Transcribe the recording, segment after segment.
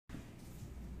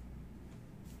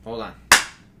Hold on.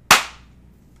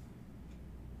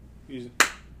 Use it.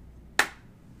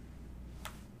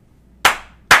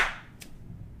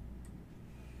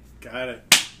 Got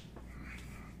it.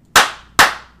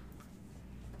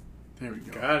 There we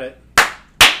go. Got it.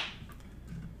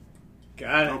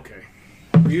 Got it. Okay.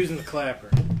 We're using the clapper.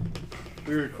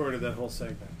 We recorded that whole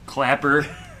segment. Clapper,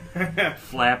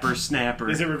 flapper, snapper.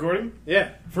 Is it recording? Yeah.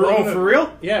 For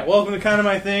real? Yeah. Welcome to Kind of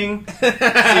My Thing.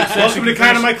 Welcome to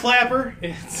Kind of My Clapper.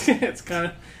 It's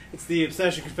the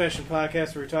Obsession Confession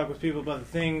podcast where we talk with people about the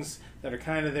things that are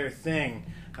kind of their thing.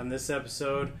 On this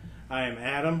episode, I am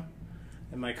Adam,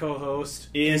 and my co-host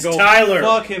Is can go Tyler.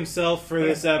 fuck himself for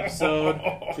this episode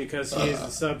because he is the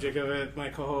subject of it. My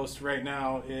co-host right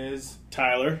now is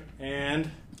Tyler. and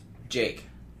Jake.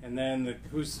 then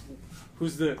who's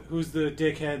the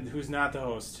dickhead who's not the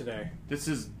host today? This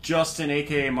is Justin,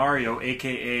 a.k.a. Mario,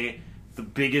 a.k.a. the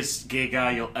biggest gay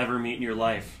guy you'll ever meet in your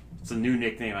life. It's a new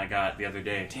nickname I got the other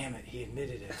day. Damn it, he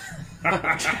admitted it.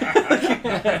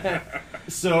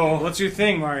 So, What's your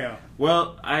thing, Mario?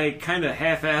 well, I kind of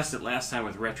half-assed it last time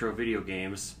with retro video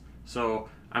games. So,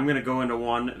 I'm going to go into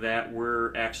one that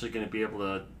we're actually going to be able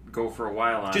to go for a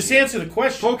while on. Just answer the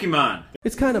question. Pokemon.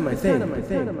 It's kind of my thing.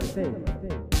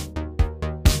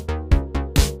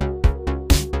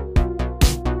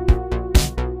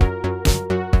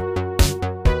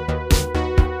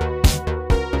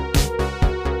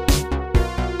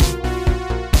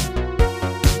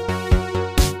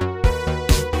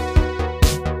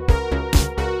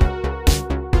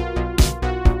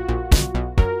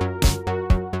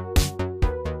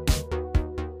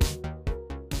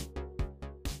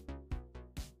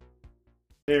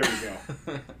 There we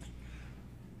go.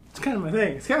 It's kind of my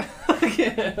thing. It's kind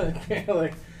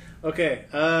of okay.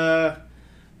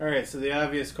 All right. So the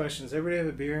obvious questions. Everybody have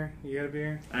a beer? You got a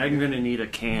beer? I'm going to need a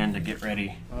can to get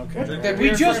ready. Okay. Drink that We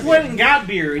beer just first. went and got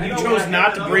beer, and you chose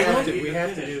not to bring it. We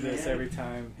have to do this every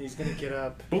time. He's gonna get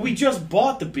up. But we just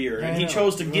bought the beer, and he I know.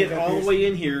 chose to We get got all beers. the way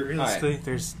in here. Realistically,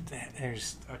 there's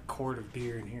a quart of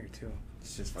beer in here too.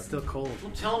 It's just It's fucking... still cold.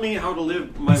 Don't tell me how to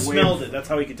live my He way. smelled it. That's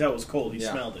how he could tell it was cold. He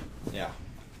Yeah. smelled it. Yeah.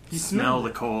 You smell the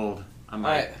cold on my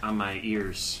Alright. on my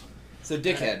ears. So,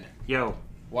 dickhead, Yo,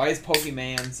 why is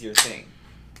Pokemon's your thing?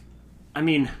 I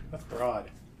mean, That's broad.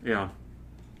 yeah.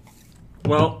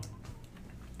 Well,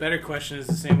 Better question is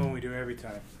the same one we do every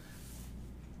time.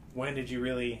 When did you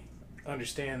really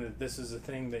understand that this is a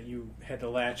thing that you had to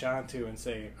latch onto and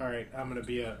say, all right, I'm going to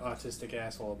be an autistic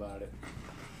asshole about it?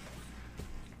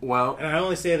 well, And I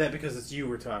only say that because it's you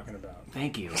we're talking about.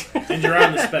 thank you. And you're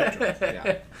on the spectrum.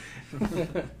 Yeah.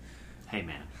 Hey,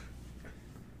 man.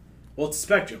 Well, it's a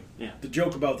spectrum. Yeah. The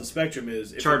joke about the spectrum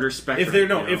is Charter spectrum. If there you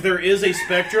know. if there is a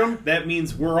spectrum, that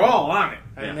means we're all on it.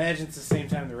 I Yeah. imagine it's the same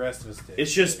time the rest of us did.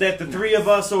 It's just that the three of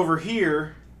us over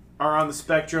here are on the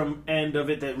spectrum end of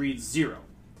it that reads 0.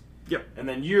 Yep. And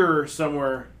then you're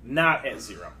somewhere not at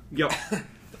 0. Yep.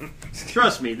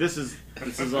 Trust me, this is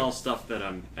all stuff that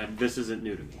and this isn't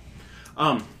new to me.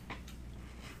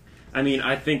 I mean,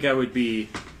 I think I would be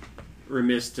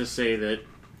remiss to say that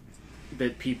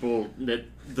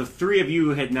the three of you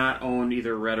had not owned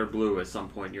either red or blue at some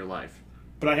point in your life.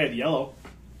 But I had yellow.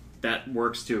 That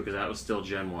works too, because that was still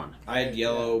Gen 1. I had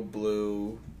yellow,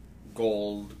 blue,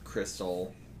 gold,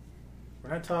 crystal. We're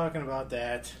not talking about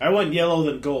that. I went yellow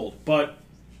then gold, but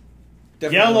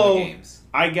Definitely Yellow. the games.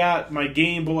 I got my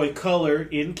Game Boy Color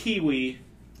in Kiwi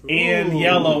and Ooh.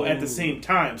 yellow at the same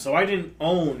time. So I didn't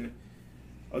own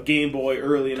a Game Boy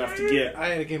early enough to get. I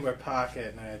had a Game Boy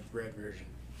Pocket and I had red version.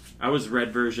 I was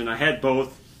red version. I had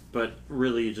both, but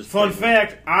really just Fun played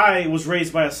fact, I was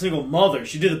raised by a single mother.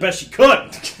 She did the best she could.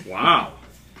 with- Wow.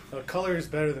 The color is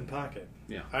better than Pocket.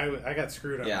 Yeah. I got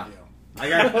screwed on Yeah. the deal. I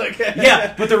got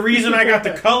yeah, but the reason I got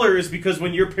the color is because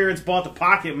when your parents bought the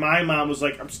Pocket, my mom was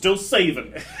like, "I'm still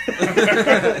saving."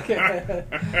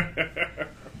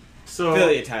 So,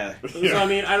 Feel you, Tyler. so I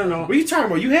mean, I don't know. What are you talking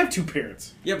about? You have two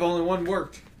parents. Yeah, but only one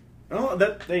worked. Oh,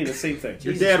 that ain't the same thing.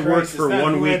 Your Jesus dad worked Christ, for it's not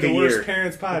 1 who had week a the worst year.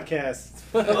 parents podcast.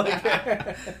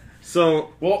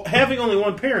 So, Well, having only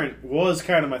one parent was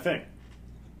kind of my thing.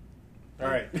 All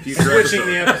right, Future switching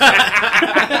the episode.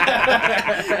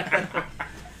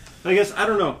 I guess, I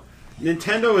don't know.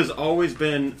 Nintendo has always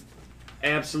been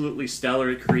absolutely stellar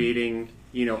at creating,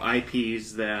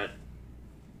 IPs that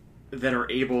are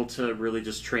able to really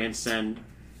just transcend.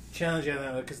 Challenge you on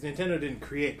that because Nintendo didn't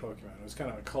create Pokemon. It was kind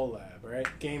of a collab, right?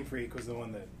 Game Freak was the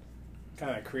one that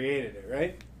kind of created it,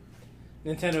 right?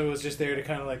 Nintendo was just there to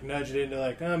kind of like nudge it into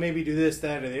like, oh, maybe do this,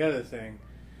 that, or the other thing.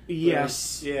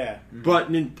 Yes. Yeah.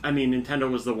 But, Nintendo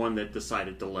was the one that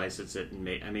decided to license it and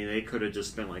make. I mean, they could have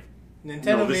just been like, Nintendo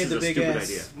No, this made is the a big stupid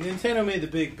ass. Nintendo made the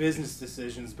big business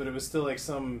decisions, but it was still like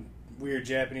some weird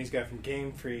Japanese guy from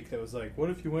Game Freak that was like, "What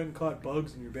if you went and caught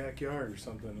bugs in your backyard or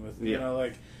something?" With you Yeah. know,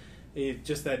 like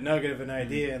just that nugget of an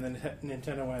idea, and then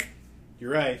Nintendo went,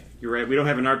 "You're right. You're right. We don't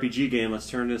have an RPG game. Let's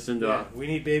turn this into. Yeah, we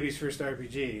need baby's first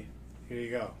RPG. Here you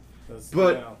go."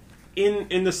 But- you know,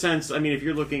 In the sense, I mean, if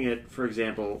you're looking at, for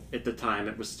example, at the time,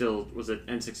 it was still was it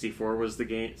N64 was the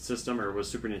game system, or was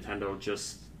Super Nintendo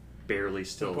just barely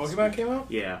still? so Pokemon came out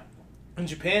Yeah. in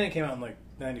Japan. It came out in like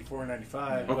 94,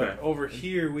 95. Okay. But over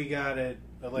here, we got it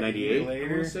like 98, a year I later.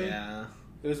 wanna say. Yeah.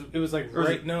 It was like Or is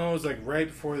right. it- No, it was like right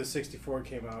before the 64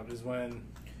 came out. Is when.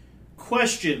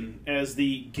 Question as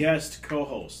the guest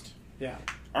co-host. Yeah.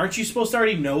 Aren't you supposed to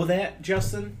already know that,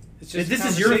 Justin? It's This just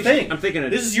is your conversation. thing. I'm thinking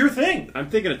of This is your thing. I'm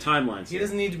thinking of timelines. He Here.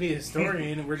 doesn't need to be a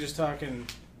historian. We're just talking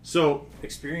So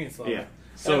experience level. yeah.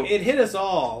 So it hit us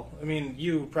all. I mean,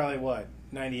 you probably what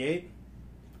 98.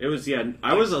 it was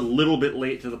I was a little bit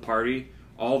late to the party.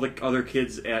 All the other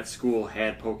kids at school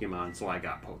had Pokemon, so I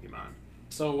got Pokemon.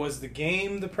 So was the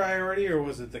game the priority, or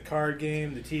was it the card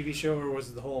game, the TV show, or was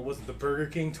it the Burger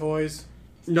King toys?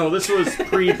 No, this was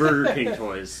pre Burger King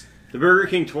toys. The Burger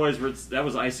King toys that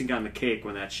was icing on the cake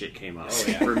when that shit came out. Oh,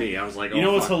 yeah. For me, I was like, You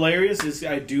know what's fuck. hilarious is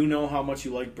I do know how much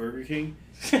you like Burger King,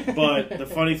 but the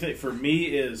funny thing for me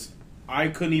is I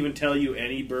couldn't even tell you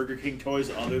any Burger King toys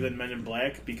other than Men in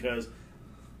Black because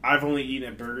I've only eaten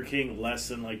at Burger King less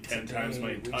than like 10 times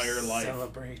my Today entire we life.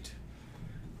 Celebrate.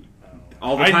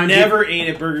 All the I time never ate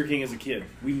at Burger King as a kid.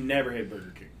 We never had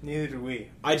Burger King. Neither did we.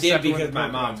 I did Except when because the my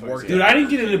Pokemon mom toys worked came Dude, out. I didn't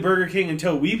get into Burger King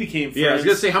until we became friends. Yeah, I was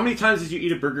gonna say, how many times did you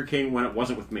eat at Burger King when it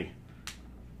wasn't with me?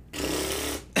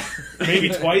 Maybe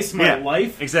twice in my Yeah.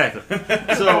 life. Exactly.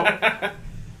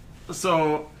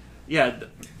 So yeah.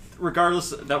 Regardless,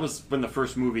 that was when the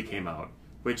first movie came out.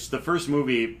 Which the first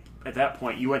movie at that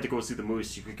point, you went to go see the movie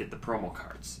so you could get the promo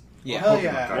cards. Yeah. Hell Pokemon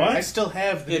yeah! cards. What? I still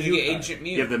have the Yeah, new you get card. Ancient You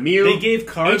Mew. have the Mew. They gave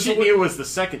cards Ancient away. Mew was the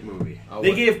second movie. Oh, They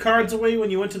what? gave cards away when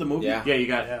you went to the movie. Yeah. Yeah, you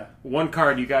got Yeah. one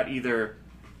card. You got either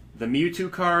the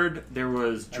Mewtwo card. There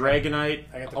was Dragonite,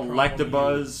 I got the promo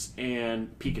Electabuzz,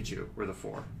 and Pikachu were the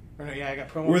four. Or no, yeah, I got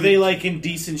promo. Were they like in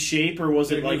decent shape, or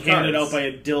was it They're like new handed cards. out by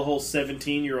a dillhole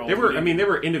 17-year-old? They were. I mean, they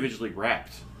were individually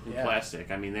wrapped in Yeah.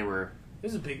 plastic. I mean, they were.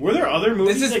 This is a big. were there other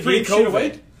movies This is that gave shit away?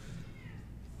 pre-COVID.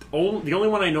 The only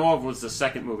one I know of was the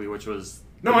second movie, which was.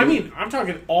 No, I mean I'm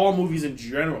talking all movies in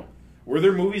general. Were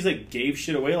there movies that gave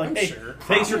shit away? Like, I'm hey, sure.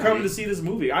 thanks for Probably. coming to see this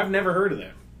movie. I've never heard of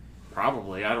that.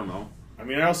 Probably. I don't know. I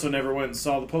mean, I also never went and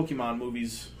saw the Pokemon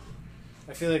movies.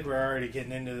 I feel like we're already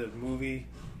getting into the movie.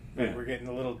 Like Yeah. we're getting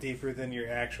a little deeper than your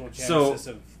actual So- genesis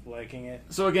of liking it.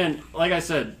 So again, like I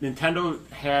said, Nintendo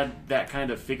had that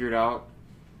kind of figured out,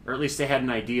 or at least they had an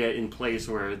idea in place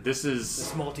where this This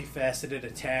is. multifaceted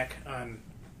attack on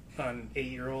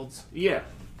 8-year-olds. Yeah.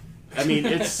 I mean,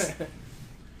 it's.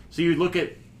 So you look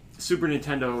at Super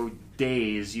Nintendo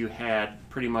days, you had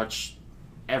pretty much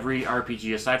every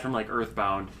RPG, aside from like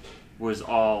Earthbound, was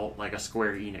all like a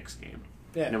Square Enix game.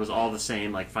 Yeah, And it was all the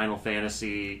same, like Final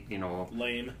Fantasy,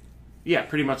 Lame. yeah,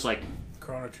 pretty much like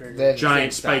Chrono Trigger. The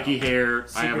giant same style. spiky hair,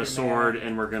 I have a Secret sword, Man.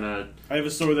 and we're gonna. I have a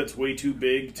sword that's way too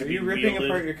big to Are be you ripping wielded.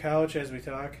 apart your couch as we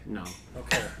talk? No.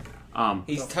 Okay.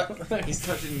 He's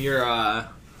touching your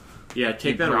Yeah, take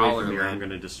You that away brawler, from here. man. I'm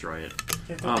gonna destroy it.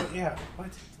 Yeah. What?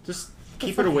 Just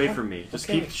keep it away from me. Just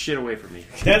Okay. keep shit away from me.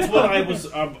 That's what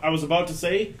I was about to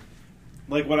say.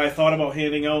 Like what I thought about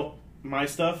handing out my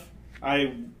stuff.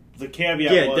 The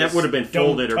caveat Yeah, was that would have been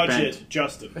folded or don't touch bent. it,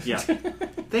 Justin. Yeah.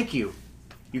 Thank you.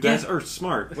 You guys are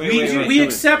smart. Wait, we wait, wait. we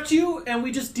accept you and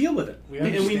we just deal with it. We and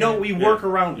we understand. know we work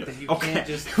around it. That you Okay, can't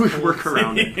just we work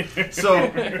around it. So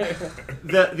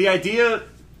the idea,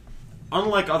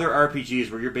 unlike other RPGs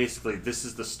where you're basically this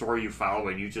is the story you follow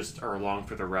and you just are along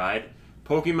for the ride,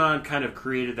 Pokemon kind of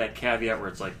created that caveat where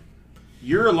it's like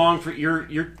you're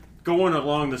going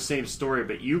along the same story,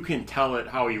 but you can tell it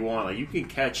how you want. Like you can You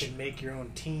catch, can make your own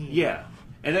team. yeah,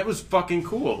 and that was fucking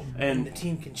cool. And the And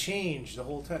team can change the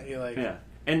whole time. You're like, yeah,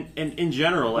 and in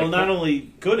general, like Well, not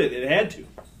only could it had to. you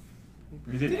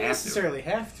you didn't didn't have to. necessarily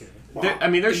have to. I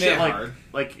mean, there's They made shit it hard.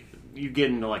 like you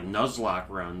get into like Nuzlocke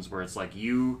runs where it's like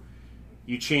you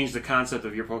change the concept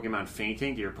of your Pokemon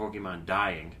fainting to your Pokemon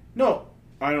dying. No,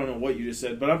 I don't know what you just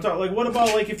said, but I'm talking like what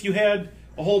about like if you had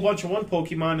a whole bunch of one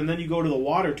Pokemon and then you go to the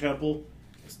water temple,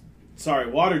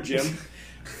 water gym,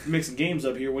 mixing games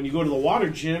up here. When you go to the water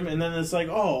gym and then it's like,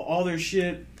 oh, all their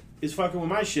shit is fucking with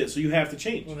my shit, so you have to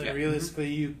change. Well, then Yeah. realistically,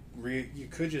 you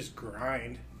could just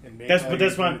grind and make. That's all but your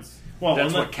that's my dudes- well, That's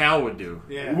unless- what Cal would do.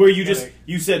 Yeah. where you just like-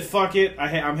 you said fuck it,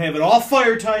 I'm having all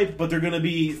fire type, but they're gonna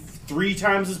be 3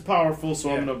 times as powerful,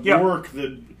 so I'm Yeah. gonna Yeah. work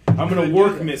the. I'm going could to do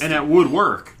work that. Misty. And that would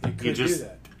work. You could You just do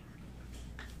that.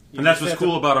 You and that's just what's have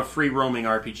cool about a free roaming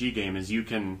RPG game is you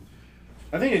can.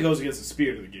 I think it goes against the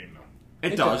spirit of the game, though.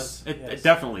 It It does. does, It yes.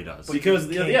 definitely does. Because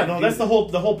you can't no, do that's that.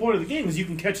 the whole point of the game is you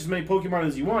can catch as many Pokemon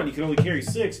as you want. You can only carry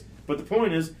 6, but the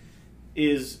point is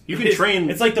You can train.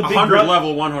 It's like the Big 100 Brother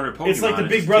level 100 Pokemon. It's like the and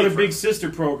Big just Brother take Big forever. Sister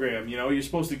program. You know, you're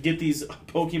supposed to get these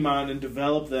Pokemon and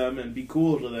develop them and be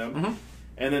cool to them, Mhm.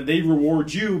 and then they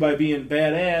reward you by being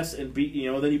badass and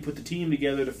then you put the team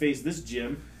together to face this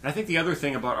gym. And I think the other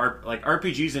thing about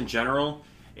RPGs in general,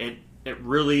 it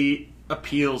really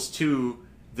appeals to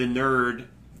the nerd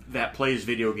that plays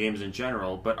video games in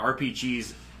general. But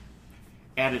RPGs,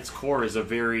 at its core, is a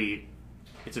very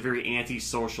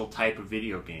antisocial type of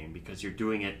video game because you're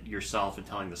doing it yourself and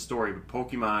telling the story. But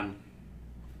Pokemon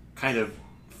kind of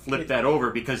flipped that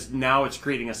over because now it's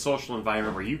creating a social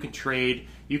environment where you can trade,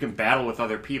 you can battle with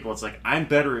other people. It's like, I'm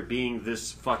better at being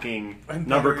this fucking I'm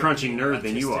number better at crunching being nerd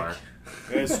than you autistic. are.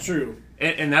 That's true.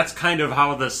 And that's kind of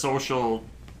how the social,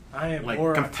 I am like,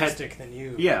 more compet- autistic than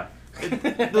you. yeah,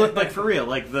 like for real,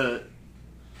 like the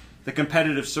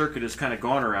competitive circuit has kind of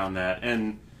gone around that,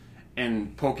 and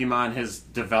Pokemon has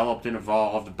developed and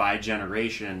evolved by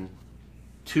generation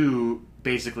to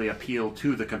basically appeal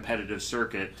to the competitive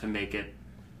circuit to make it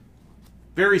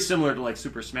very similar to like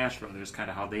Super Smash Brothers, kind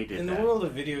of how they did In that. the world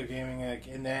of video gaming, like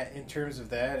in terms of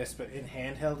that, in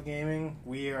handheld gaming,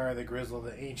 we are the Grizzle,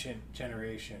 the ancient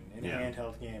generation in Yeah.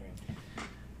 handheld gaming.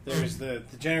 There's the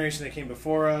generation that came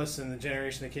before us and the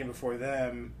generation that came before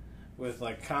them with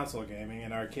like console gaming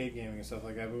and arcade gaming and stuff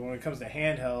like that. But when it comes to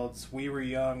handhelds, we were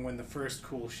young when the first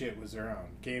cool shit was around.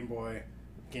 Game Boy,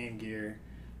 Game Gear,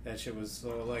 that shit was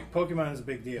so like Pokemon is a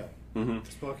big deal. hmm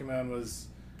Because Pokemon was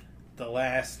the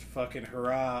last fucking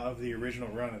hurrah of the original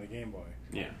run of the Game Boy.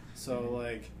 Yeah, So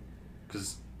like,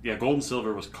 because Gold and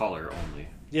Silver was color only.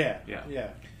 yeah, Yeah. yeah.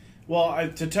 Well,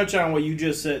 to touch on what you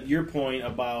just said, your point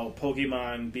about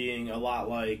Pokemon being a lot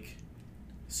like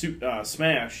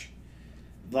Smash,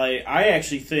 like I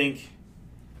actually think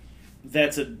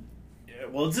that's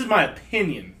this is my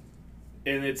opinion,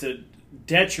 and it's a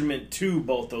detriment to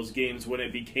both those games when they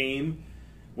became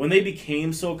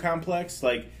so complex.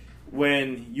 Like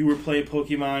when you were playing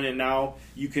Pokemon, and now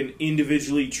you can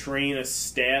individually train a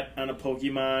stat on a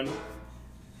Pokemon.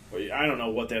 I don't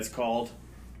know what that's called.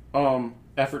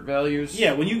 Effort values.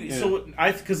 Yeah, when you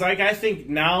I think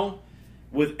now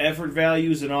with effort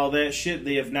values and all that shit,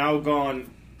 they have now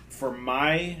gone for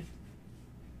my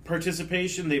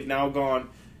participation. They've now gone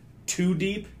too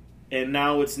deep, and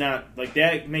now it's not like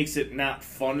that makes it not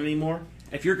fun anymore.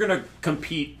 If you're gonna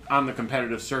compete on the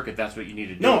competitive circuit, that's what you need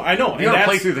to do. No, I know. You don't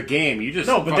play through the game. You just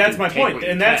No, but that's my fucking take point, what you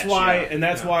and that's catch, why,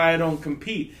 yeah. why I don't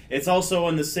compete. It's also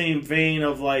in the same vein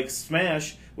of like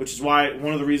Smash, which is why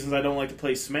one of the reasons I don't like to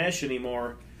play Smash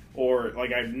anymore, or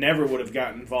like I never would have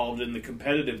gotten involved in the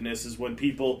competitiveness, is when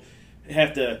people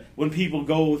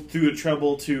go through the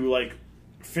trouble to like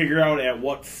figure out at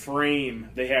what frame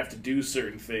they have to do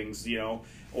certain things,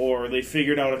 or they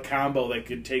figured out a combo that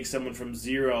could take someone from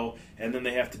 0, and then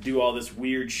they have to do all this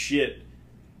weird shit.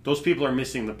 Those people are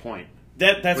missing the point.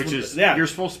 That's You're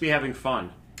supposed to be having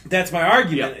fun. That's my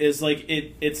argument. Is like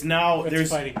it's now It's there's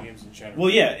fighting games in general. well,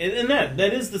 yeah, and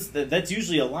that's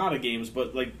usually a lot of games,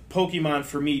 but like Pokemon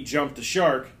for me jumped the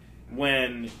shark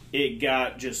when it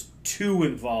got just too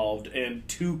involved and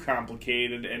too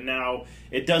complicated, and now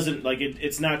it doesn't like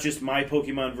it's not just my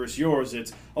Pokemon versus yours.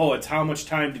 It's how much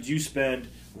time did you spend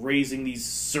raising these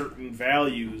certain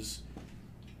values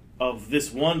of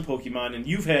this one Pokemon, and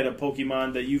you've had a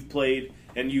Pokemon that you've played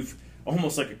and you've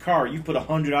almost like a car. You put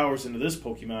 100 hours into this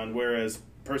Pokemon, whereas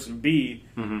person B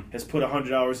has put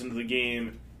 100 hours into the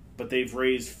game, but they've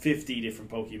raised 50 different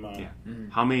Pokemon. Yeah.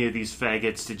 How many of these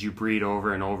faggots did you breed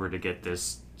over and over to get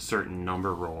this certain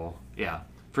number roll? Yeah,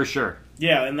 for sure.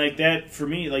 Yeah, and like that for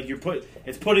me, like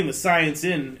it's putting the science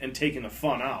in and taking the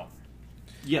fun out.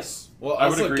 Yes. Well, I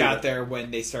would also agree got with there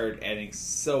when they started adding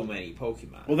so many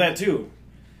Pokemon. Well, that too.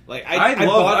 Like I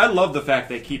bought love the fact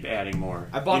they keep adding more.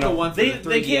 I bought the one for the 3DS.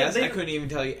 they can't- I couldn't even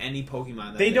tell you any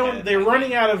Pokemon that They don't. had. They're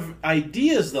running out of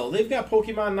ideas though. They've got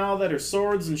Pokemon now that are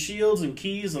swords and shields and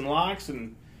keys and locks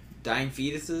and. dying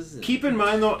fetuses. And Keep in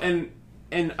mind though,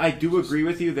 and I do agree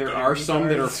with you. There are some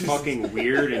that are fucking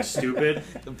weird and stupid.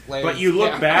 the players, But you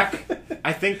look yeah. back,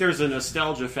 I think there's a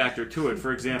nostalgia factor to it.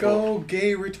 For example, Go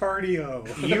gay retardio.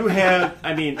 you had,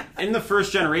 in the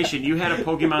first generation, you had a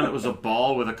Pokemon that was a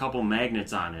ball with a couple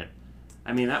magnets on it.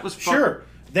 I mean, that was Sure,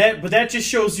 but that just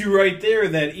shows you right there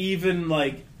that even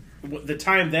like the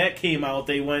time that came out,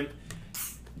 they went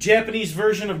Japanese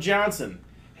version of Johnson,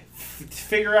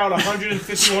 figure out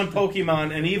 151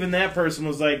 Pokemon, and even that person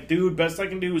was like, dude, best I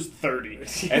can do is 30.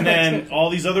 And then all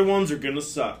these other ones are going to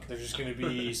suck. They're just going to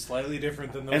be slightly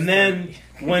different than those. And then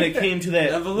when it came to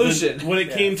that Evolution. when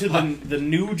it came to the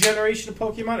new generation of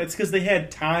Pokemon, it's because they had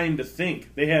time to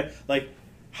think. They had like,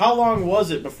 how long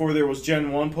was it before there was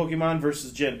Gen 1 Pokemon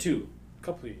versus Gen 2? a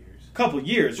couple of years. A couple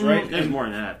years, right? There's more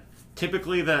than that.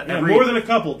 Typically, More than a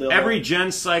couple, Dylan. every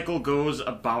gen cycle goes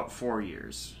about 4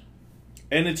 years.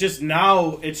 And it just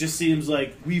seems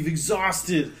like we've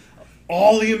exhausted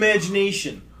all the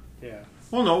imagination. Yeah.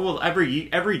 Well, no. Well,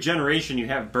 every generation you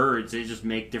have birds. They just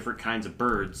make different kinds of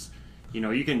birds. You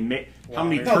know, you can make how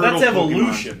many No, No, turtle that's Pokemon?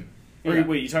 evolution. Yeah.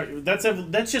 Wait, you talk?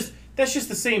 That's just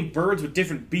the same birds with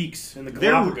different beaks in the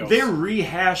They're Galapagos.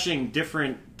 rehashing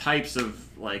different types of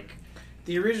like.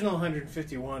 The original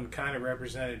 151 kind of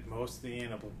represented most of the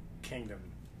animal kingdom.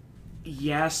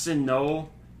 Yes and no.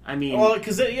 I mean, well,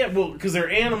 because they're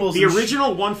animals. the and original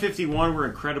 151 were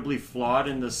incredibly flawed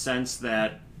in the sense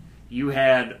that you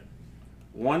had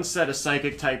one set of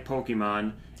psychic type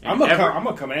Pokemon. I'm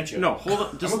gonna come at you. No, hold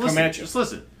on. Just I'm gonna listen. come at you. Just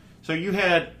listen. So you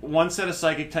had one set of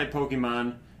psychic type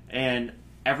Pokemon, and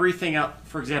everything else.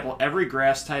 For example, every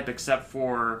grass type except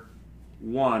for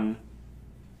one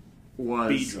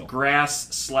was Beedrill.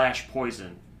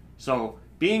 grass/poison. So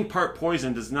being part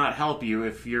poison does not help you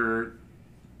if you're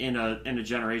in a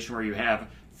generation where you have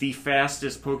the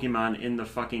fastest Pokemon in the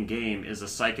fucking game is a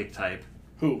psychic type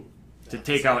Who? to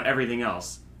take out everything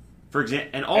else. For example,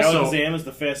 and also Alakazam is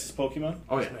the fastest Pokemon.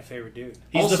 oh That's yeah, my favorite dude.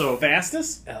 He's Also- the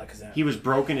fastest. Alakazam. he was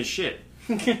broken as shit.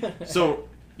 So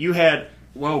you had,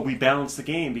 well, we balanced the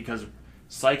game because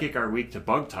psychic are weak to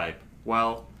bug type.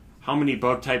 Well, how many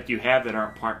bug type do you have that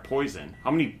aren't part poison? How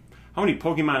many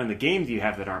Pokemon in the game do you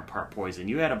have that aren't part poison?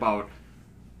 You had about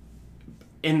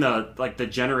in the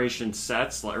generation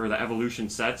sets or the evolution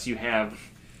sets, you have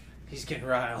He's getting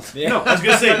riled. Yeah. I was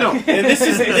gonna say no, and this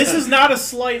is not a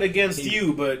slight against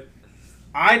you, but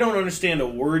I don't understand a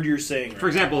word you're saying. for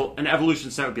example, an evolution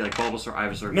set would be like Bulbasaur,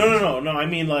 Ivysaur. No. I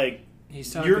mean, like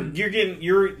He's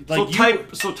you're like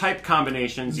type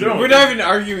combinations. No, We're not even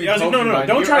arguing. I was like, no, Pokemon.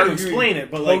 don't You're try to arguing explain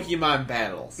it, but like Pokemon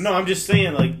battles. no, I'm just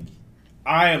saying like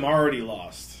I am already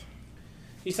lost.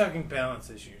 He's talking balance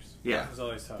issues. Yeah. That's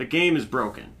all he's The talking. game is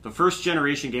broken. The first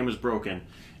generation game was broken,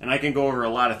 and I can go over a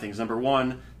lot of things. Number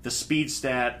one, the speed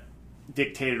stat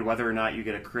dictated whether or not you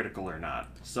get a critical or not.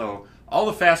 So all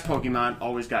the fast Pokemon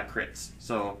always got crits.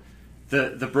 So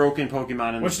the broken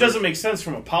Pokemon in Which the doesn't make sense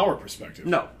from a power perspective.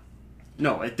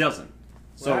 No, it doesn't.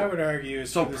 What I So would argue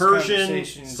is so for this Persian,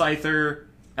 conversation- Scyther,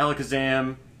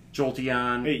 Alakazam,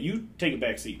 Jolteon, Hey, you take a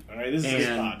back seat. All right, this is his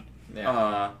And- pod.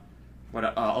 Yeah.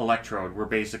 Electrode were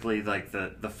basically like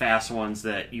the fast ones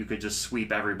that you could just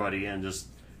sweep everybody and just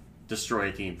destroy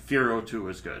a team. Fearow too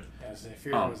was good. Yeah,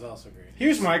 Zephyr was also great.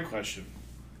 Here's my question: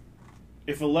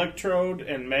 if Electrode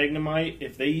and Magnemite,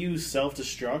 if they use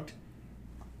self-destruct,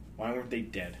 why weren't they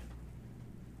dead?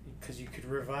 Because you could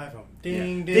revive them.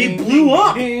 Ding, They ding, blew ding,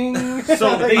 up. Ding.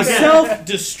 So They again,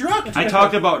 self-destruct. I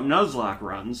talked about Nuzlocke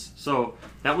runs, so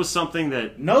that was something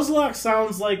that Nuzlocke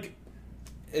sounds like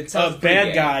It a sounds pretty bad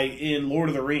gay. guy in Lord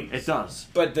of the Rings. it does.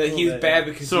 But he was bad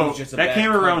because he So was just a that bad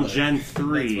came around public. Gen That's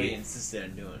what he 3. insisted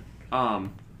on doing.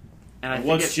 And I think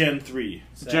What's it's Gen 3?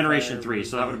 Generation 3,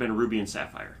 so that would have been Ruby and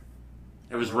Sapphire.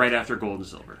 It was right after Gold and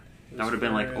Silver. That would have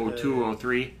been like 02,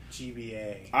 03.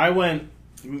 GBA. I went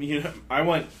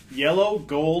yellow,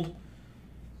 gold.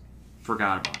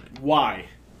 Forgot about it. Y.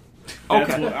 That's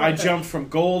Okay. what- I jumped from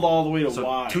gold all the way to So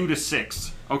Y. 2 to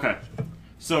 6. Okay.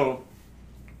 So,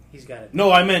 He's got it.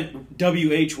 No, I meant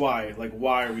WHY. Like,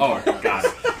 why are we oh, talking about got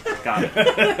it. Got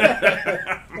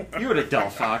it. You had a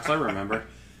Delphox, I remember.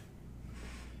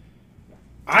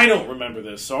 I don't remember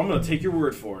this, so I'm going to take your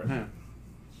word for it. Yeah.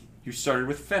 You started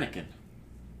with Fennekin,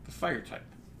 the fire type.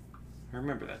 I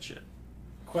remember that shit.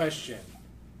 Question.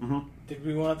 Mm-hmm. Did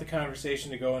we want the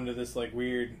conversation to go into this like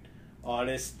weird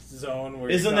autist zone where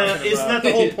Isn't you're that talking about-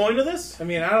 the whole point of this? I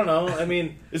mean, I don't know. I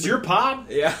mean, It's your pod?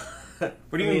 Yeah.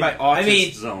 What do you I mean by mean- autism I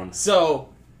mean- zone? So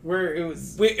where it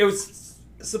was it was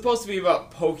supposed to be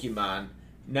about Pokemon.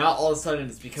 Now all of a sudden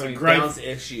it's becoming gripe. balance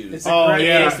issues. it's Oh, a great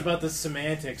yeah. It's about the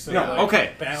semantics of No, like,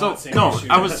 okay. So, balancing no, issues.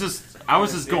 I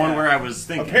was just going Yeah. where I was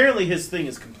thinking. Apparently his thing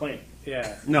is complaining.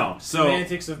 yeah. No, so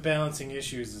Semantics of balancing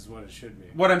issues is what it should be.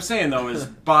 what I'm saying though is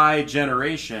by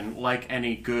generation, like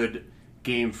any good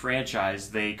game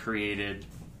franchise, they created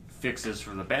fixes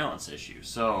for the balance issue.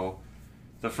 So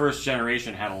the first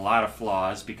generation had a lot of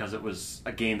flaws because it was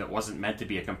a game that wasn't meant to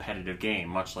be a competitive game,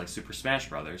 much like Super Smash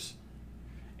Brothers.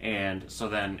 And so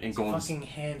then in It's Golden fucking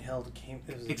handheld game.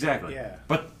 It was exactly, Yeah.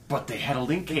 but they had a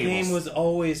link The cable. game was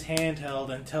always handheld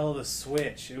until the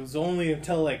Switch. It was only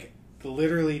until like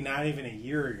literally not even a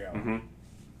year ago hmm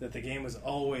that the game was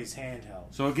always handheld.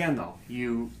 So again, though,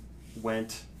 you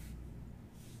went,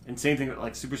 and same thing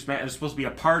like Super Smash. It was supposed to be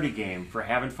a party game for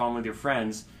having fun with your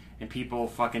friends, and people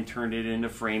fucking turned it into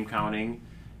frame counting,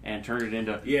 and turned it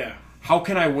into Yeah. how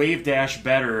can I wave dash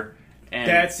better? And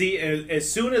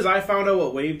As soon as I found out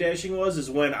what wave dashing was, is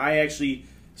when I actually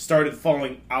started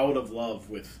falling out of love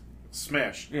with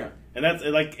Smash. yeah. And that's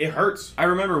like it hurts. I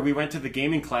remember we went to the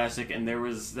gaming classic, and there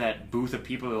was that booth of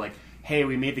people that were like, "Hey,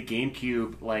 we made the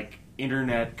GameCube like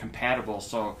internet compatible."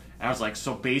 So I was like,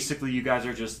 "So basically, you guys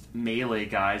are just Melee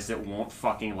guys that won't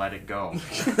fucking let it go."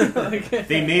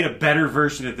 They made a better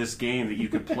version of this game that you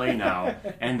could play now,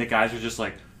 and the guys are just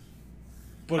like,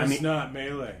 But I it's mean- not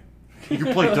Melee. "You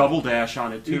can play Double Dash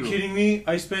on it Are you too." kidding me?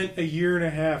 I spent a year and a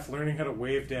half learning how to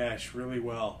wave dash really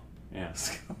well. Yeah,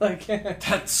 Like,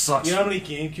 that sucks. you know how many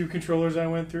GameCube controllers I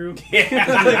went through?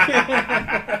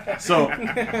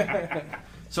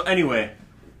 So anyway,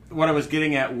 what I was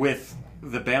getting at with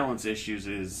the balance issues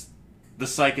is the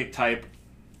psychic type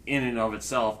in and of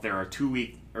itself. There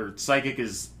are psychic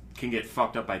can get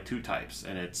fucked up by two types,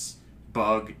 and it's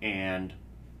bug and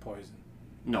Poison.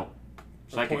 no,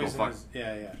 psychic will Poison fuck is,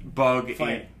 yeah. bug Fight.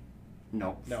 and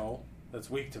no No, that's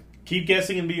weak to Keep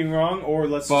guessing and being wrong, or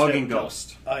let's just bug have and a go.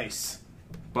 ghost, ice.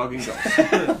 bug and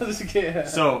ghost. Yeah.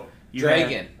 So you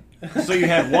Dragon. So you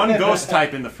had one ghost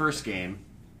type in the first game,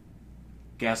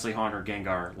 Ghastly Haunter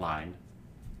Gengar line,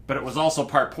 but it was also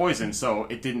part poison, so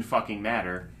it didn't fucking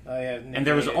matter. Oh, yeah, And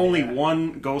there was yeah, only yeah.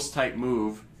 one ghost type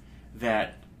move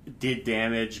that did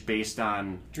damage based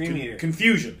on Dream Eater.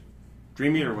 Confusion.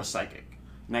 Dream Eater was psychic.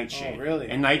 Nightshade. Oh, really?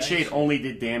 And Nightshade Nightshade. only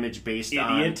did damage based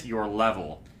on Idiot. your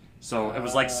level. So it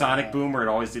was like Sonic Boom where it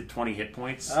always did 20 hit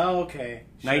points. Oh, okay.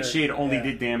 Sure. Nightshade only Yeah.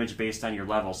 did damage based on your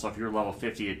level. So if you're level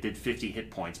 50, it did 50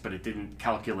 hit points, but it didn't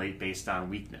calculate based on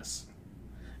weakness.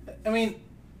 I mean,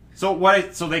 So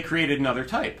so they created another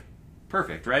type.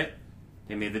 Perfect, right?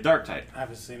 They made the dark type.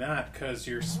 obviously not, because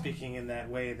you're speaking in that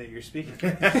way that you're speaking.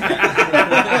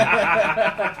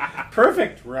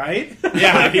 Perfect, right?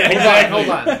 Yeah, yeah, Hold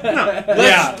on.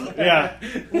 Yeah.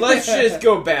 Let's just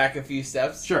go back a few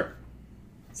steps. Sure.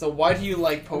 So why do you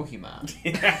like Pokemon?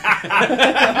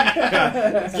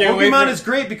 Pokemon is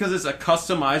great because it's a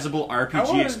customizable RPG I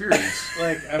wanna- experience.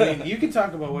 Like, I mean, you can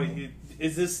talk about what you...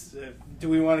 Is this... do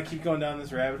we want to keep going down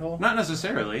this rabbit hole? Not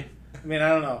necessarily. I mean, I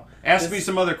don't know. Ask This- me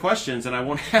some other questions and I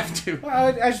won't have to. Well,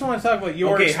 I just want to talk about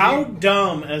your... Okay, how experience.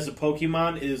 dumb as a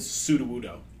Pokemon is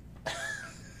Sudowoodo?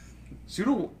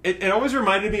 It always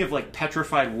reminded me of like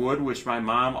petrified wood, which my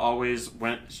mom always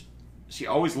went. She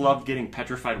always loved getting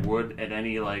petrified wood at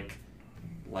any like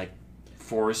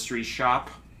forestry shop.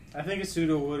 I think a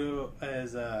pseudo-wudo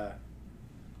is,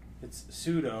 it's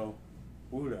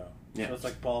pseudo-wudo. Yeah. So it's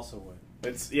like balsa wood.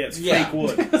 It's Yeah. fake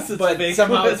wood. But fake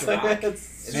somehow wood. it's rock.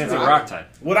 It's And it's a rock type.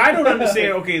 What I don't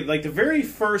understand, okay, like the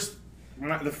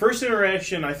first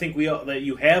interaction I think that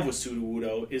you have with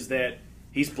Sudowoodo is that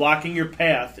he's blocking your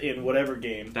path in whatever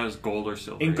game. That was gold or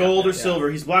silver. In yeah. gold or Yeah.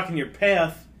 silver, he's blocking your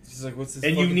path, She's like, what's this?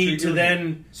 and you fucking need to trigger?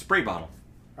 then. Spray bottle.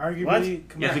 Arguably, What?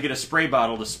 come You have on. to get a spray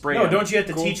bottle to spray. No, them. don't you have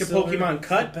to Gold, teach a silver, Pokemon it's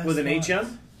cut the best with an ones.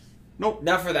 HM? Nope.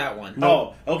 Not for that one.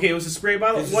 Oh, okay, it was a spray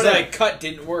bottle. It's Whatever. like cut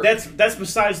didn't work. That's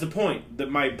besides the point.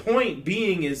 My point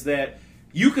being is that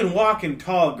you can walk in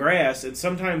tall grass, and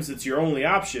sometimes it's your only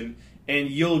option, and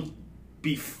you'll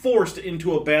be forced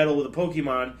into a battle with a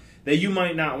Pokemon that you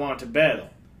might not want to battle.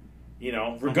 You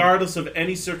know, regardless of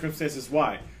any circumstances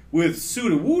why. With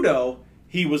Sudowoodo,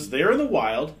 he was there in the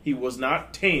wild. He was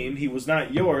not tamed. He was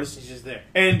not yours. He's just there.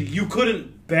 And you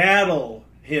couldn't battle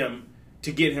him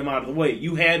to get him out of the way.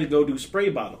 You had to go do spray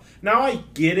bottle. Now I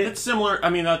get it. It's similar. I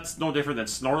mean, that's no different than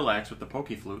Snorlax with the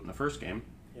Pokeflute in the first game.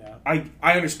 Yeah.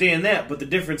 I understand that, but the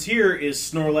difference here is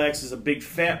Snorlax is a big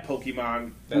fat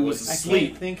Pokemon who was I asleep.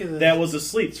 can't think of the That was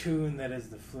asleep. tune that is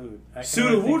the flute. I can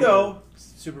Sudowoodo- only think of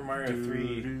Super Mario 3.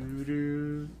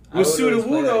 I With would always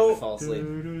play that Sudowoodo- to fall asleep.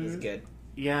 It was good.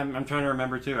 Yeah, I'm trying to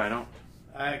remember too. I don't.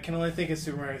 I can only think of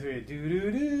Super Mario 3. Do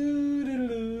do do do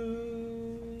do.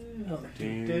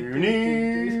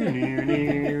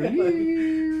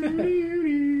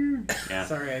 Yeah.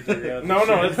 Sorry, I derailed. No,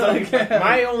 the it's shit. like,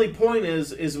 my only point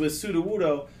is with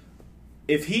Sudowoodo,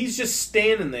 if he's just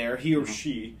standing there, he or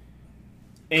she,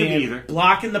 Could be and either.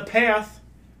 blocking the path,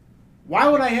 why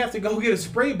would I have to go get a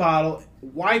spray bottle?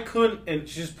 Why couldn't and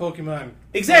It's just Pokemon.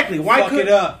 exactly why Fuck couldn't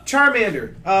it up.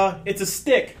 Charmander? It's a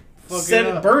stick. set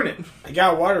it, burn it. I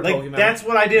got water Like Pokemon. that's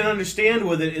what I didn't understand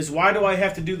with it is why do I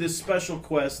have to do this special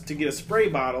quest to get a spray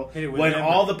bottle Hit it with when Ember.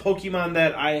 all the Pokemon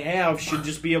that I have should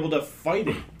just be able to fight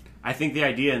it? I think the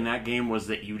idea in that game was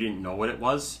that you didn't know what it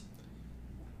was.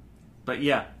 But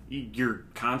yeah, your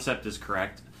concept is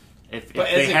correct. If But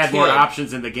they as a had more kid-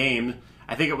 options in the game,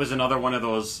 I think it was another one of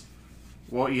those.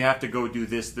 Well, you have to go do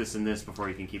this, this, and this before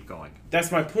you can keep going.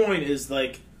 That's my point. Is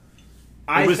like,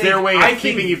 It was their way of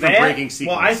keeping you from breaking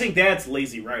sequence. Well, I think that's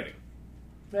lazy writing.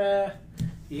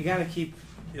 You gotta keep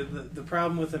the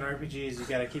problem with an RPG is you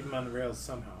gotta keep them on the rails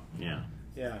somehow. Yeah.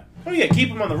 Yeah. Oh yeah, keep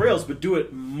them on the rails, but do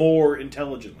it more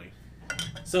intelligently.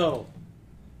 So,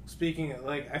 speaking of,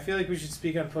 like, I feel like we should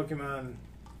speak on Pokemon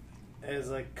as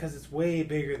like because it's way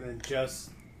bigger than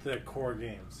just the core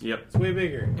games. Yep. It's way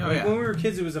bigger. Oh, Like, yeah. when we were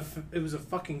kids, it was a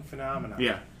fucking phenomenon.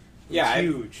 Yeah. Yeah, It's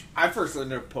huge. I first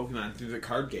learned of Pokemon through the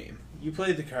card game. You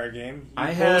played the card game. You I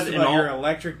had boasted an about all- your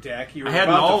electric deck. You were I had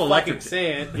an about to all-electric fucking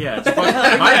say it. Yeah. It's fun.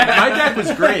 my deck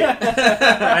was great.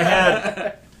 I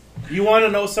had You want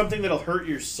to know something that'll hurt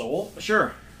your soul?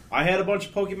 sure. I had a bunch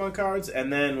of Pokemon cards,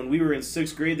 and then when we were in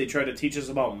 6th grade, they tried to teach us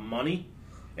about money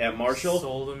at Marshall.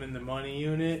 Sold them in the money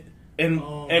unit. And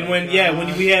Oh and my when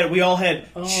God. we all had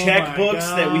Oh checkbooks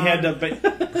my that we had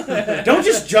to. Don't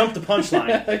just jump the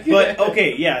punchline. But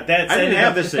okay, yeah, that's. I didn't ended have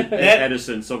up- this at that-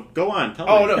 Edison, so go on. Tell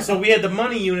Oh me. no! So we had the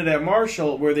money unit at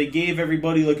Marshall where they gave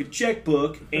everybody like a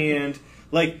checkbook and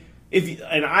like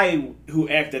and I who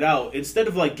acted out instead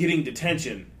of like getting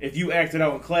detention. If you acted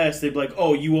out in class, they'd be like,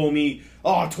 "Oh, you owe me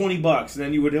 $20," and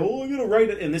then you would, "Oh, I'm gonna write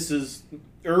it." And this is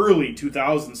early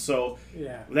 2000s, so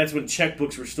Yeah. that's when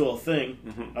checkbooks were still a thing,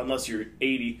 Mhm. unless you're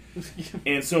 80.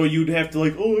 And so you'd have to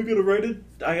like, "Oh,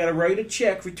 I gotta write a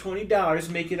check for $20,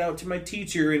 make it out to my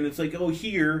teacher," and it's like, "Oh,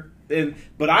 here."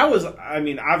 But I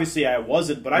mean, obviously I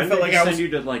wasn't, but I When felt did like they I send was. you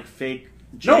to like fake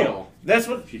jail. No, that's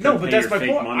what. If you No, couldn't but pay that's your my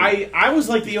fake point. money. I was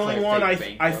like the You only play one.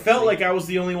 fake I bankruptcy. felt like I was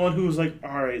the only one who was like,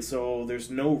 all right, so there's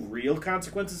no real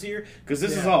consequences here because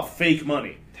this is Yeah. all fake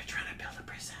money. They're trying to build a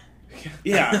prison.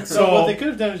 Yeah. So, So what they could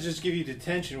have done is just give you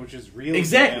detention, which is real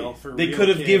exactly, jail for they real could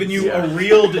have kids. given you Yeah. a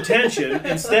real detention.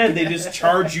 Instead, they just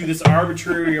charge you this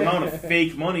arbitrary amount of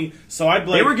fake money. So I'd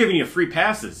be They like, were giving you free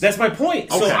passes. that's my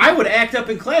point. So Okay. I would act up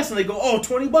in class, and they go, "Oh,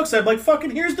 $20." I'd be like,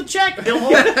 "Fucking here's the check." I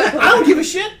don't give a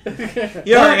shit.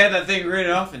 You already had that thing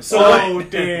written off and So Oh,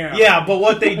 damn. Yeah, but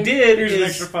what they did Here's an is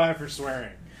extra 5 for swearing.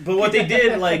 But what they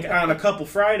did, like on a couple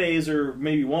Fridays or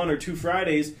maybe 1 or 2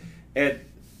 Fridays,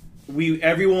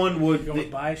 everyone would Go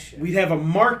and buy shit. we'd have a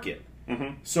market,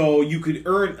 Mhm. so you could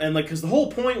earn and like because the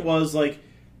whole point was like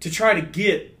to try to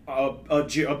get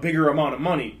a bigger amount of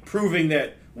money, proving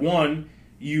that one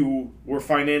you were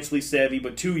financially savvy,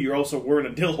 but 2 you also weren't a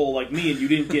dillhole like me and you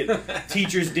didn't get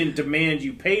teachers didn't demand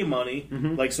you pay money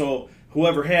like so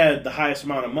whoever had the highest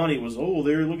amount of money was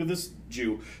there look at this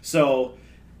Jew so.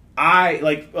 I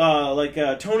like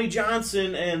Tony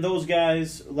Johnson and those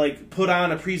guys like put on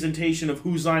a presentation of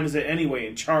whose line is it anyway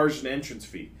and charged an entrance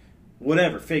fee,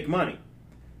 whatever, fake money.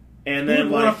 And Who then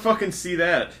would want like to fucking see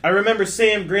that? I remember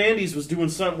Sam Grandy's was doing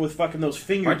something with fucking those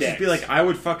finger I'd decks. just be like, I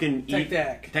would fucking Tech eat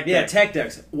deck. Tech yeah, deck. tech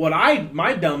decks. What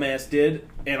my dumbass did,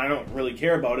 and I don't really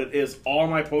care about it, is all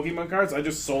my Pokemon cards. I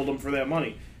just sold them for that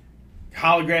money,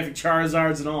 holographic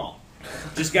Charizards and all.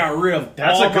 Just got rid of.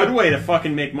 That's all a good my- way to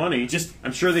fucking make money. Just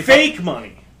I'm sure they fake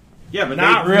money. Yeah, but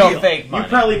not they, real fake You money.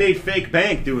 probably made fake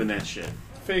bank doing that shit.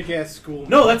 Fake ass school.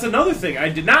 No, that's another thing. I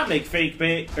did not make fake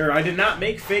bank, or I did not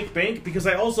make fake bank because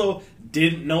I also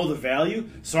didn't know the value.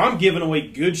 So I'm giving away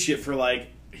good shit for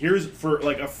here's for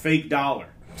a fake dollar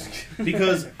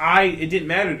because it didn't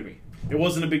matter to me. It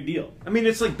wasn't a big deal. I mean,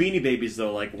 it's like Beanie Babies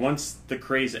though. Like once the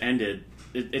craze ended,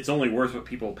 it's only worth what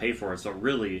people pay for it. So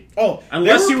really, Oh,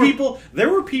 Unless there you were there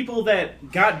were people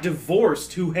that got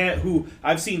divorced who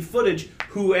I've seen footage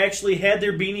who actually had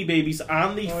their Beanie Babies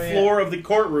on the Oh, yeah. floor of the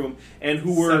courtroom and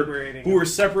who Separating were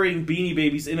separating Beanie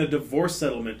Babies in a divorce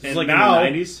settlement. it's And like now,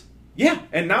 in the '90s. yeah,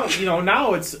 and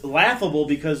now it's laughable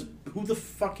because who the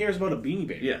fuck cares about a Beanie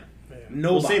Baby? Yeah.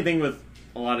 Nobody. Well, same thing with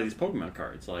a lot of these Pokemon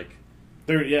cards. Like,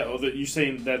 You're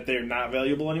saying that they're not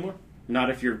valuable anymore? not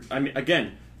if you're. I mean,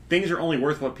 again, things are only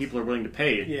worth what people are willing to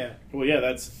pay. Yeah. Well, yeah,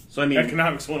 that's So I mean,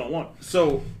 economics 101.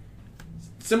 so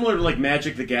similar to like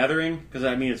Magic the Gathering, because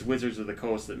I mean it's Wizards of the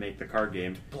Coast that make the card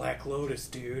game. Black Lotus,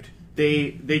 dude.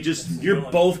 They just You're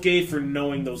both gay for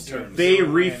knowing those terms. they So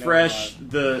refresh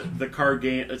the card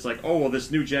game. It's like, oh well,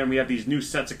 this new gen, we have these new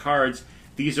sets of cards.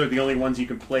 These are the only ones you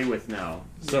can play with now.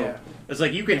 So Yeah. it's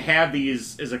like you can have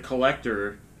these as a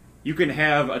collector. You can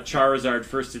have a Charizard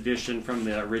first edition from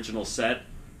the original set.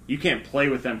 You can't play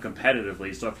with them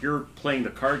competitively. So if you're playing the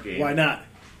card game, Why not?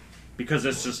 because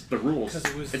it's just the rules.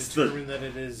 Because it was It's determined that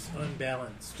it is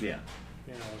unbalanced. yeah.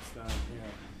 You know, it's not. You know.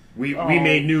 We Oh.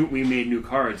 made new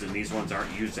cards, and these ones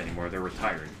aren't used anymore. They're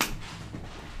retired.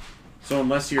 So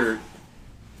unless you're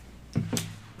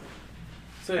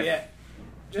So yeah,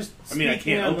 just I mean, I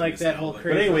speaking can't on open like this that now, whole but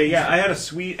crazy. But anyway, yeah, I had a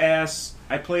sweet ass.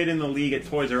 I played in the league at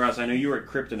Toys R Us. I know you were at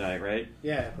Kryptonite, right?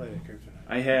 Yeah, I played at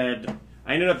Kryptonite.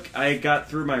 I got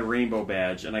through my rainbow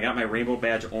badge, and I got my rainbow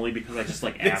badge only because I just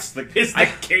asked the. It's the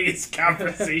case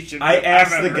conversation. I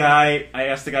asked the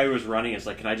guy who was running. It's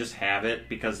like, can I just have it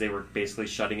because they were basically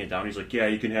shutting it down. He's like, yeah,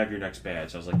 you can have your next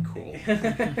badge. I was like, cool.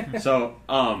 So,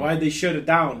 Why'd they shut it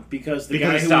down? Because the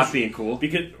guy it who stopped was, being cool.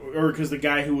 because the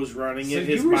guy who was running So it,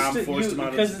 his you were mom forced him out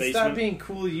of his because it stopped basement. being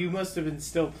cool. You must have been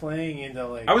still playing into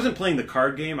like. I wasn't playing the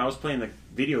card game. I was playing the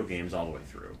video games all the way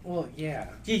through. Well, yeah.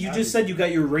 Yeah, you just said you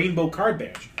got your rainbow card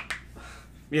badge.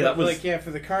 Yeah, that was like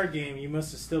for the card game. You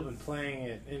must have still been playing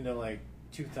it into like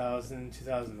 2000,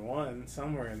 2001,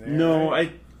 somewhere in there. no.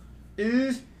 right?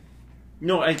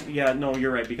 No,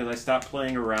 you're right because I stopped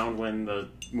playing around when the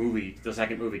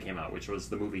second movie came out, which was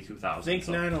the movie 2000. Think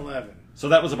so, 9/11. so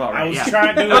that was about right. I was yeah.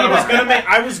 trying to.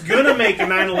 I was gonna make a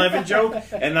 9/11 joke,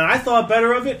 and then I thought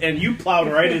better of it, and you plowed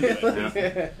right into it.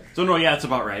 Yeah. So no, yeah, it's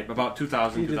about right. About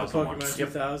 2000, You did the 2001. Pokemon Yep.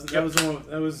 2000. Yep.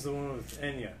 That was the one with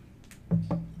Enya.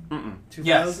 Mm-mm. 2000,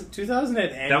 Yes. 2000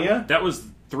 had Enya. That was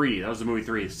 3. That was the movie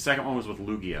 3. The second one was with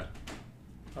Lugia.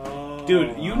 Oh,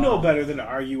 Dude, you know better than to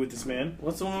argue with this man.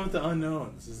 What's the one with the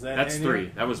unknowns? Is that That's Enya? 3.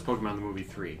 That was Pokemon the movie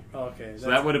 3. Okay, So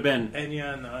that would have been.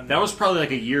 Enya and the unknowns. That was probably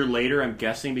like a year later, I'm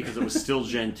guessing, because it was still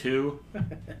Gen 2.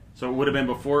 So it would have been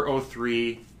before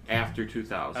 03, after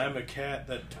 2000. I'm a cat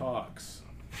that talks.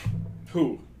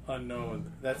 Who?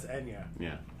 Unknown. That's Enya.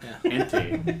 Yeah. Yeah.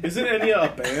 Entei. Isn't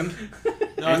Enya a band?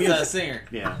 No, it's a singer.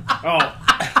 Yeah. Oh.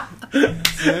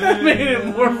 That made it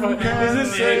more fun.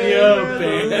 Is this Enya a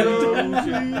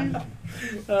band?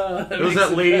 It was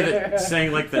that lady that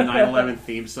sang like the 9/11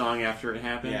 theme song after it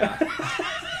happened. Yeah.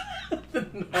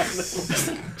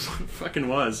 Fucking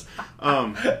was.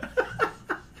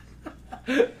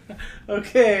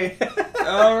 Okay.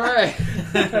 All right.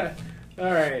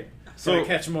 All right. So- Gotta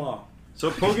catch them all. So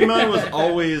Pokemon was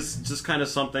always just kind of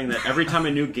something that every time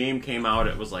a new game came out,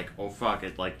 it was like, oh fuck,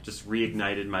 it like just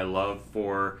reignited my love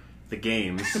for the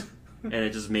games, and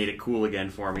it just made it cool again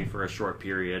for me for a short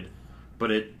period. But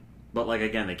like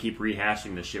again, they keep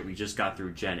rehashing the shit. We just got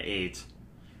through Gen 8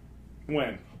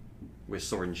 When? with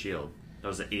Sword and Shield. That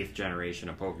was the 8th generation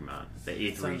of Pokemon, the 8th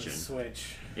It's on the region.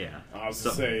 Switch. Yeah, I was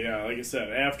So- to say, yeah, like I said,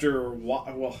 after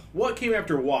Y. Well, what came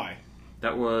after Y?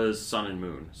 that was Sun and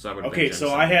Moon. So that would have Okay, been Gen so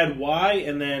 7. I had Y,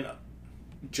 and then,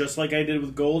 just like I did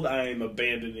with Gold, I am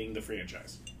abandoning the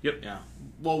franchise. Yeah.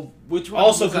 Well, which one?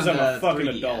 Also, was on 'cause I'm a the fucking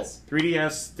 3DS? adult.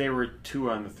 3DS. There were 2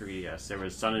 on the 3DS. There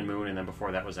was Sun and Moon, and then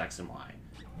before that was X and Y.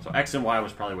 So X and Y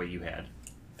was probably what you had.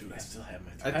 Dude, I still have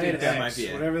my. I I think had that X, might be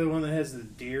it. whatever the one that has the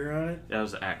deer on it. That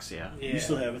was X, yeah. Yeah, You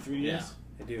still have a 3DS?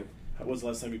 I do. How was the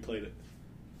last time you played it?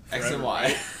 X and Forever.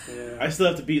 Y. Yeah. I still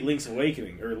have to beat Link's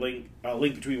Awakening or Link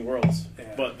Between Worlds.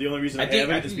 Yeah. But the only reason I, I think-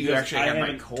 haven't I is think you because actually I have my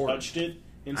haven't cord. touched it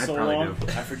in I so probably long. do.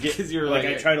 I forget. 'Cause you're like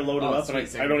like, I try to load it oh, up and I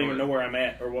sweet, don't even cord. know where I'm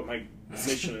at or what my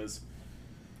mission is.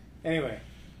 Anyway,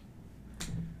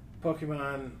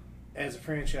 Pokemon as a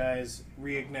franchise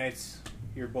reignites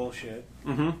your bullshit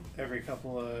Mm-hmm. every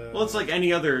couple of. Well, it's like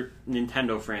any other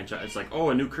Nintendo franchise. It's like, oh,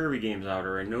 a new Kirby game's out,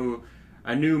 or a new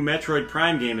Metroid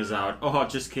Prime game is out. Oh,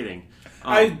 just kidding.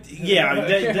 That's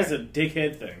a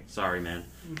dickhead thing. Sorry, man.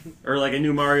 Or like a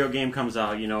new Mario game comes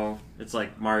out, you know, it's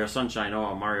like Mario Sunshine,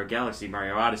 oh, Mario Galaxy,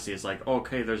 Mario Odyssey. It's like,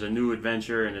 okay, there's a new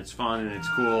adventure, and it's fun, and it's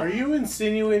cool. Are you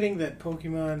insinuating that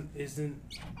Pokemon isn't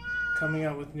coming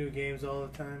out with new games all the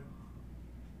time?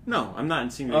 No, I'm not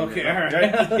insinuating Okay, that.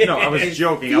 all right. No, I was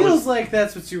joking. It I feels was, like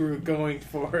that's what you were going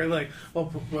for. Like,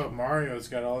 but Mario's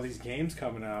got all these games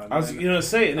coming out. I was gonna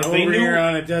say, and if over they knew, here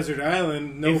on a desert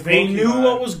island, no if they knew Pokemon,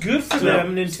 what was good for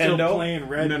them, still Nintendo. playing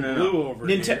red No, and no, no. blue over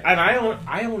And here.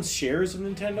 I own shares of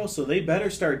Nintendo, so they better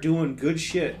start doing good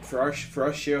shit for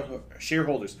us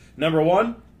shareholders. Number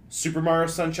one, Super Mario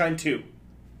Sunshine 2.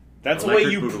 That's the way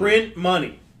Electric you Boogaloo. print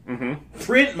money. mm-hmm.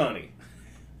 Print money.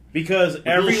 Because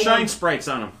Little shine everyone, sprites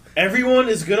on them. everyone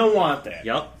is going to want that.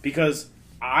 Yep. Because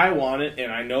I want it,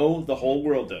 and I know the whole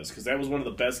world does, because that was one of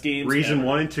the best games Region ever.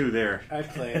 1 and 2 there. I'd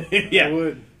play it. Yeah. I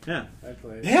would. Yeah. I'd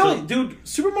play it. Hell, So- dude,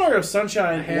 Super Mario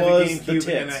Sunshine I have a was the GameCube tits.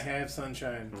 and I have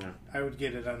Sunshine. Yeah. I would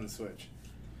get it on the Switch.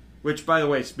 Which, by the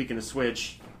way, speaking of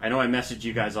Switch, I know I messaged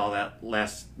you guys all that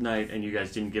last night, and you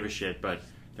guys didn't give a shit, but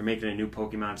they're making a new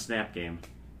Pokemon Snap game.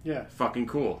 Yeah. Fucking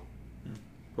cool.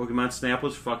 Pokemon Snap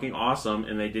was fucking awesome,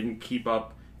 and they didn't keep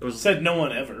up. It was Said no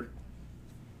one ever.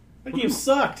 That game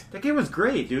sucked. That game was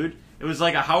great, dude. It was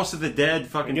like a House of the Dead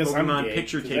fucking I'm Pokemon gay,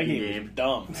 picture 'cause that taking game game. was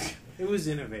dumb. It was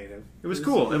innovative. It was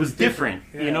cool. It was different,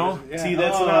 Yeah, you know? it was- yeah. See,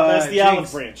 that's Oh, the olive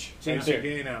Jinx. branch. Jinx, Right you're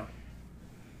there. gay now.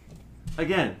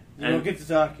 Again. You don't get to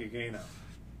talk, you're gay now.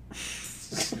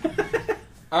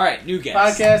 All right, new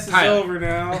guest. Podcast is Tyler. over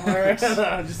now. All right.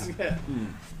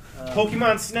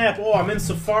 Pokemon Snap. Oh, I'm in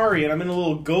Safari and I'm in a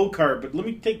little go-kart, but let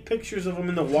me take pictures of them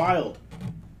in the wild.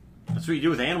 That's what you do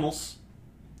with animals.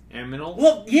 Aminal.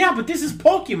 Well, yeah, but this is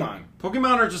Pokemon.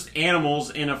 Pokemon are just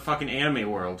animals in a fucking anime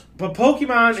world. But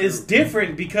Pokemon is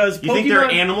different because You Pokemon... think they're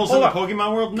animals in Hold the on.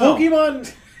 Pokemon world? No.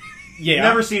 Pokemon... Yeah. You've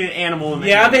never seen an animal in the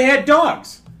Yeah, anime. they had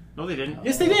dogs. No, they didn't.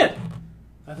 Yes, they did.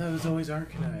 I thought it was always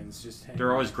Arcanines. Just hanging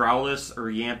They're always Growlithe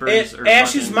or Yampers or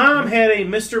Ash's fucking- mom had a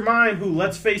Mr. Mime who,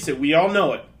 let's face it, we all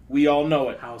know it. We all know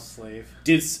it. house slave.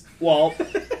 Well,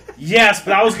 yes,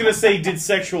 but I was going to say did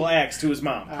sexual acts to his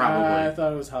mom. Probably. I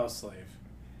thought it was house slave.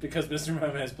 Because Mr.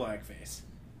 Mime has blackface.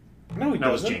 No, he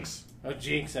That was doesn't. Jinx. Oh,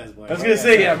 Jinx has blackface. I was going to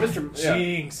say, yeah, Mr. Yeah.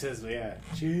 Jinx has,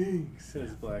 Jinx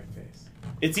has blackface.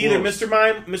 It's either Close.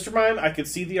 Mr. Mime, I could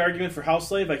see the argument for house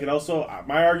slave. I could also,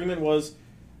 my argument was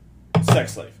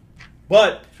sex slave.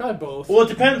 But, Try both. well, it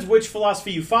depends which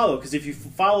philosophy you follow. Because if you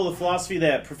follow the philosophy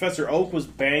that Professor Oak was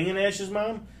banging Ash's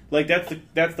mom, like that's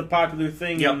the popular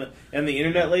thing Yep. in the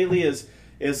internet lately is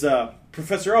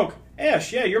Professor Oak.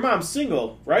 Ash, yeah, your mom's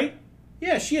single, right?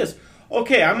 Yeah, she is.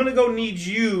 Okay, I'm gonna go need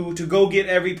you to go get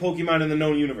every Pokemon in the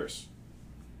known universe.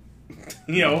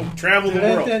 Travel the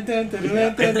world.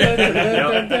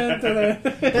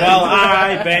 While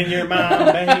I bang your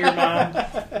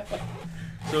mom.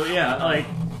 So yeah, like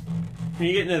when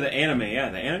you get into the anime,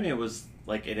 the anime was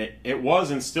like it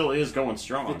was and still is going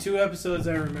strong. The 2 episodes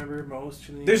I remember most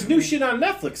from the There's new anime. shit on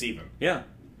Netflix even. Yeah.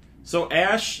 So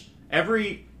Ash,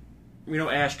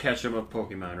 Ash Ketchum of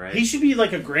Pokemon, right? He should be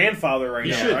like a grandfather right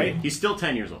He now, should right? be. He's still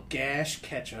 10 years old. Gash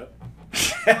ketchup.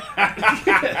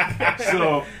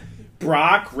 So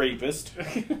Brock, rapist.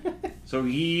 So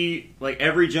he, like,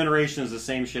 every generation is the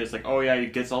same shit. It's like, oh yeah, he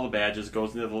gets all the badges,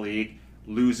 goes into the league,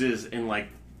 loses in, like,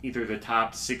 either the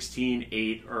top 16,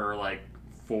 8, or, like,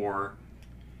 4.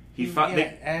 He fought.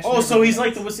 Ash Oh, never so he's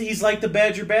wins. like the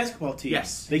Badger basketball team.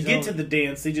 Yes. They He's get all- to the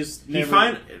dance, they just He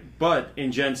never... but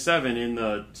in Gen 7, in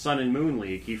the Sun and Moon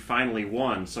League, he finally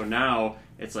won. So now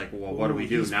it's like, well, what do we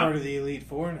do? He's Now part of the Elite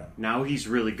Four now. now he's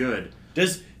really good.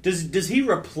 Does he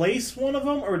replace one of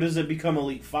them, or does it become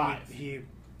Elite 5? He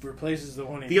replaces the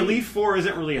one. The Elite Four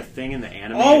isn't really a thing in the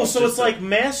anime. Oh, so just it's like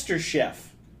Master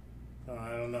Chef. Oh, I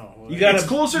don't know. You gotta, It's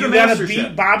closer to you gotta Master beat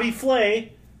Chef. Bobby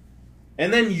Flay,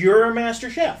 and then you're a Master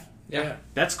Chef. Yeah.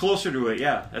 That's closer to it.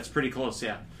 Yeah, that's pretty close.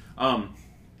 Yeah.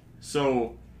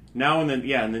 So now in the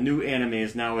new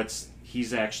animes, now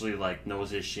he's actually like knows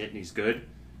his shit and he's good.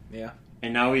 Yeah.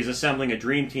 And now he's assembling a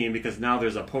dream team because now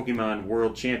there's a Pokemon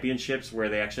World Championships where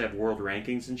they actually have world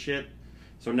rankings and shit.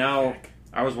 So now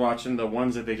I was watching the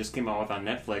ones that they just came out with on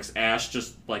Netflix. Ash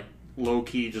just like low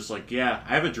key, just like, yeah,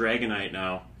 I have a Dragonite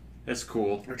now. That's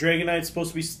cool. Are Dragonite's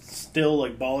supposed to be still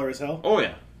like baller as hell? Oh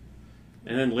yeah.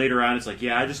 And then later on, it's like,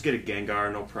 yeah, I just get a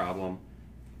Gengar, no problem.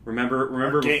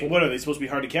 Remember before? What are they supposed to be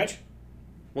hard to catch?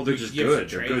 Well, they're just You have to good.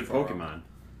 They're train good for 'em. Pokemon.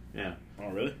 Yeah. Oh,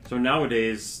 really? So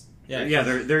nowadays, Yeah, yeah,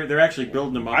 they're actually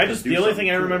building them up. I to just do the only something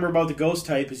thing I cool. remember about the Ghost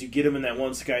type is you get him in that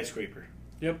one skyscraper.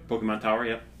 Pokemon Tower,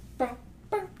 yep.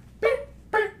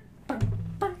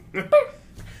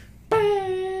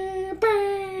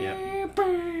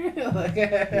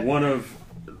 One of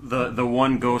the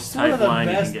one ghost One type of the line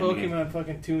best you can get. Pokemon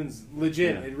fucking tunes.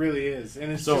 Legit, Yeah. it really is,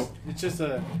 and it's So- just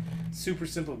a super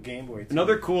simple Game Boy. Tune.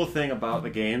 Another cool thing about the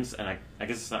games, and I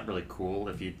guess it's not really cool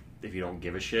if you don't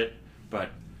give a shit, but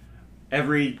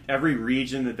every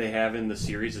region that they have in the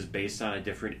series is based on a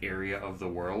different area of the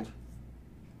world.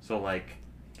 So like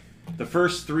the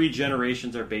first 3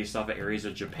 generations are based off of areas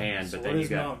of Japan, So but what then you is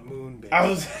got Mount Moon based? I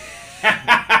was.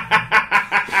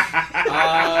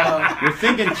 you're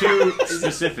thinking too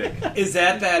specific. Is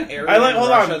that area? I like. in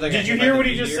Hold Russia on. that got Did you hit hear by what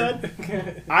the he just meteor?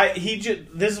 said?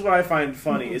 This is what I find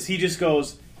funny is he just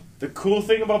goes. The cool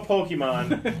thing about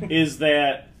Pokemon is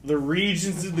that the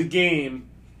regions of the game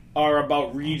are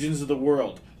about regions of the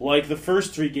world. Like the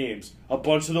first 3 games, a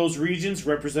bunch of those regions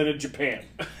represented Japan.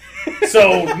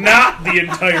 So not the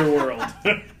entire world.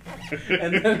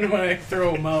 And then when I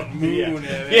throw Mount Moon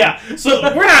at it, Yeah. So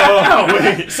we're not.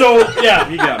 No. So yeah,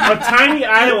 You got a tiny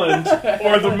island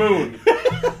or the moon.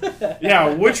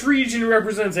 Yeah. Which region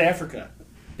represents Africa?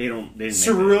 They didn't make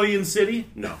Cerulean City.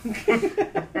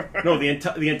 that. No. No,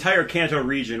 the entire Kanto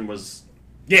region was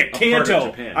Yeah, part of Kanto.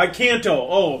 Japan. Kanto.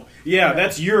 Oh, yeah,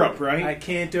 that's Europe, right? I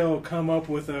can't come up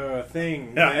with a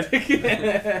thing. Yeah.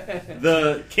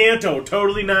 The Kanto,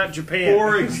 totally not Japan.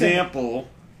 For example,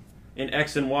 in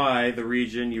X and Y, the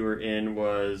region you were in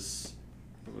was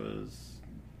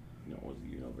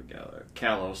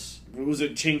Kalos. Was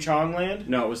it Ching Chong Land?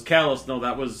 No, it was Kalos. No,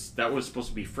 that was supposed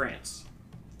to be France.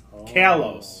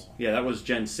 Kalos. Yeah, that was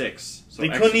Gen 6. So They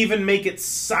couldn't even make it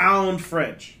sound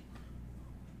French.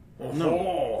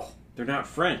 No, they're not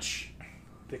French.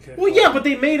 Well, yeah, but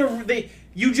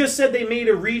you just said they made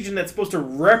a region that's supposed to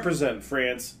represent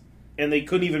France, and they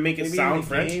couldn't even make it Maybe sound in the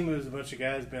French. game, it was a bunch of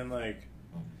guys being like,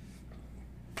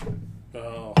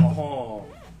 oh,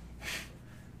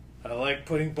 I like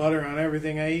putting butter on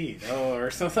everything I eat. Oh, or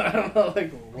something. I don't know.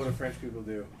 Like, what do French people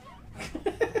do?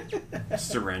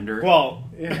 Surrender. Well,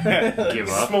 Give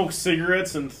up. smoke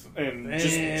cigarettes and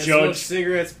just Smoke judge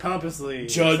cigarettes pompously.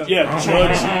 judge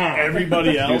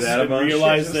everybody else that a and bunch?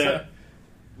 realize that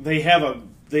they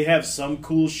have some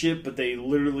cool shit, but they're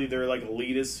like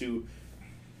elitists who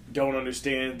don't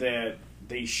understand that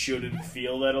they shouldn't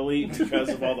feel that elite because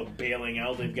of all the bailing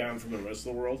out they've gotten from the rest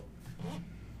of the world.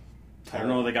 I don't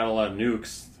know. They got a lot of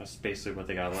nukes. That's basically what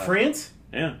they got left. France?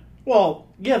 Yeah. Well,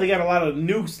 yeah, they got a lot of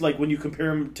nukes. Like when you compare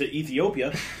them to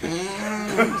Ethiopia,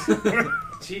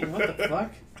 Gee, what the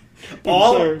fuck?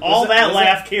 all that was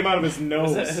laugh came out of his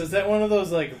nose. Was that one of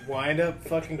those like wind up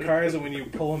fucking cars that when you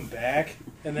pull them back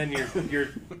and then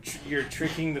you're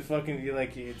tricking the fucking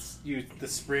the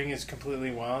spring is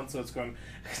completely wound so it's going.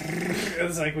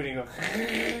 It's like when you go.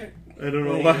 I don't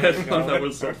know why I thought that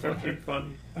was so fucking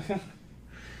funny.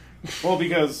 Well,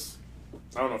 because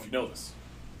I don't know if you know this.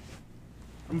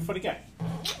 I'm a funny guy.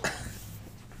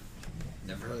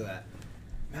 Never heard of that.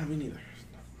 Not me neither.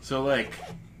 So like,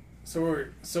 So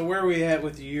where are we at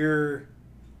with your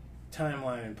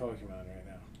timeline in Pokemon right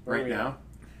now? Where are right we now. at?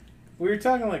 We were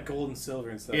talking like gold and silver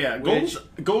and stuff. Yeah, Which,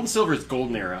 gold and silver is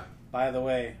golden era. by the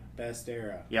way, best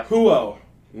era. Yep. Huo.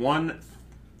 One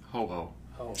ho-ho,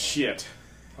 Oh, Shit.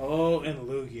 oh, and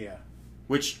Lugia.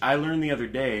 which I learned the other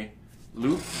day.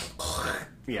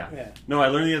 Yeah. Yeah. No, I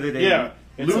learned the other day. Yeah.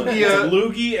 It's a Lugia.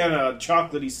 loogie and a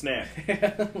chocolatey snack.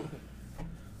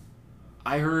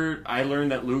 I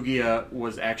learned that Lugia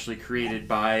was actually created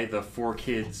by the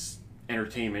 4Kids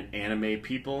Entertainment anime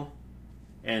people,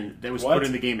 and that was What? put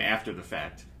in the game after the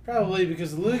fact. Probably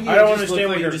because Lugia. I don't just understand looked what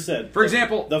like you a- just said. For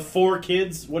example, The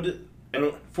 4Kids. What did?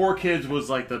 An 4Kids was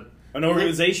like the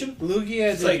organization?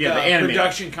 Lugia. It's like Yeah, the a anime.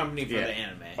 production company for Yeah. the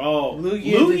anime. Oh,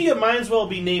 Lugia Lugia might as well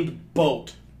be named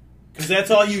Boat, because that's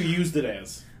all you used it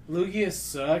as. Lugia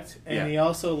sucked, and Yeah. he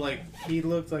also he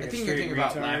looked like I a think you're straight thinking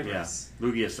about retard. Lapras. yeah.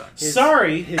 Lugia sucks.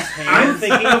 Sorry, His I'm hands.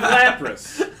 thinking of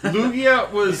Lapras.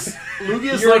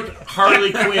 Lugia's like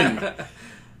Harley Quinn.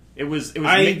 It was.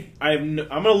 I'm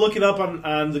gonna look it up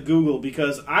on the Google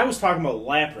because I was talking about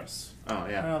Lapras. Oh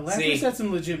yeah. Lapras See. had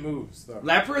some legit moves, though.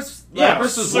 Lapras? Yeah,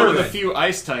 Lapras was one of the Surf. few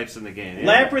ice types in the game. Yeah.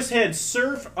 Lapras had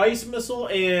Surf, Ice Missile,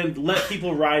 and let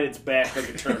people ride its back like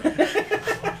a turtle.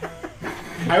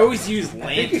 I always use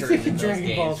Lantern in those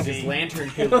Dragon Ball games because Z. Lantern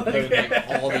could look like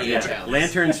all the Yeah, HLs.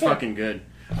 Lantern's fucking good.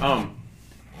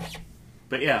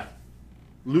 But yeah,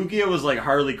 Lugia was like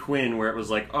Harley Quinn, where it was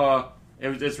like,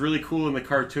 it's really cool in the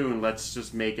cartoon. Let's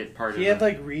just make it part He of. had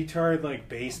like retard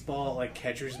baseball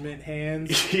catcher's mitt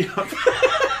hands. Yep.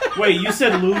 Wait, you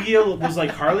said Lugia was like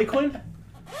Harley Quinn?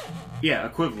 Yeah,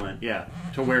 equivalent. Yeah,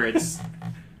 to where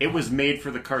it was made for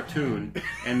the cartoon,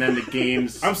 and then the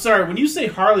games. I'm sorry, when you say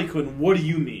Harley Quinn, what do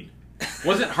you mean?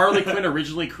 Wasn't Harley Quinn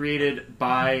originally created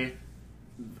by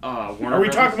Warner? Are we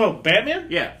Brothers? talking about Batman?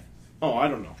 Yeah. Oh, I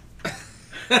don't know.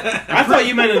 I thought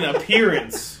you meant an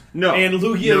appearance. No. And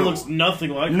Lugia No. looks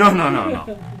nothing like No,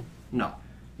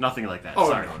 nothing like that. Oh,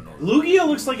 Sorry. no. Lugia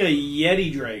looks like a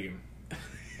Yeti dragon.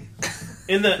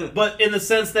 But in the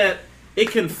sense that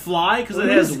it can fly because it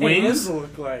has His wings. hands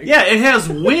look like. Yeah, it has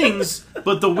wings,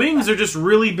 but the wings are just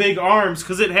really big arms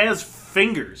because it has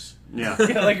fingers. Yeah.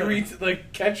 Yeah,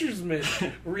 like catcher's mitt,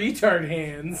 retard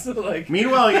hands.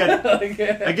 Meanwhile, you had Like,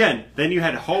 again. Then you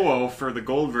had Ho-Oh for the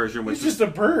gold version, which he's was just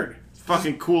a bird.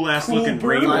 fucking cool ass Cool looking bird.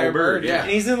 rainbow Fire bird. bird, yeah.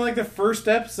 And he's in the first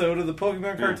episode of the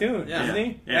Pokemon cartoon, Yeah. isn't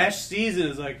he? Yeah. Ash sees it,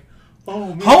 is like, oh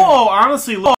man. Ho-Oh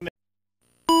honestly look.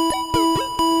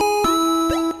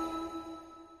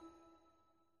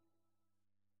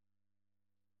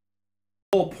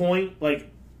 Whole point,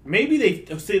 maybe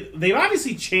they've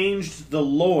obviously changed the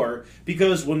lore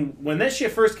because when that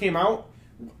shit first came out,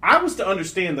 I was to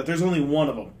understand that there's only one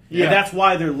of them. Yeah. And that's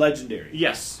why they're legendary.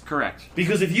 Yes, correct.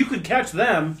 Because if you could catch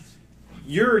them,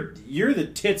 you're the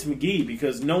tits McGee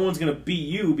because no one's gonna beat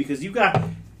you because you got,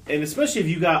 and especially if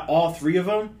you got all three of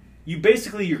them, you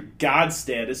basically your god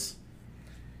status.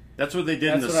 That's what they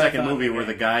did in That's the what I second thought, movie, where yeah.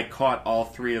 the guy caught all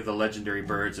 3 of the legendary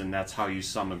birds, and that's how you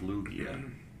summoned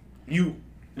Lugia. You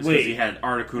It's 'cause wait. he had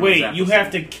Articuno. Wait, Zapdos.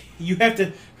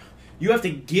 you have to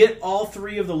get all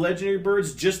 3 of the legendary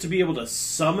birds just to be able to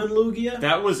summon Lugia?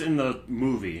 That was in the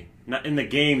movie. Not in the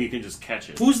game. You can just catch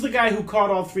it. Who's the guy who caught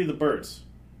all 3 of the birds?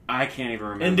 I can't even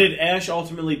remember. And did Ash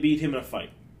ultimately beat him in a fight?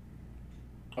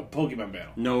 A Pokemon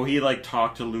battle. No, he like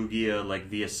talked to Lugia like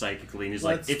via psychically, and he's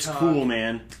Let's like, "It's talk. cool,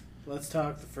 man." Let's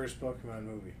talk the first Pokemon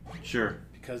movie. Sure.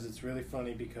 Because it's really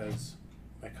funny because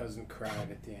my cousin cried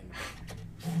at the end of it.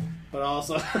 But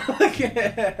also...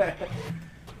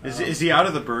 Is he out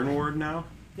of the burn ward now?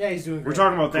 yeah, he's doing We're great.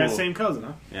 talking about that Cool. same cousin,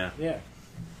 huh? Yeah. Yeah.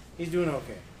 He's doing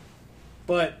okay.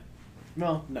 But...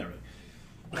 No, not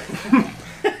really.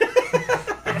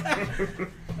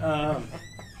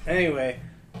 Anyway,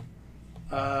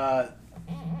 what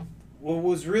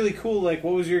was really cool, like,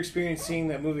 what was your experience seeing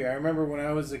that movie? I remember when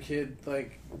I was a kid,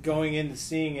 like, going into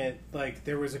seeing it, like,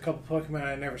 there was a couple Pokemon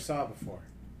I never saw before.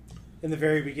 In the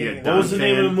very beginning. Yeah, What was the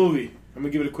name of the Fan. movie? I'm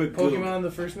gonna give it a quick Google. Pokemon,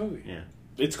 the first movie. Yeah.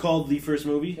 It's called The First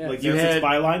Movie? Yeah. Like, You that's its had-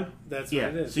 byline? That's what Yeah.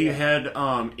 it is. So you had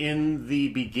in the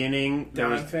beginning there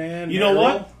was Donphan, You know Meryl.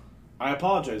 what? I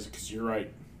apologize, because you're right.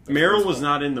 That's what Meryl it's was called.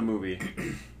 not in the movie.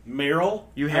 Meryl?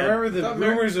 You I had remember the Not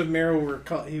rumors of Meryl were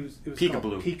called. It was Peekaboo.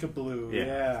 called Peekaboo.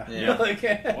 Yeah. Yeah. Yeah.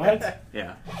 Like, What?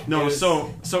 yeah. No, It was-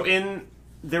 so in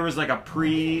there was like a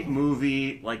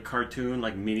pre-movie like cartoon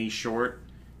like mini short.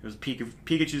 It was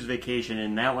Pikachu's Vacation,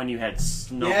 and that one you had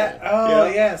Snubble. Yeah. Oh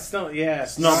Yeah. yeah.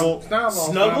 Snubble.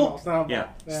 Snubble. Snubble. Yeah.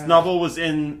 Snubble was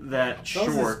in that That was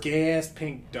this short. gay ass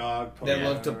pink dog. That Pokemon.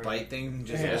 love to bite thing.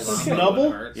 Just Yeah. hold on. Snubble?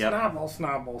 It hurts. Yep.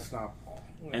 Snubble.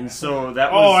 And so that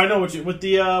Oh, was I know what you... With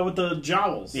the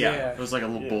jowls. yeah, Yeah. it was like a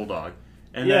little Yeah. bulldog.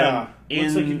 And Yeah. then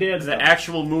Looks in like your dad's the dog.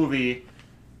 actual movie,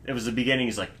 it was the beginning.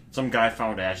 He's like, some guy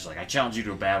found Ash. He's like, I challenge you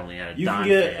to a battle. And he had a You can Don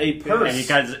get fan. a purse. And he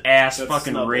got his ass That's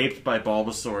fucking Snubble. raped by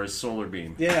Bulbasaur's solar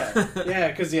beam. Yeah,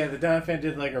 because the Donphan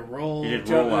did like a roll. He did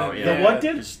jump roll out, and- yeah. The what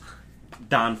did? Just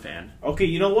Don fan. Okay,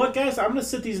 you know what, guys? I'm gonna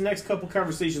sit these next couple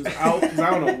conversations out because I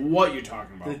don't know what you're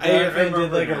talking The about. I Donphan did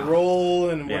remember like a now. roll,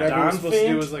 and Yeah. whatever it was supposed to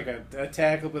do Donphan? was like a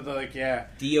tackle, but like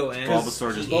D-O-N.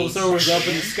 Bulbasaur just- Bulbasaur was up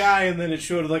in the sky, and then it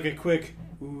showed like a quick.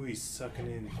 Ooh, he's sucking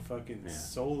in fucking Yeah.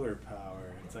 solar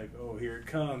power. It's like, oh, here it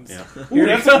comes. Yeah. Here Ooh,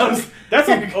 it that's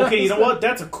comes. okay. You know what?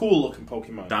 That's a cool looking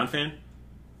Pokemon. Don fan?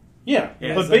 Yeah,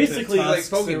 Yeah. but It's like the basically,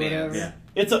 tusks like or Pokemon. whatever. Yeah.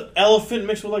 it's an elephant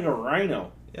mixed with like a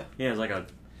rhino. Yeah, it's like a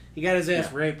He got his ass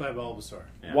Yeah. raped by Bulbasaur.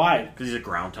 yeah. Why? Because he's a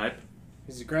ground type.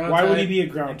 He's a ground Why would he type, be a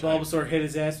ground and type? Bulbasaur hit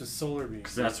his ass with solar beams.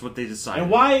 Because that's what they decided.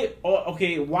 And why? Oh,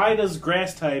 okay, why does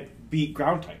grass type beat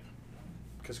ground type?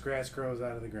 Because grass grows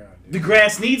out of the ground. Dude. The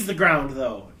grass needs the ground,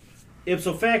 though.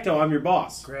 Ipso facto, I'm your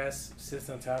boss. Grass sits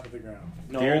on top of the ground.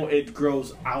 No, There- it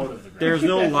grows out of the ground. There's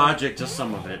no logic to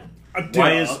some of it.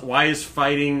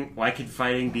 Why could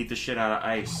fighting beat the shit out of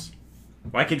ice?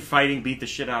 Why could fighting beat the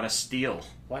shit out of steel?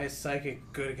 Why is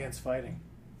Psychic good against fighting?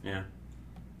 Yeah.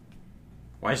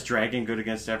 Why is dragon good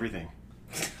against everything?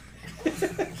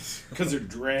 Because they're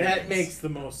dragons. That makes the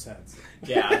most sense.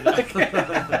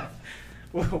 Yeah.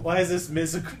 Why is this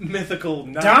mythical,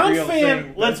 not real Donphan,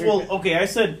 thing? okay, I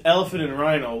said elephant and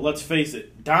rhino. Let's face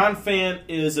it. Donphan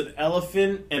is an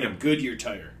elephant and a Goodyear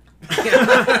tire.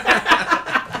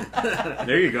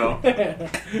 There you go.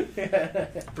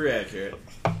 Pretty accurate.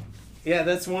 Yeah,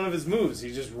 that's one of his moves.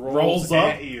 He just Rolls rolls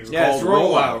up? at you. Yeah, it's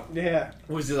Called rollout. Yeah.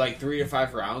 Was it like 3 or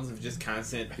 5 rounds of just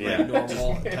constant, Yeah. like,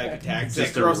 normal type attacks?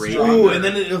 Just that a grow rate. stronger? Ooh, and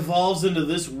then it evolves into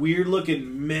this weird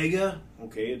looking mega.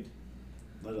 Okay,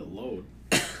 let it load.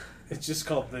 It's just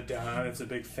called the Don. It's a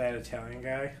big fat Italian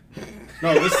guy.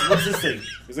 No, what's this thing?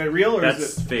 Is that real or That's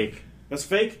is it? fake. That's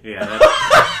fake? Yeah,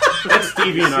 that's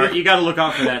DeviantArt. You gotta look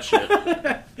out for that shit.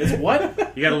 It's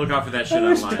what? You gotta look out for that shit I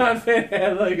wish online. Donphan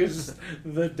had like it was just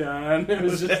the Don. It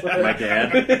was just like My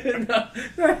dad?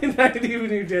 not even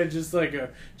your dad. Just like a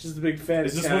big fat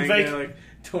Is this Italian one fake? guy like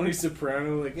Tony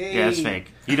Soprano. Like hey, Yeah, it's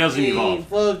fake. He doesn't Hey, evolve.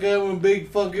 fuck, I'm a big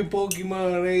fucking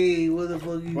Pokemon. Hey, what the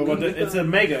fuck you? Well, but it's a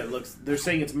mega. It looks. They're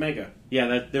saying it's mega.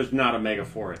 Yeah, there's not a mega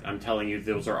for it. I'm telling you,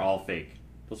 those are all fake.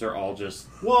 Those are all just.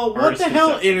 Well, what Artist the hell,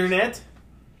 conceptions. internet?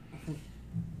 You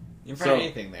can find So-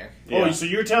 anything there. Yeah. Oh, so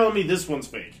you're telling me this one's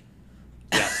fake?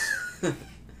 Yes.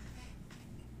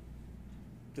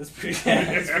 That's pretty.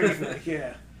 That's pretty fake,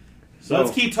 yeah. So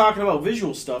let's keep talking about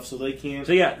visual stuff so they can't.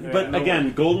 So yeah, Yeah, but no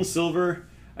again, gold and silver.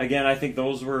 Again, I think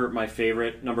those were my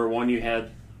favorite. Number one, you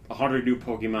had 100 new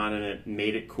Pokemon in it,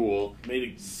 made it cool. made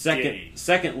it gay.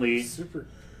 Secondly, Super.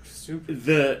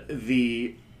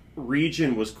 the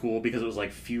region was cool because it was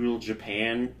like feudal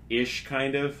Japan-ish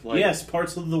kind of. Like, yes,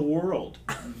 parts of the world.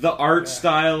 the art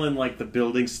style and like the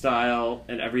building style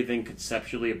and everything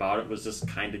conceptually about it was just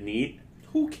kind of neat.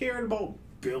 Who cared about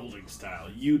building style?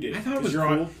 You did. I thought it 'Cause was you're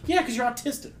cool. because you're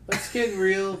autistic. Let's get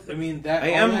real. I mean, that I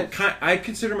all am. that, I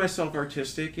consider myself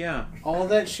artistic. Yeah. all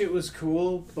that shit was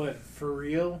cool, but for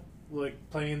real, like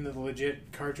playing the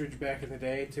legit cartridge back in the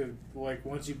day to like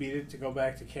once you beat it to go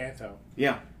back to Kanto.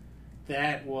 Yeah.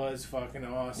 That was fucking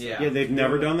awesome. Yeah. Yeah. They've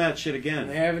never Really. done that shit And they again.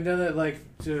 haven't done that. Like,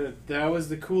 that was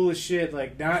the coolest shit.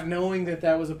 Like, not knowing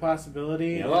that was a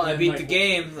possibility. Yeah. and Well, I then, beat like, the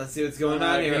game. Let's see what's going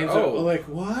on here. games Oh, are like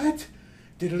what?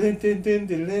 And And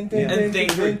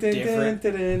things were different.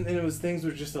 And it was things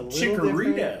were just a little different.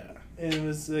 Chikorita. And it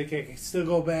was like I could still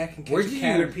go back and catch Where a do you-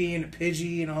 Caterpie and a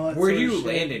Pidgey and all that. where sort do of you shit.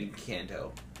 land in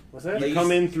Kanto? What's that? Like, You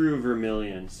come in through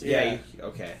Vermilion. So Yeah.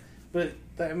 Okay. But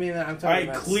I mean, I'm talking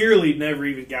I about clearly never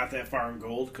even got that far in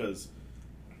gold because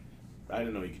I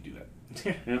didn't know you could do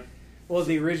that. Yeah. Well,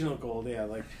 the original Gold, yeah.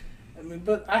 Like, I mean,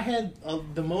 but I had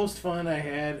the most fun I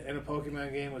had in a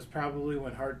Pokemon game was probably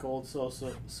when Heart Gold, Soul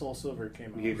Silver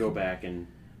came out. You could go back and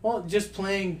Well, just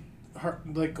playing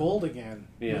like Gold again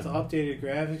Yeah. with updated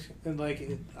graphics, and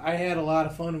like I had a lot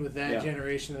of fun with that Yeah.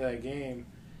 generation of that game.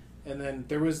 And then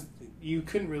there was you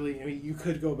couldn't really. I mean, you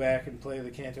could go back and play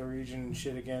the Kanto region and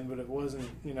shit again, but it wasn't.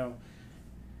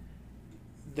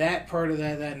 That part of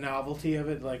that novelty of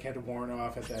it like had worn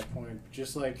off at that point.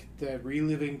 Just like that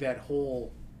reliving that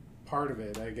whole part of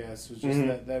it, I guess, was just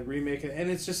Mhm. that remake, and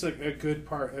it's just a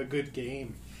good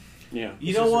game. yeah. You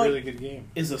It's know just what a really good game.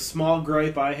 is a small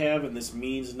gripe I have, and this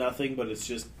means nothing, but it's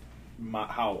just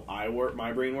how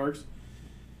my brain works.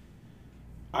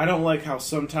 I don't like how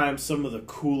sometimes some of the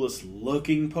coolest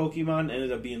looking Pokemon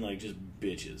ended up being like just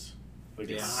bitches. Like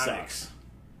it Yeah, sucks.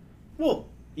 Well,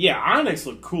 yeah, Onyx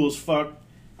looked cool as fuck.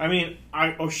 I mean,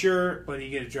 sure, But you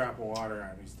get a drop of water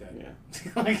on, he's dead.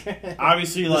 Yeah. Like,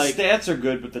 obviously, The like, stats are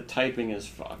good, but the typing is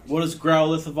fucked. what does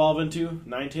Growlithe evolve into?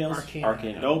 Ninetales?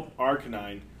 Arcanine. Nope,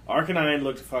 Arcanine. Arcanine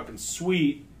looked fucking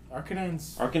sweet.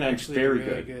 Arcanine's Arcanine's actually very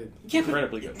really good. Yeah, but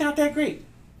Incredibly it's good. not that great.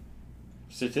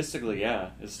 Statistically, yeah,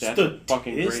 his stats are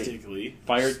fucking great. Statistically.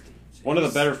 Fire, one of the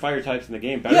better fire types in the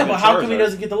game. Better Yeah, than but how come he Charizard.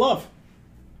 doesn't get the love?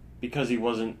 Because he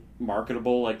wasn't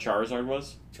marketable like Charizard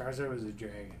was. Charizard was a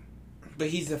dragon. But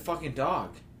he's a fucking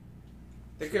dog.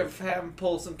 They could have had him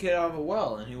pull some kid out of a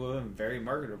well, and he would have been very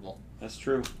marketable. That's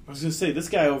true. I was gonna say, this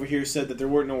guy over here said that there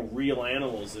weren't no real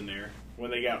animals in there when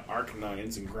they got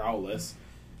Arcanines and Growlithe.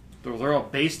 They're all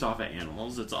based off of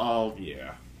animals. It's all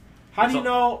Yeah. How do you It's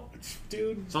know?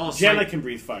 Dude, It's all Jenna science. can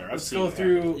breathe fire. I've Let's seen go that.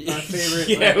 through our favorite.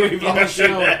 Yeah, like, we've in the all show.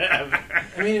 done that.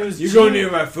 I mean, it was You go near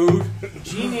my food?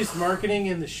 genius marketing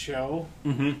in the show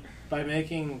mm-hmm. by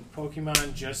making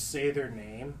Pokemon just say their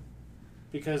name,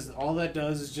 because all that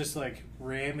does is just like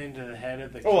ram into the head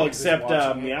of the. Oh, kid who's except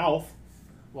watching it. Meowth.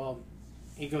 Well,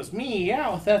 he goes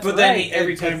Meowth. That's But right. then he-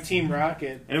 every it- time Team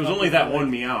Rocket. And it was only that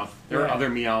one Meowth. There are Yeah. other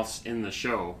Meowths in the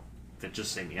show that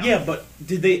just say Meowth. Yeah, but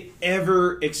did they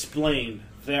ever explain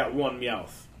that one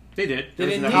Meowth? They did. They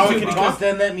didn't How need it to, can because talk?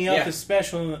 then that Meowth Yeah. is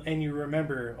special, and you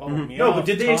remember. Oh, Mhm. Meowth No, but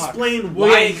did they talks. explain Well,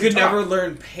 why yeah, he could talked? never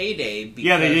learn Payday because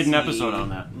Yeah, they did an he episode on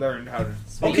that. Learned how to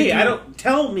speak. Okay, I don't.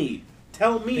 Tell me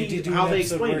They did do how an they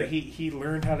episode explained where it. he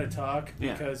learned how to talk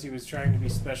Yeah. because he was trying to be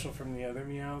special from the other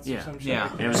Meowths or Yeah. some shit. Yeah.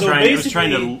 like It that. was, So it was trying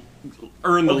basically- to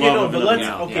earn the Okay, love no, of but another let's.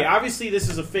 Meowth. Okay, Yeah. obviously this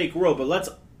is a fake world, but let's.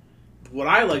 What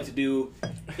I like to do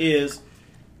is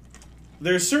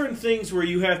there's certain things where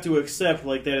you have to accept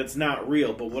like that it's not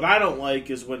real. But what I don't like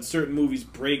is when certain movies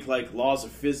break like laws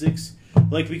of physics,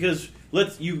 like because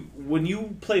when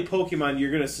you play Pokemon,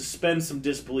 you're gonna suspend some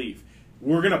disbelief.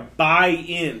 We're gonna buy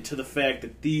into the fact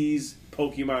that these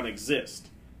Pokemon exist,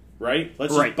 right?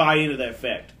 Let's Right. just buy into that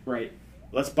fact. Right.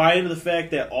 Let's buy into the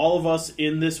fact that all of us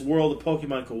in this world of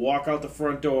Pokemon could walk out the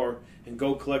front door and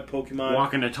go collect Pokemon.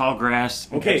 Walk into tall grass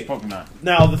and Okay. catch Pokemon.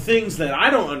 Now, the things that I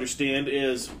don't understand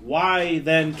is why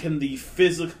then can the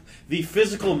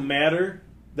physical matter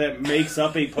that makes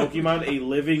up a Pokemon a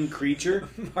living creature,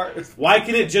 why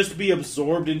can it just be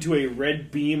absorbed into a red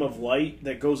beam of light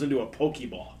that goes into a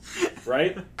Pokeball,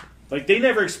 right? Like, they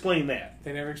never explain that.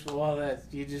 They never explain. Well, that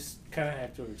you just kind of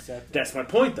have to accept it. That's my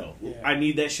point, though. Yeah. I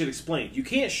need that shit explained. You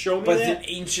can't show me But that. it's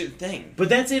an ancient thing. But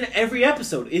that's in every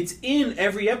episode. It's in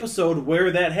every episode where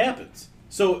that happens.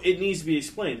 So it needs to be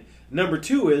explained. Number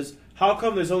two is, how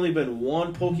come there's only been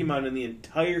one Pokemon in the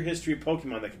entire history of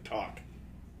Pokemon that can talk?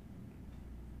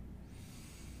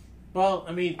 Well,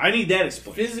 I mean, I need that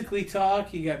explained. physically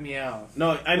talk, you got Meowth.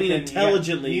 No, I But mean then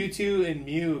intelligently. you got Mewtwo and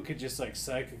Mew could just like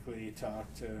psychically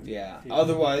talk to. Yeah. people.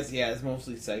 Otherwise, yeah, it's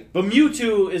mostly psych. But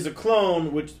Mewtwo is a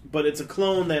clone, but it's a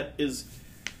clone that is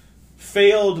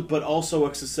failed, but also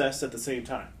a success at the same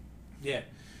time. Yeah.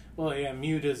 Well, yeah,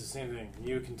 Mew does the same thing.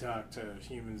 Mew can talk to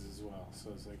humans as well.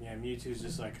 So it's like, yeah, Mewtwo's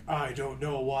just like, I don't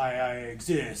know why I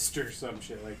exist, or some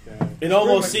shit like that. It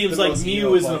almost pretty much seems the like most Mew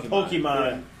evil isn't a Pokemon.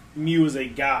 Pokemon. Yeah. Mew is a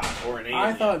god or an alien.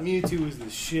 I thought Mewtwo was the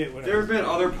shit when I There was have been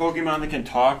other Pokemon that can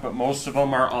talk, but most of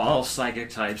them are all psychic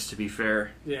types, to be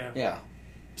fair. Yeah. Yeah.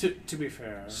 To be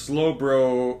fair.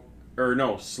 Slowbro, or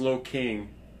no, Slow King.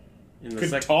 In the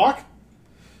could talk.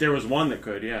 There was one that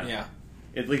could, yeah. Yeah.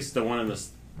 At least the one in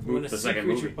When a the sea second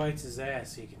creature movie. bites his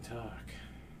ass, he can talk.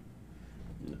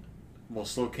 Well,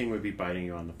 Slow King would be biting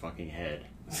you on the fucking head.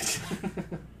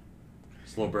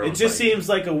 Slowbro. It just seems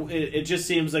like it just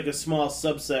seems like a small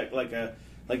subset,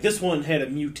 like this one had a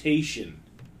mutation,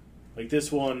 like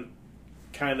this one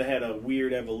kind of had a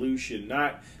weird evolution,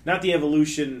 not the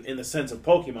evolution in the sense of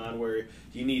Pokemon where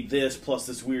you need this plus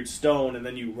this weird stone and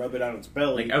then you rub it on its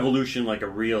belly. like evolution, like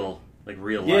real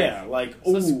Yeah, life. like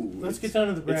So ooh. let's get down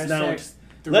to the brass it's now- tacks.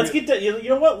 Let's get you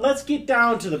know what? Let's get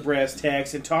down to the brass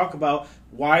tacks and talk about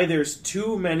why there's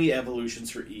too many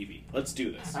evolutions for Eevee. Let's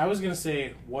do this. I was gonna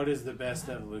say, what is the best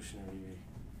evolution of Eevee?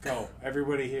 Go,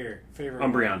 everybody here. Favorite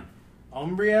Umbreon. one.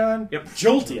 Umbreon? Yep.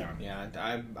 Jolteon. Yeah,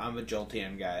 I'm a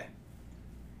Jolteon guy.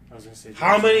 I was gonna say.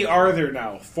 How Jolteon. many are there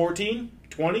now? 14?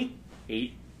 20?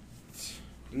 8.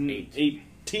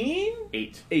 18?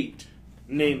 8. 8.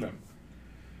 Name them.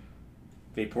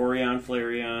 Vaporeon,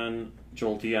 Flareon,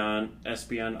 Jolteon,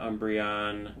 Espeon,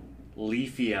 Umbreon,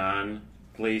 Leafeon,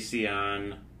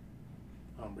 Glaceon,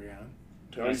 Umbreon.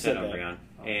 I already said that. Umbreon,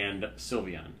 and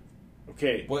Sylveon.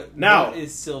 Okay. What Now, what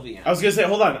is Sylveon? I was going to say,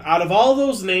 hold on. Out of all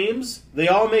those names, they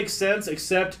all make sense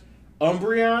except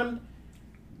Umbreon,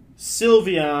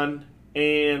 Sylveon,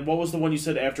 and what was the one you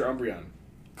said after Umbreon?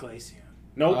 Glaceon.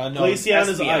 Nope. No, Glaceon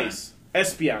is Espeon. ice.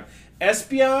 Espeon.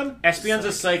 Espeon. Espeon's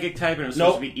a psychic type and it's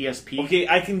Nope. supposed to be ESP. Okay,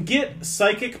 I can get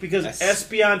psychic because Es-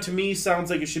 Espeon to me sounds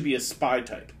like it should be a spy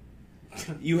type.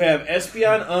 You have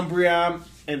Espeon, Umbreon,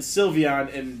 and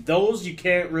Sylveon, and those you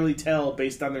can't really tell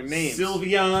based on their names.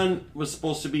 Sylveon was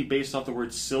supposed to be based off the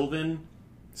word Sylvan.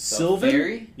 So Sylvan?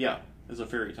 Fairy? Yeah, it's a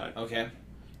fairy type. Okay. And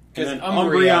Because then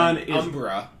Umbreon Umbreon is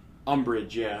Umbra.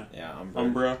 Umbridge, yeah. Yeah, Umbra.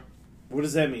 Umbra. What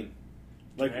does that mean?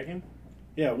 Like, Dragon?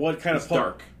 yeah, what kind It's of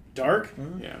dark. Dark?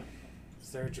 Yeah.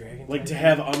 Is there a dragon? Like type to in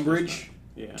have it? umbrage?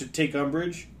 Yeah. To take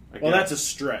umbrage? I Well, guess. that's a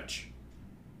stretch.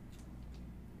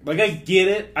 Like, I get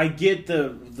it. I get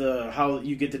the how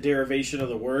you get the derivation of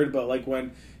the word, but like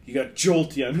when you got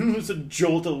Jolteon, who's a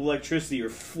jolt of electricity, or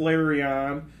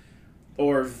Flareon,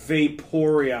 or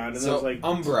Vaporeon, and I So was like,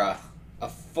 Umbra, a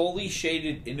fully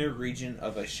shaded inner region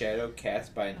of a shadow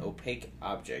cast by an opaque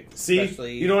object. see,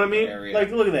 especially you know what I mean? area.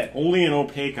 Like, look at that. Only an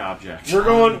opaque object. We're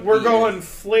going Yeah.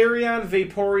 Flareon,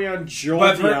 Vaporeon,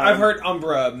 Jolteon. But I've heard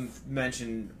Umbra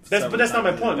mentioned. But that's not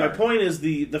my several times in point. the My dark. point is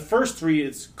the first three.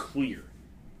 It's clear.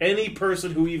 Any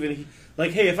person who even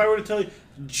like, hey, if I were to tell you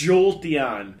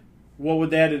Jolteon, what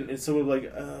would that? And someone would be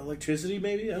like electricity,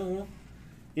 maybe I don't know.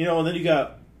 You know, and then you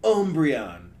got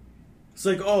Umbreon. It's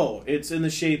like, oh, it's in the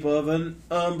shape of an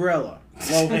umbrella,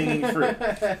 low hanging fruit.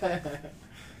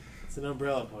 It's an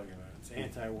umbrella Pokemon. It's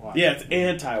anti-water. Yeah, it's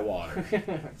anti-water.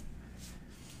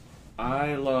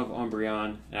 I love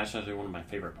Umbreon. That's actually one of my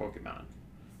favorite Pokemon.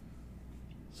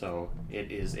 So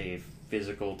it is a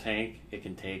physical tank. It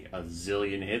can take a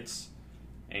zillion hits,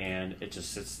 and it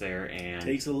just sits there and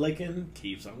Takes a licking,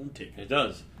 keeps on ticking. it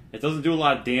does. It doesn't do a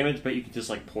lot of damage, but you can just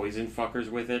like poison fuckers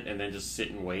with it, and then just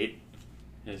sit and wait.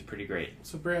 And it's pretty great.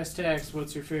 So brass tacks,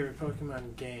 what's your favorite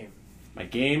Pokemon game? My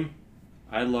game,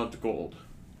 I loved Gold.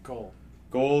 Gold.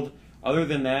 Gold. Other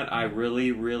than that, I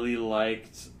really, really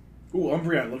liked. Ooh,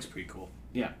 Umbreon looks pretty cool.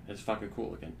 Yeah, it's fucking cool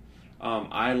looking.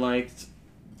 I liked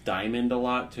Diamond a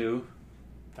lot too,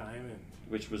 Diamond.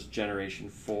 which was Generation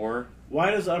 4,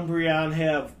 Why does Umbreon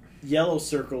have yellow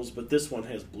circles, but this one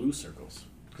has blue circles?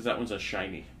 because that one's a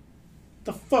shiny. What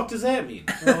the fuck does that mean?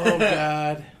 Oh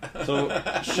God. So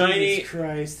shiny, Jesus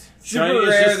Christ. Super shiny is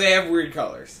rare. just- They have weird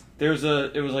colors. it was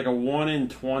like a 1 in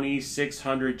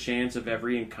 2,600 chance of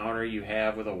every encounter you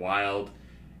have with a wild,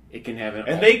 it can have an.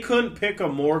 And they couldn't pick a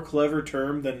more clever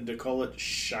term than to call it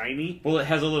shiny. Well, it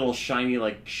has a little shiny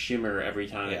like shimmer every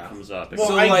time Yeah. it comes up. Well,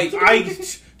 So, I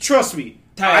trust me.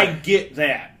 I Tyler. get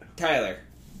that. Tyler,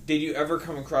 did you ever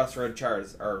come across red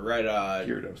Chars or red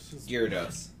Gyarados.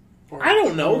 Gyarados? Or- I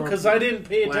don't know or because I didn't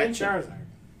pay Black attention.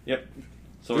 Charizard.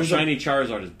 So There's a shiny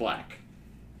Charizard is black.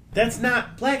 That's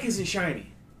not black. Isn't shiny.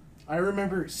 I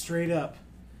remember straight up,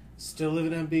 still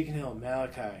living on Beacon Hill,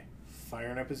 Malachi,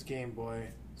 firing up his Game Boy,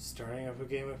 starting up a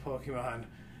game of Pokemon,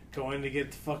 going to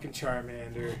get the fucking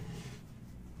Charmander.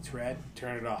 It's red,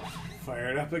 turn it off. Fire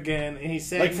it up again, and he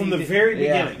said... Like from the very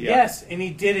beginning. Yes, and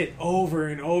he did it over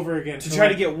and over again. To try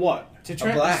to get what? To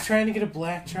try, black. he's trying to get a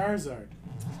black Charizard.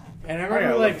 And I I remember,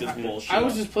 gotta like, look this bullshit I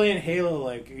was up. just playing Halo,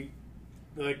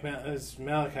 as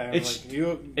Malachi. I'm It's- like,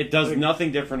 you, It does like,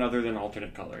 nothing different other than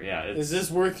alternate color. Yeah. It's, Is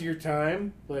this worth your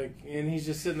time? Like, and he's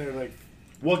just sitting there, like,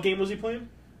 What game was he playing?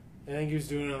 I think he was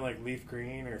doing it on, like, Leaf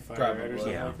Green or Fire Probably. Red or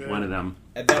something yeah, like that. one of them.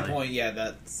 At that point, yeah,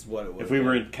 that's what it was. If we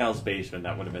were in Cal's basement,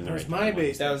 that would have been the Where's right my time.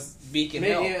 base? that was Beacon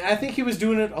Man, Hill. yeah, I think he was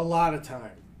doing it a lot of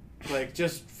time. Like,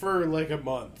 just for, like, a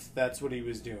month. That's what he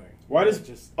was doing. Why does...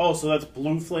 Just... Oh, so that's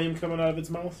blue flame coming out of its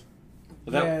mouth?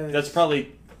 But that, Yeah, that's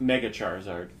probably Mega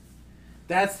Charizard.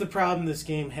 That's the problem this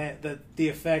game had. The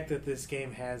effect that this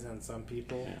game has on some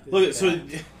people. Yeah. is Look, at so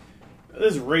bad.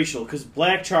 this is racial because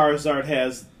Black Charizard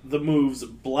has the moves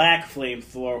Black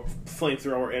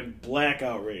Flamethrower and Black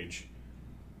Outrage,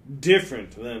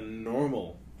 different than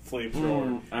normal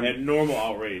Flamethrower and normal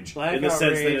Outrage Black in the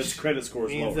sense that Outrage its credit score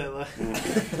is means lower.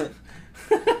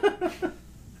 that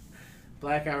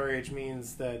Black Outrage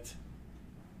means that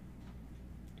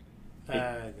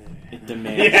It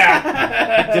demands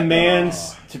Yeah, it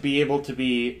demands to be able to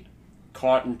be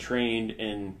caught and trained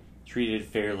and treated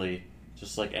fairly,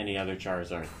 just like any other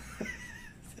Charizard.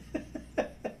 I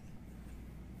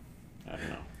don't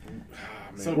know.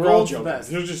 So we're all Gold's the joking.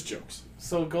 best. They're just jokes.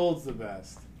 So Gold's the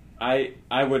best. I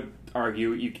would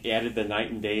argue you added the night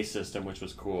and day system, which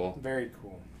was cool. Very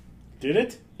cool. Did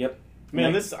it? Yep.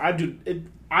 Man, Night- this I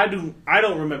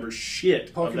don't remember shit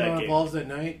of that Pokemon game. evolves at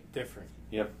night. Different.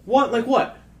 Yep. What? Like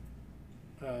what?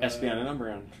 Espeon and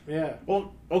Umbreon. Yeah.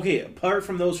 Well, okay. Apart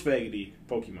from those faggoty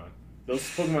Pokemon, those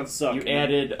Pokemon suck. You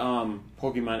added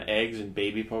Pokemon eggs and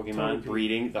baby Pokemon Togepi.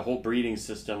 breeding. The whole breeding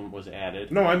system was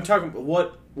added. No, I'm talking about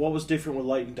what was different with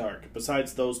Light and Dark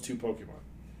besides those two Pokemon.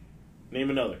 Name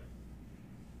another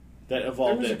that There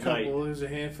evolved was a at couple. night. There's a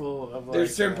handful of. Like,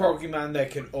 There's certain Pokemon that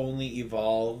can only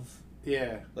evolve.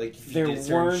 Yeah. Like if you There did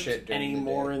certain weren't shit during any the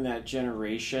more day. in that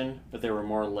generation, but there were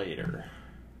more later.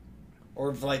 Or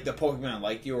if like the Pokemon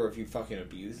liked you, or if you fucking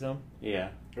abused them. Yeah.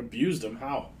 Abused them?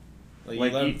 How? Like,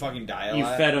 Like, you let you- them fucking die a You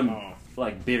lot. fed them Oh.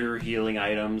 like bitter healing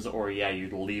items, or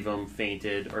you'd leave them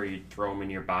fainted, or you'd throw them in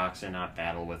your box and not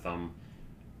battle with them.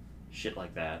 Shit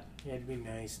like that. You had to be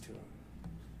nice to him.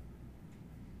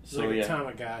 So like yeah, a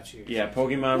Tamagotchi. or yeah,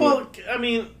 something. Pokemon. Well, I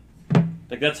mean,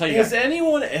 like that's how you. has Got,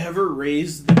 anyone ever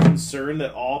raised the concern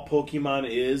that all Pokemon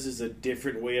is a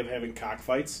different way of having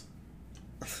cockfights?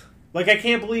 Like, I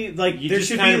can't believe you there just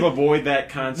should kind be of avoid that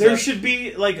concept. there should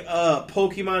be like a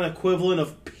Pokemon equivalent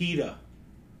of PETA.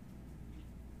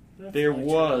 That's There my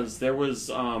was that was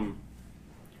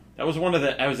one of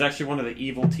the. I was actually one of the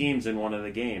evil teams in one of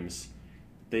the games.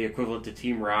 The equivalent to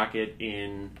Team Rocket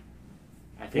in.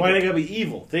 I think Why they gotta be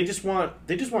evil? They just want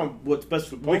what's best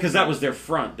for Pokemon. because that was their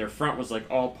front. Their front was like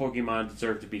all Pokemon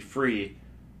deserve to be free.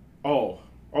 Oh,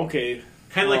 okay.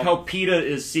 Kind of like how PETA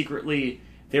is secretly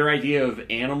their idea of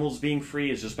animals being free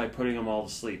is just by putting them all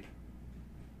to sleep.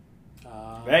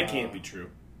 That can't be true.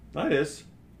 That is.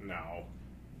 No.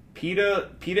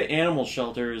 PETA animal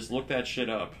shelters. Look that shit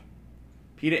up.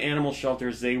 PETA animal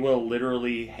shelters. They will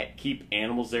literally keep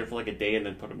animals there for like a day and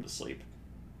then put them to sleep.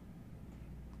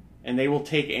 And they will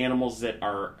take animals that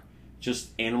are just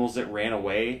animals that ran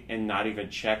away and not even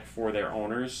check for their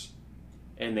owners,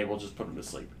 and they will just put them to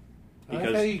sleep. I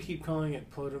like how you keep calling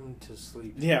it "put them to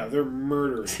sleep." Yeah, they're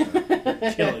murdering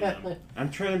them, killing them.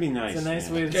 I'm trying to be nice. It's a nice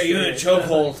man. way to Get say you in a it.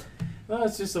 chokehold. No,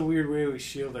 it's just a weird way we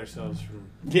shield ourselves from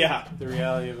Yeah. the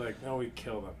reality of like, no, we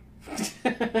kill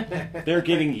them. They're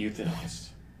getting euthanized.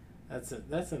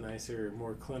 That's a nicer,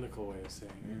 more clinical way of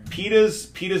saying it.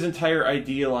 PETA's entire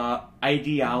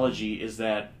ideology is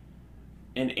that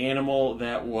an animal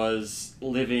that was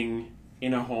living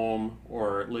in a home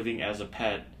or living as a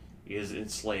pet is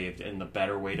enslaved, and the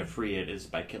better way to free it is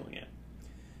by killing it.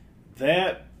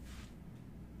 That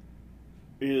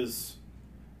is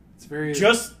It's very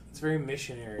just very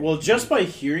missionary. well, just by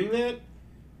hearing that,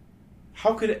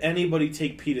 how could anybody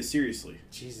take PETA seriously?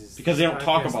 Jesus, Because they don't this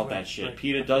talk podcast about might- that shit. might-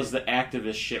 PETA does the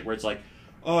activist shit where it's like,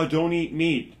 oh, don't eat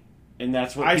meat. And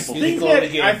that's what I people think People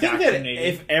that get I think that indoctrinated.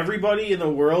 if everybody in the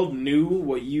world knew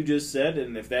what you just said,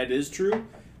 and if that is true,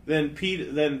 then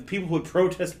people would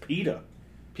protest PETA.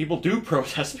 People do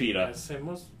protest I'd PETA. say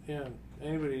most,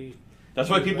 anybody. That's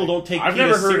why people don't take I've PETA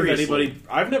never heard seriously. of anybody.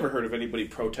 I've never heard of anybody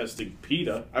protesting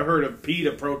PETA. I've heard of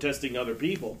PETA protesting other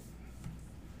people.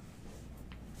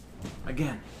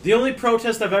 Again, The only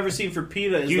protest I've ever seen for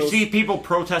PETA is you those, see people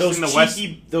protesting the West.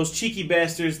 those cheeky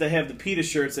bastards that have the PETA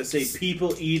shirts that say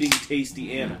 "People eating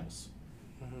tasty animals."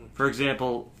 For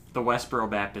example, the Westboro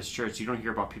Baptist Church. You don't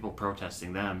hear about people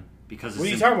protesting them because What are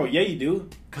you it's talking about? Yeah, you do.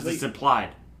 because it's implied.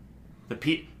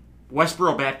 The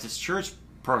Westboro Baptist Church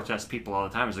protests people all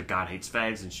the time as like God hates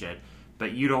fags and shit,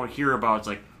 but you don't hear about it's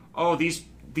like, oh, these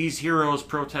heroes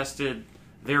protested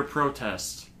their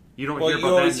protest. You don't hear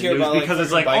about that in the news because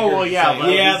it's like, oh well, yeah,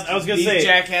 I was gonna these say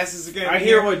jackasses are gonna. I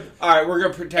hear what. All right, we're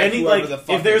gonna protect whoever the fuck.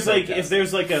 If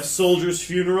there's like a soldier's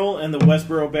funeral and the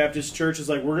Westboro Baptist Church is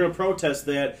like, we're gonna protest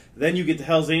that, then you get the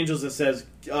Hell's Angels that says,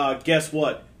 guess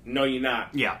what? No, you're not.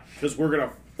 yeah. Because we're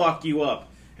gonna fuck you up,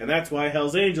 and that's why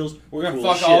Hell's Angels. we're gonna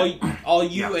cool fuck shit. all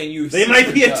you Yeah. and you. They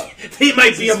might be they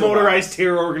might be a Sister motorized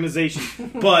terror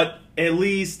organization, but at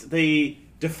least they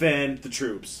defend the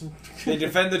troops. They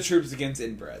defend the troops against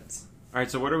inbreds. All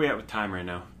right, so what are we at with time right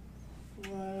now?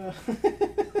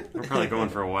 We're probably going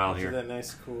for a while To here. that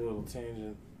nice, cool little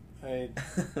tangent.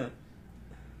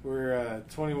 We're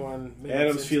 21 minutes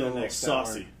Adam's into feeling the a little next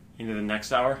saucy. Into the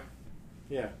next hour. Hour.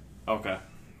 Yeah. Okay.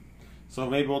 So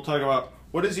maybe we'll talk about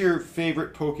what is your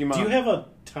favorite Pokemon? Do you have a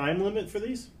time limit for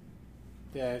these?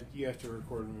 Yeah, you have to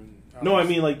record them in No, I hours.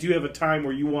 mean, like, do you have a time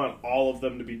where you want all of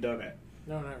them to be done at?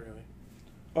 No, not really.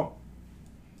 All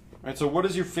right. So what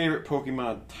is your favorite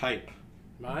Pokemon type?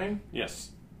 Mine?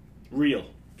 Yes. Real.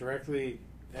 Directly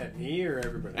at me or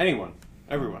everybody? Anyone.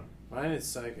 Everyone. Mine is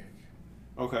Psychic.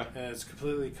 Okay. And it's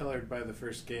completely colored by the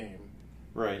first game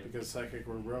Right. because Psychic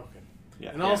were broken. Yeah.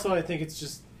 And also, I think it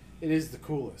is the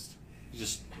coolest.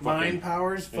 just Mind fucking,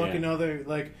 powers, fucking yeah. other,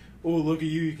 like, oh, look at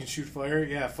you can shoot fire.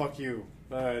 Yeah, fuck you.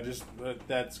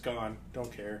 That's gone.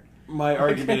 Don't care. My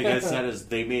argument against that is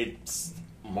they made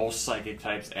most psychic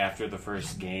types after the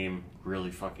first game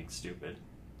really fucking stupid.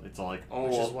 It's all like, oh,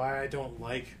 Which is well, why I don't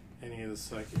like any of the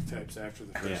psychic types after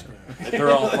the first game. they're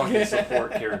all fucking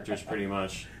support characters pretty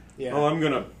much. Yeah. Oh, I'm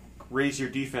gonna raise your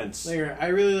defense. Like, I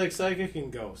really like Psychic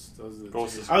and Ghost. Those are the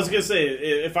Ghost two. is- I was gonna say,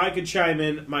 if I could chime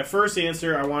in, my first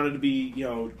answer I wanted to be,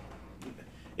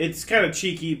 it's kind of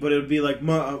cheeky, but it would be like,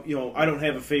 I don't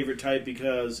have a favorite type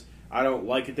because I don't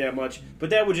like it that much. But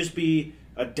that would just be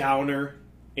a downer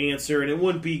answer, and it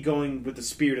wouldn't be going with the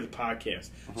spirit of the podcast.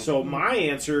 So my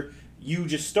answer, you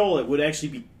just stole it, would actually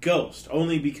be Ghost,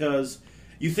 only because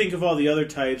you think of all the other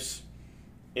types,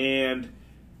 and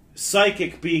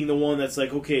Psychic being the one that's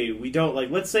like, okay, we don't like.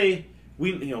 Let's say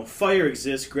fire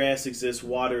exists, grass exists,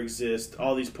 water exists.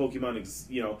 All these Pokemon,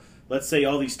 let's say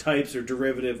all these types are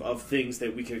derivative of things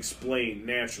that we can explain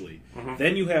naturally.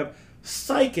 Then you have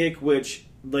Psychic, which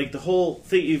like the whole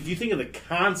thing. If you think of the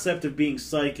concept of being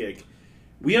psychic,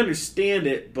 we understand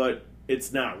it, but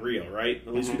it's not real, right?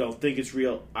 At least we don't think it's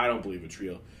real. I don't believe it's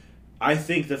real. I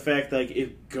think the fact that if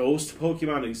ghost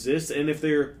Pokemon exist, and if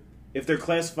they're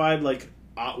classified like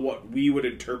what we would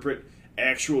interpret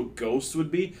actual ghosts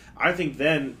would be, I think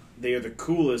then they are the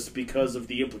coolest because of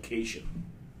the implication.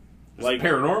 Like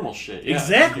paranormal shit. Yeah.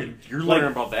 Exactly. You're Like,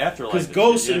 learning about the afterlife. Because and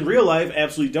ghosts shit, in yeah. real life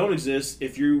absolutely don't exist.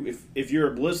 If you're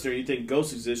a blister and you think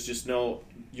ghosts exist, just know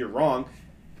you're wrong,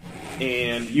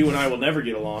 and you and I will never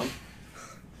get along.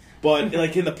 But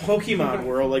like in the Pokemon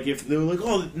world, like if they're like,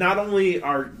 oh, not only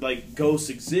are like ghosts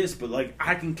exist, but like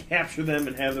I can capture them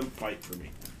and have them fight for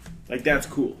me, like that's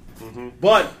cool.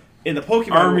 But in the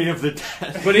Pokemon Army world, of the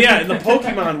Dead. but yeah, in the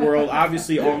Pokemon world,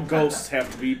 obviously all ghosts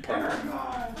have to be part.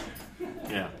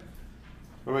 Yeah.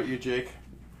 What about you, Jake?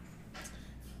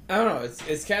 I don't know.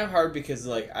 It's kind of hard because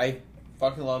like I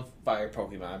fucking love fire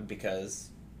Pokemon because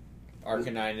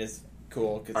Arcanine is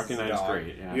cool because it's a Arcanine's dog.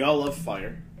 great. Yeah. We all love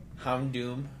fire.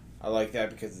 Houndoom, I like that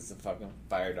because it's a fucking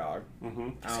fire dog. Mm-hmm.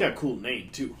 It's got a cool name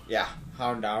too. Yeah,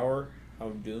 Houndour,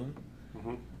 Houndoom.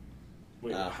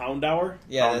 Wait, Uh, Houndour?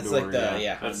 Yeah, that's like Houndour,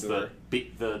 the That's Houndour.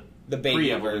 the baby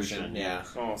pre-evolution, version. Yeah.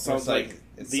 Oh, So sounds it's like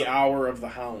it's the hour of the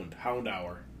hound.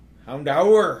 Houndour.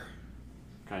 Houndour.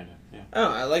 kind of. Yeah. I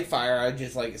don't know, I like fire. I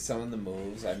just like some of the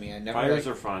moves. I mean, I never Fires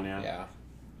like, are fun. Yeah. yeah.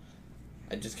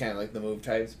 I just kind of like the move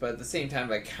types, but at the same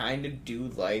time, I kind of do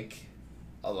like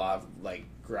a lot of like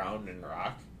ground and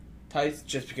rock types,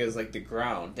 just because like the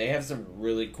ground, they have some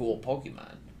really cool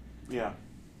Pokemon Yeah.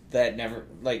 that never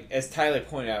like as Tyler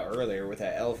pointed out earlier with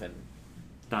that elephant.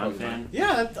 Donphan.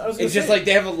 Yeah, I was gonna It's just say. like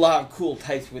they have a lot of cool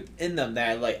types within them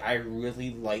that like I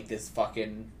really like this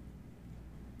fucking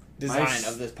design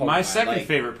of this Pokemon. My second like,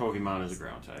 favorite Pokemon is a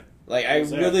ground type. Like I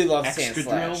What's that? really love Excadrill?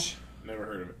 Sandslash. Never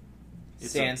heard of it.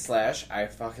 It's Sandslash, I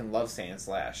fucking love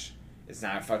Sandslash. It's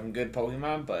not a fucking good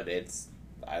Pokemon, but it's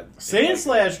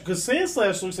Sandslash, because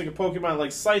Sandslash looks like a Pokemon like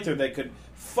Scyther that could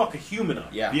fuck a human up.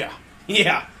 Yeah. Yeah.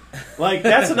 Yeah. Like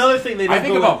that's another thing they. I Didn't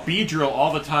think go about Beedrill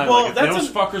all the time. Well, Like, if that's those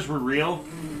fuckers were real,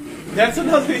 That's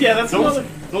another. Yeah, that's those, another.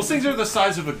 those things are the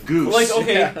size of a goose. Like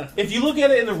okay, Yeah. if you look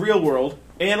at it in the real world,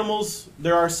 animals.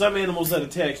 There are some animals that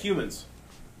attack humans.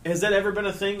 Has that ever been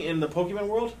a thing in the Pokemon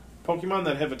world? Pokemon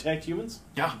that have attacked humans?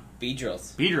 Yeah,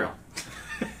 Beedrills. Beedrill.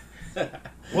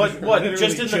 What? Literally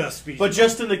Just in just the Beedrill. but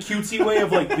just in the cutesy way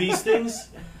of like bee stings.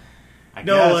 I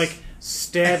No, guess. like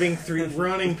stabbing through,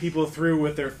 running people through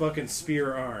with their fucking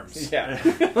spear arms. Yeah.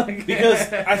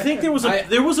 Because I think there was I- a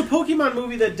Pokemon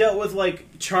movie that dealt with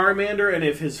like Charmander, and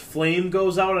if his flame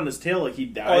goes out on his tail, like he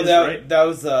dies. Oh, that right? that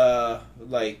was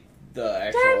like the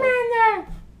actual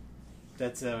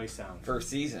That's how he sounds. first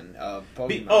season of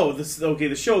Pokemon.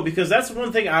 The show, because that's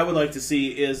one thing I would like to see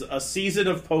is a season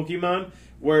of Pokemon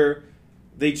where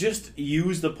they just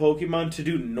use the Pokemon to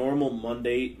do normal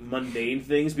mundane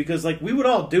things, because like we would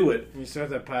all do it. You start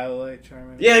that pile of light,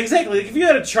 Charmander. Yeah, exactly. Like if you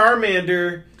had a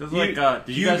Charmander, Does, you, like,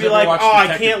 did you you'd guys be ever like, watch "Oh, I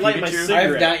Detective can't light my Pikachu?" I have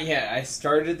cigarette." not yet. I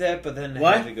started that, but then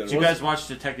What? I had to go Did to you guys watch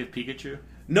Detective Pikachu?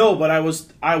 No, but I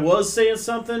was saying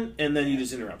something, and then you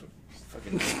just interrupted.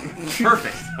 fucking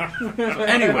Perfect. So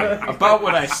anyway, about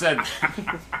what I said.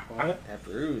 What? that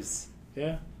bruise.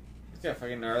 Yeah. He's got a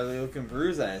fucking gnarly looking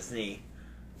bruise on his knee.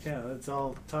 Yeah, let's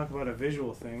all talk about a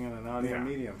visual thing in an audio Yeah.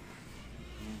 medium.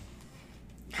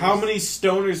 How many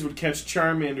stoners would catch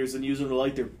Charmanders and use them to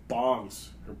light their bongs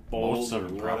or bowls Most or of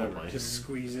them, whatever? probably. Just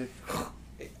squeeze it.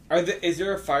 Is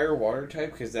there a fire water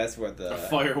type? Because that's what the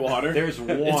Fire water. There's one.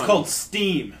 It's called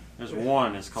steam. There's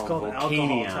one. It's It's called, called alcohol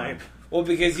Volcanion. type. Well,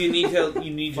 because you need to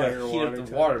Fire heat water up the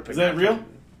type. water. but Is that not- real?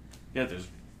 Yeah, there's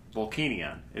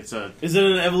Volcanion. It's a Is it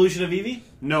an evolution of Eevee?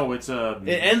 no. It's a.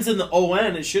 It ends in the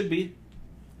ON. It should be.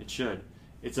 It should.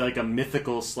 It's like a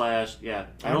mythical slash. Yeah,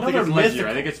 I don't Another think it's legendary. mythical.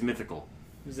 I think it's mythical.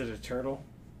 Is it a turtle?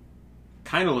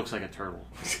 Kind of looks like a turtle.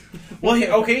 Well,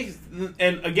 okay,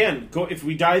 and again, if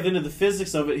we dive into the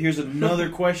physics of it, here's another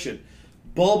question: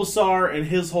 Bulbasaur and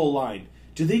his whole line,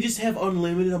 do they just have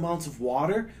unlimited amounts of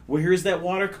water? Where is that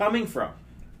water coming from?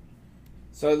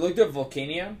 So I looked up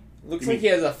Volcanion. Looks You like he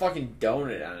has a fucking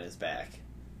donut on his back.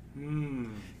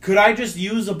 Hmm. Could I just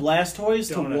use a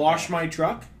Blastoise Donut to wash back. my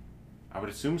truck? I would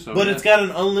assume so. But yeah. it's got an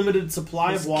unlimited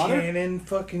supply His of water. cannon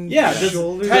fucking Yeah, does-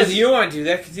 shoulders. Because you don't want to do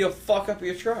that because you'll fuck up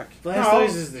your truck. Blastoise No,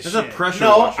 is the There's shit. a pressure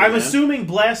No, washer, I'm man. assuming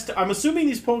I'm assuming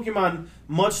these Pokemon,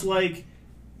 much like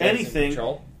anything,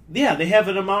 Control. yeah, they have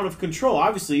an amount of control.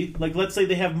 Obviously, like let's say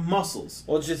they have muscles,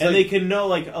 Well, it's just and like, they can know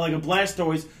like a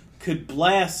Blastoise could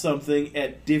blast something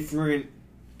at different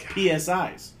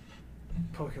PSIs.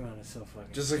 Pokemon is so fucking.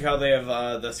 just like how they have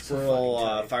the squirrel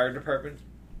fucking tight. fire department.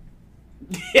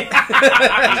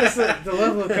 just the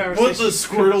level of conversation. What's the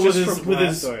Squirtle with just his from with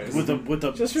his Blastoise. with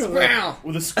the Just from Squirrel.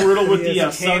 with a Squirtle with He the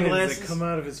has cannons sunglasses? that come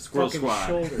out of his Squirrel fucking Squad.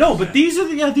 shoulders. No, but these are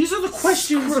the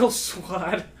questions. Squirrel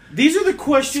Squad. These are the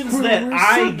questions Squirrel that wears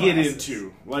I get sunglasses.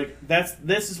 into. Like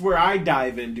this is where I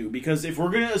dive into, because if we're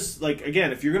gonna like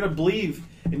again, if you're gonna believe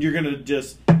and you're gonna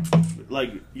just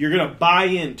like you're gonna buy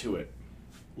into it,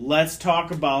 let's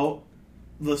talk about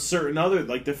the certain other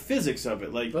like the physics of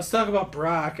it. Like Let's talk about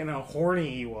Brock and how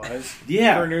horny he was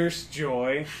Yeah. for Nurse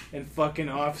Joy and fucking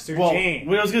Officer well, Jane.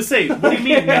 what I was gonna say, what do you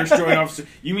mean Nurse Joy Officer?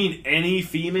 You mean any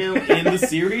female in the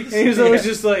series? And he was always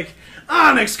just like,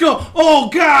 Onyx, go! Oh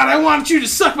God, I want you to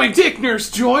suck my dick, Nurse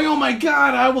Joy. Oh my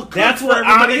God, I will. Cook That's for what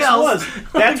everybody Onyx else.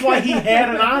 was. That's why he had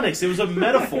an Onyx. It was a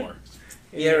metaphor.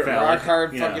 Yeah, Phallic. rock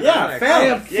hard Yeah. fucking Yeah, Onyx. phallic.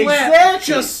 I have flat,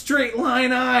 Exactly. just straight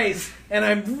line eyes, and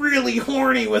I'm really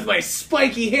horny with my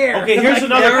spiky hair. Okay, here's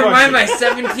another Never mind my question.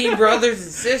 17 brothers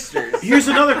and sisters. Here's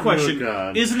another question. Oh,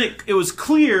 God. Isn't it? It was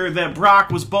clear that Brock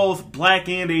was both black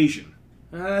and Asian.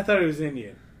 I thought it was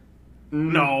Indian.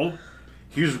 No,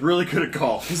 He was really good at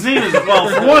golf. his name is well.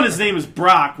 For one, his name is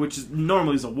Brock, which is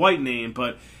normally is a white name,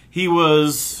 but he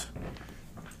was.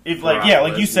 If like Brock yeah,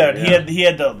 like you Lesnar, said, yeah. he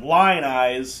had the lion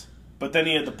eyes, but then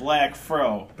he had the black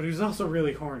fro. But he was also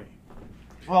really horny.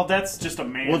 Well, that's just a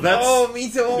man. Well, that's Oh, me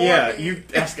too. yeah. You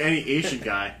ask any Asian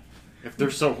guy if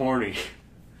they're so horny.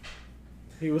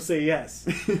 He will say yes.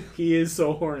 He is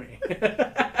so horny.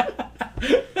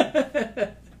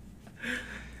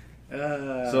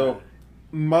 So,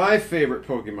 my favorite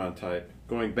Pokemon type,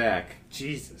 going back.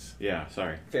 Jesus. Yeah,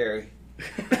 sorry. Fairy.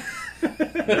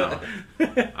 No.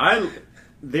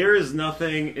 There is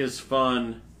nothing as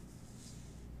fun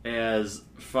as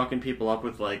fucking people up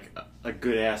with like a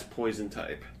good ass poison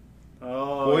type.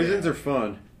 Oh, Poisons yeah. are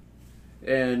fun,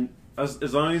 and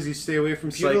as long as you stay away from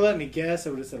If you'd have psych. let me guess, I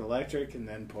would have said electric and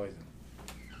then poison.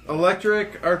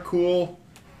 Electric are cool.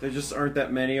 There just aren't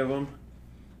that many of them.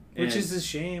 Which is a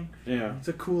shame. yeah, It's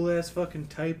a cool ass fucking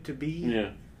type to be. yeah,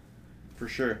 for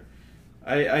sure.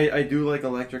 I do like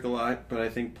electric a lot, but I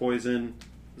think poison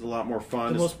is a lot more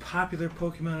fun. The most popular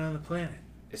Pokemon on the planet.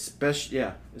 Especially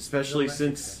Electric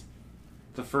since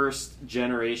the first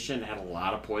generation had a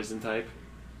lot of poison type.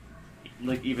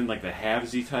 Like even like the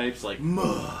Havsy types, like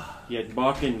you had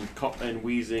Muck and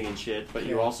Weezing and shit, but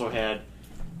you Yeah. also had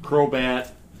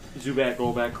Crobat, Zubat,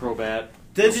 Golbat, Crobat.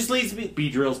 That just leads me.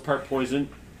 Beedrill's part poison.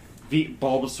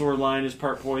 Bulbasaur line is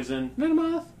part poison.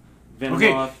 Venomoth. Venomoth.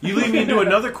 Okay, you lead me into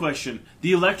another question.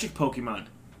 The electric Pokemon.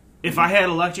 If I had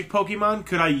electric Pokemon,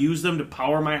 could I use them to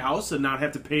power my house and not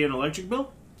have to pay an electric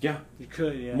bill? Yeah. You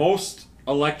could, yeah. Most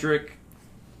electric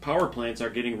power plants are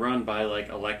getting run by like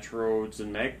electrodes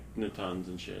and magnetons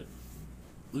and shit.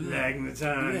 Look at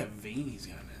Magneton. that vein he's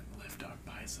got in that left dog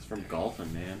bicep. From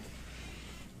golfing, man.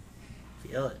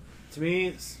 Feel it. To me,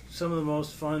 it's some of the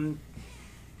most fun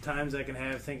times I can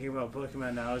have thinking about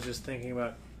Pokemon now is just thinking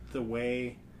about the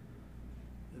way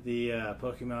the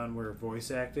Pokemon were voice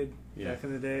acted back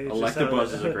in the day. Just how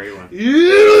Electabuzz is a great one.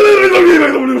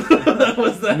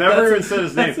 What's that? Never even said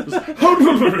his name.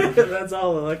 That's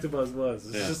all Electabuzz was.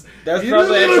 It's Yeah. just That's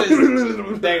probably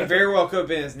actually that very well could have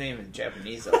been his name in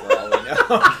Japanese, for all we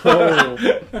know.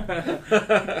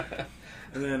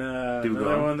 And then another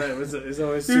Dugong. one that is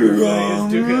always super funny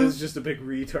is Dugong is just a big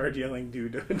retard yelling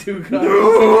Dugong.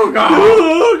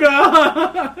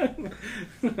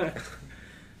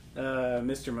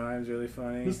 Mr. Mime's really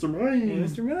funny. Mr. Mime. Yeah,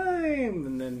 Mr. Mime,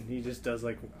 and then he just does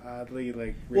like oddly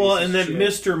like. Well, racist and then shit.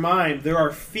 Mr. Mime, there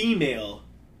are female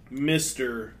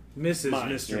Mr. Mrs. Mime,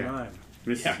 Mr. yeah. Mime.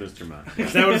 This Yeah. is Mr. Mime.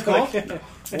 Is that what it's called?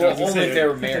 Well, only if they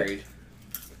were married.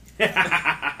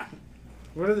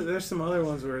 What are there's some other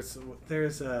ones where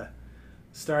there's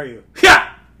Staryu.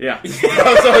 Yeah. That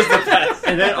was always the best.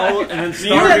 And then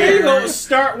Yeah, there you go.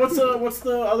 Starmie. What's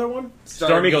the other one?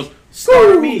 Starmie goes.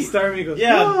 Starmie. Goes.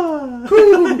 Yeah. "Ah."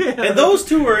 And those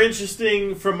two are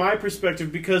interesting from my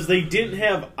perspective because they didn't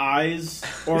have eyes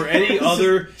or any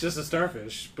other. Just a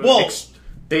starfish. But Well,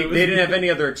 They didn't have any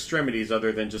other extremities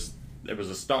other than just it was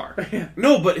a star.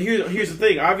 no, but here's the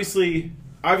thing. Obviously,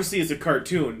 it's a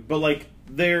cartoon, but like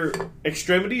their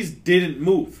extremities didn't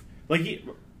move. Like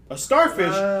a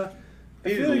starfish. I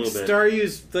Maybe feel a like little bit.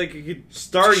 Staryu's like you could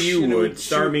Staryu would.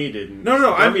 shoot- Starmie didn't. No.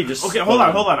 Starmie just okay. Hold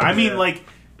on. I mean, Yeah. like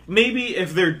maybe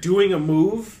if they're doing a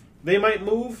move, they might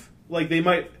move. Like they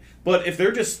might. But if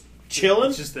they're just chilling,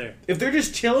 It's just there. if they're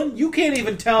just chilling, you can't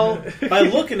even tell by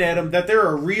looking at them that they're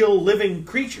a real living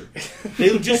creature.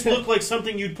 They just look like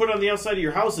something you'd put on the outside of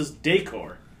your house as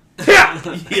decor. You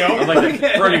know? Like the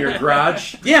front of your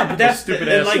garage. Yeah, but that's stupid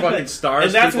and ass fucking stars.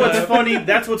 And that's people what's have. funny.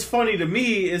 That's what's funny to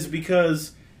me is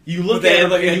because you look But they at had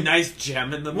them like and a you, nice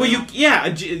gem in the well,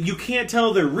 middle. you can't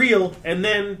tell they're real, and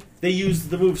then they use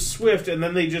the move Swift, and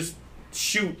then they just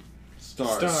shoot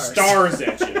stars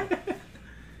at you.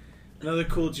 Another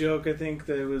cool joke I think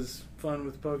that was fun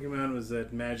with Pokemon was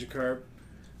that Magikarp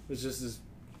was just this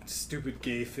stupid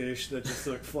gay fish that just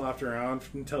like flopped around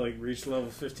until it reached level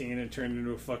 15 and turned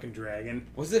into a fucking dragon.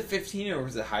 Was it 15 or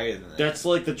was it higher than that? That's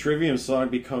like the Trivium song,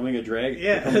 "Becoming a Dragon."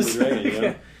 Yeah. Becoming a Dragon. You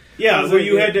know? Yeah, where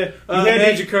you had to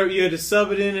Magikarp, you had to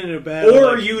sub it in a battle.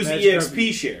 or like use Magikarp-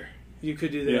 EXP share, You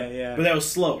could do that, yeah. but that was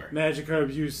slower.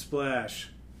 Magikarp use Splash,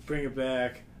 bring it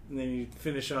back, and then you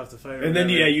finish off the fight. or And then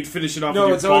whatever. you'd finish it off. No,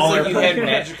 with it's your always baller. like you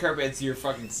had Magikarp as your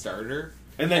fucking starter.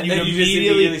 and then and you'd then you just immediately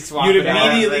immediately swap you'd it out.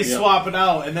 immediately Yeah. swap it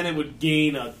out, and then it would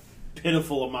gain a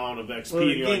pitiful amount of XP. Well,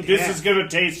 and it you're like, gained this half. is gonna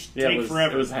take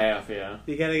forever. It was half. Yeah.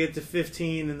 You gotta get to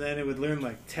 15, and then it would learn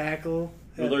like tackle.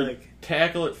 You At, learned like,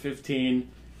 tackle at 15,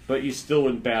 but you still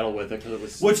wouldn't battle with it because it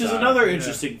was. Which is another Yeah.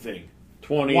 interesting thing.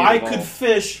 20. Why evolved. could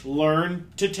fish learn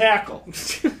to tackle?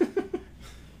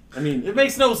 I mean, It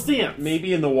makes no sense.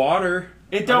 maybe in the water.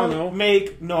 It I don't know. don't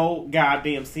make no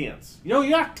goddamn sense. You know,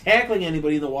 you're not tackling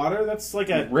anybody in the water. That's like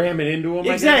a Ramming into him.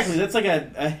 exactly. I guess. That's like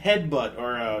a headbutt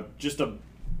or just a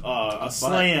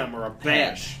slam or a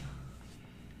bash.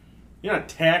 You're not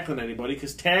tackling anybody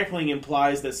because tackling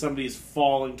implies that somebody is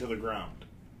falling to the ground.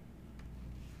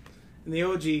 in the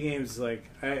OG games, like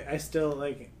I still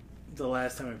like the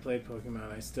last time I played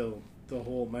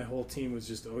Pokemon. My whole team was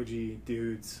just OG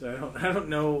dudes. I don't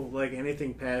know like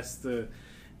anything past the.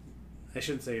 I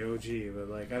shouldn't say OG, but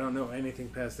like I don't know anything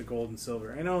past the gold and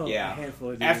silver. I know a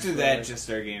handful of dudes. After but, that, like, just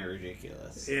started getting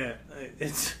ridiculous. yeah,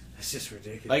 it's just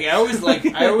ridiculous. Like I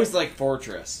always like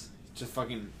Fortress. Just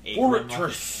fucking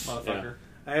Fortress. motherfucker.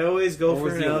 I always go Or for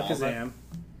was an the Alakazam.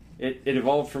 It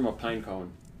evolved from a pine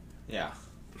cone. Yeah.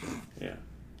 Yeah.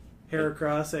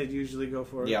 Heracross, I'd usually go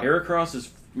for. Yeah. Heracross is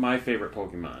my favorite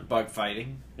Pokemon. Bug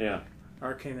fighting. Yeah.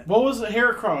 Arcana. What was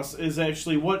Heracross? Is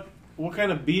actually what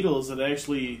kind of beetle is it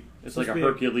actually It's like a Supposed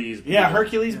to Hercules. Yeah, beetle.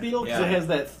 Hercules beetle because Yeah. it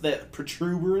has that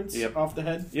protuberance Yep. off the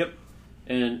head. Yep.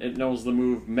 And it knows the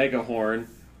move Megahorn,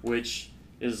 which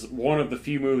is one of the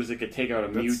few moves that could take out a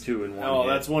That's- Mewtwo in one Oh, hit.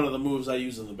 that's one of the moves I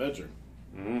use in the bedroom.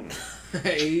 Mm,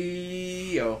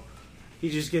 Hey, yo. He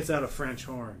just gets out a French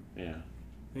horn yeah. and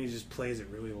he just plays it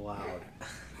really loud.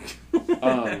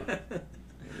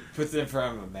 Puts it in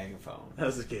front of a megaphone. That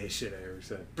was the gayest shit I ever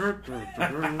said.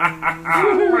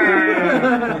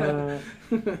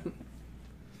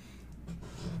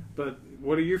 But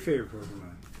what are your favorite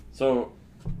Pokemon? So,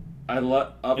 I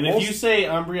love. And if you say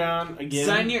Umbreon again,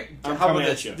 Design your. I'm How about coming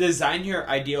this? at you. Design your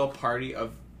ideal party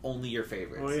of only your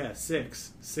favorites. Oh yeah,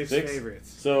 six Six?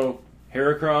 favorites. So,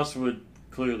 Heracross would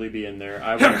clearly be in there.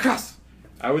 Heracross!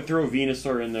 I would throw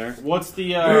Venusaur in there. What's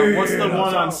the Venusaur.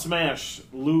 one on Smash?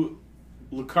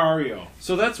 Lucario.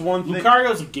 So that's one thing.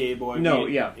 Lucario's a gay boy. No,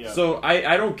 Gay- yeah. So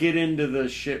I don't get into the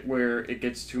shit where it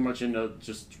gets too much into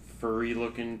just furry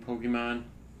looking Pokemon.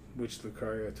 Which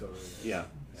Lucario totally is. Yeah.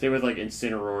 Same with like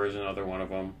Incineroar is another one of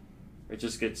them. It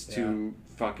just gets too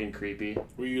fucking creepy.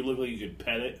 where you look like you could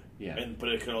pet it, Yeah. but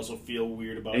it could also feel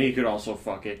weird about And it. he could also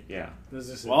fuck it. Yeah. This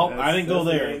is- Well, that's- I didn't go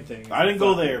that's the there. main thing. I didn't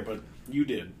go there, but you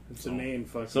did. It's the main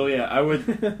fucking. So yeah, I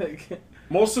would.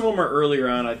 Most of them are earlier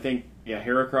on. I think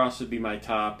Heracross would be my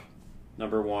top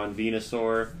number one.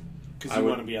 Venusaur. Because I you would-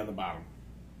 want to be on the bottom.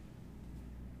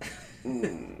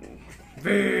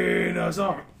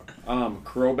 Venusaur.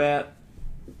 Crobat,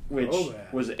 which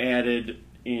Crobat. was added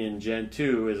in Gen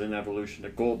 2 as an evolution to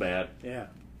Golbat. Yeah.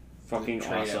 Fucking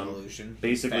Trade awesome. evolution.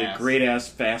 Basically, Fast. great ass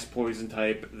fast poison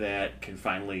type that can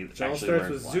finally It all actually starts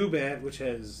learn with fly. Zubat, which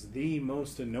has the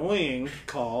most annoying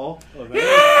call of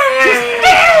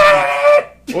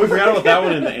Oh, we forgot about that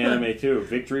one in the anime too.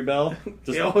 Victory Bell.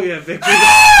 Just, Oh yeah, Victory.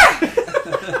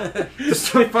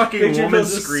 just a fucking Victory woman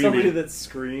Bell's just somebody screaming. that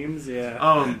screams. Yeah.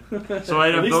 So I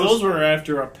At have least those those. were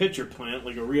after a pitcher plant,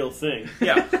 like a real thing.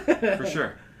 Yeah, for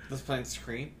sure. Let's play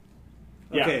Scream.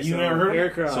 Yeah, Okay, you so never heard of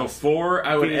it? Heracross. So 4,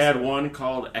 I would Venusaur. add one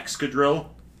called Excadrill,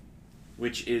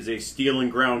 which is a steel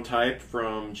and ground type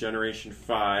from Generation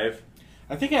 5.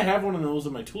 I think I have one of those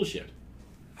in my tool shed.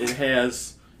 It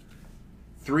has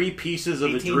 3 pieces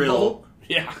of a 18 drill. volt?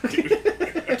 Yeah,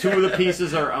 dude. 2 of the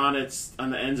pieces are on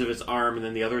the ends of its arm, and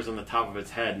then the other is on the top of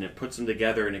its head, and it puts them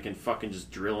together, and it can fucking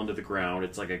just drill into the ground.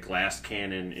 It's like a glass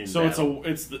cannon. In So battle.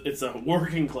 it's a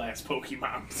working class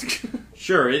Pokemon.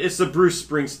 Sure, it's the Bruce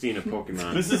Springsteen of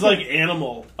Pokemon. This is like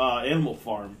Animal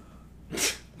Farm.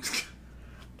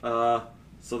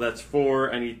 So that's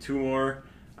 4. I need 2 more.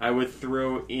 I would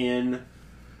throw in.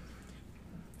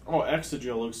 Oh,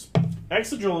 Excadrill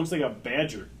looks like a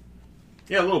badger,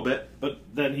 Yeah, a little bit. but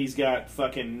then he's got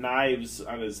fucking knives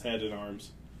on his head and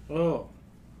arms. Oh.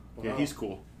 Yeah, Wow. he's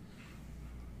cool.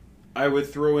 I would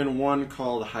throw in one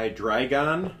called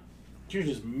Hydreigon. You're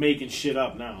just making shit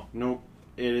up now. Nope.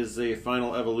 It is a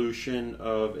final evolution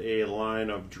of a line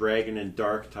of dragon and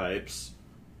dark types.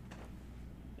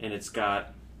 And it's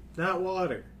got. Not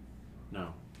water.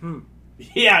 No.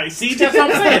 Yeah, see, that's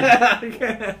what I'm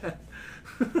saying.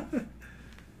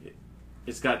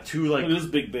 It's got 2, Look like. at this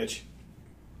big bitch.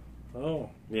 Oh.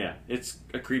 Yeah, it's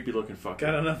a creepy looking fucker.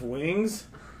 Got enough wings?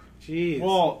 Jeez.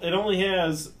 Well, it only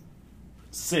has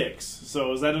 6,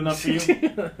 so is that enough for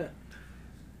you?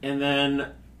 And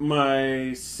then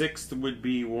my 6th would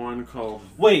be one called.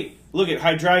 Wait, look at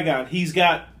Hydreigon. He's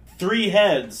got 3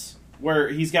 heads. Where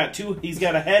he's got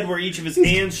a head where each of his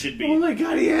hands should Oh be. my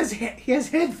god, he has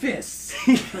head fists.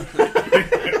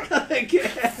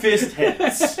 Fist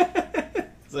heads.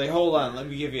 It's like, hold on, let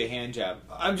me give you a hand job.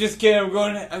 I'm just kidding.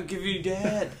 I'm giving you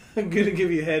dad. I'm gonna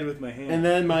give you a head with my hand. And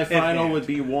then my final hand. would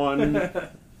be one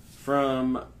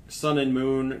from Sun and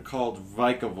Moon called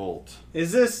Vikavolt.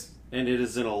 Is this And it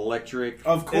is an electric.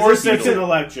 Of course, this it's because- an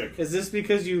electric. is this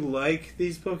because you like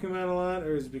these Pokemon a lot,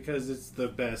 or is it because it's the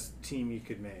best team you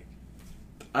could make?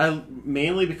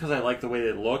 Mainly because I like the way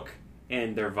they look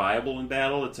and they're viable in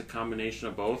battle. It's a combination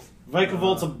of both.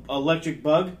 Vikavolt's an electric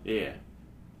bug. Yeah.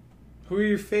 Who are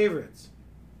your favorites?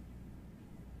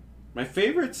 My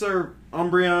favorites are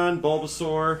Umbreon,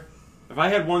 Bulbasaur. If I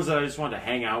had ones that I just wanted to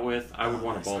hang out with, I would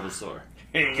want a Bulbasaur.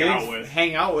 Hang out with.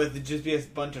 Hang out with it'd just be a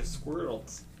bunch of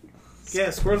squirrels. Yeah,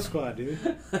 Squirtle Squad, dude.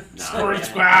 Squirt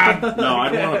Squad. No,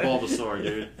 I'd want a Bulbasaur,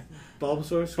 dude.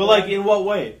 Bulbasaur Squad. But like, in what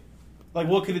way? Like,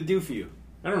 what could it do for you?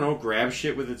 I don't know, grab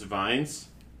shit with its vines.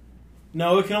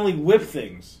 No, it can only whip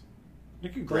things.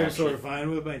 It can grab Bulbasaur, shit.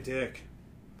 fine with my dick.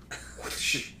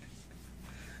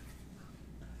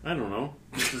 I don't know.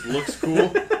 It just looks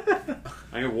cool.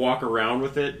 I could walk around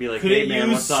with it, be like, Could hey it man,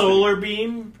 use what's up? solar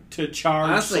beam to charge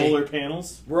Honestly- solar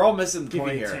panels? We're all missing the Give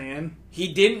point you a here. tan. He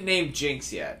didn't name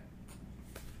Jinx yet.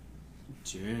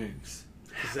 Jinx.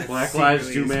 'Cause that's Black lives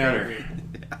secretly do his matter.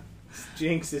 favorite.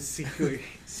 Jinx is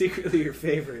secretly your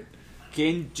favorite.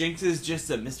 Jinx is just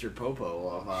a Mr.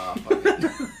 Popo of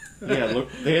fucking... Yeah, look,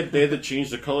 they had to change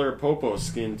the color of Popo's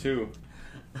skin too.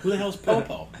 Who the hell's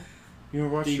Popo? You ever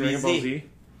watch DBZ. Dragon Ball Z?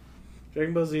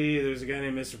 Dragon Ball Z, there's a guy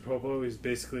named Mr. Popo who's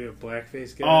basically a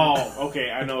blackface guy. Oh,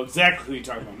 okay. I know exactly who you're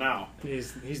talking about now.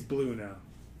 He's blue now.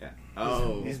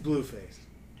 Oh. He's blue faced.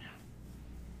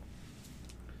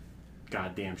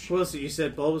 Goddamn shit. What else? You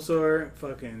said Bulbasaur,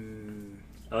 fucking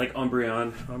I like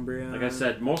Umbreon. Umbreon. Like I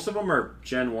said, most of them are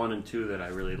Gen 1 and 2 that I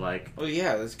really like. Well,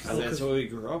 yeah, that's because Oh, that's 'cause- what we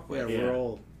grew up with. yeah, Yeah. we're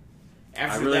old.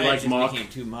 After I really that, like it just Mach. became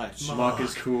too much. Muck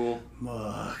is cool.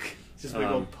 Muck. Just a big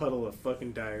Um, old puddle of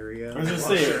fucking diarrhea. I was gonna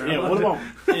say, yeah. What about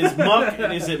is Muck?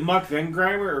 Is it Muck then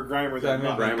Grimer or Grimer then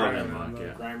Muck? Grimer then Muck,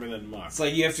 yeah. Grimer then Muck. It's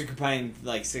like you have to combine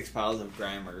like 6 piles of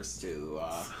Grimers to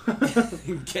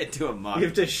get to a Muck. You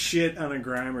have to shit on a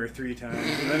Grimer 3 times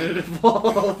and then it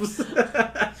evolves.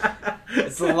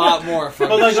 It's a lot more fun.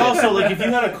 But like also like if you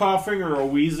had a coughing or a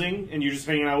wheezing and you're just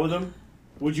hanging out with them,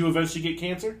 would you eventually get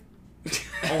cancer?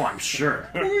 Oh, I'm sure.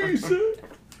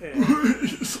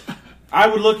 I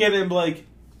would look at it and be like,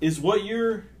 is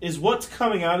what's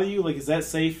coming out of you, like, is that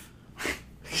safe?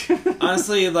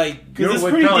 Honestly, like Because it's It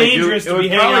would pretty probably dangerous it to would be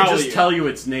hanging probably out just with you. tell you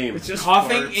its name. It's just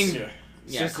coughing farts. and Yeah.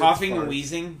 yeah, just coughing farts. and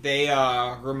wheezing, they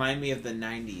remind me of the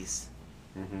 90s.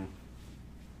 Mhm.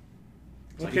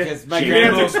 Okay. Because my You're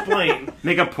gonna have to grandma, explain.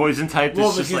 Make a poison type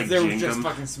well, that's just because like there was just Jinkum.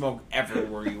 fucking smoke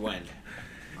everywhere you went,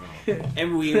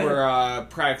 and we were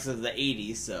products of the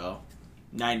 80s, so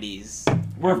 90s.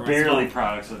 We're Everyone's barely smoking.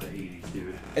 products of the 80s,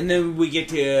 dude. And then we get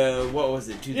to what was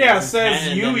it? 2010, Yeah, says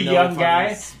and you, then young fucking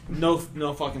guy.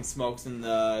 No fucking smokes in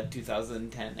the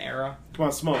 2010 era. Come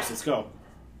on, smokes, let's go.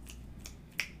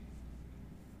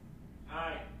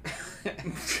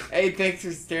 Hey, thanks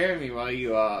for staring at me while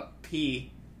you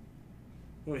pee.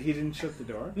 What, he didn't shut the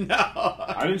door? No.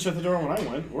 I didn't shut the door when I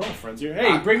went. We're all friends here.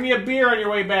 Hey, bring me a beer on your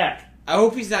way back. I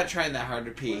hope he's not trying that hard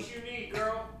to pee. you need,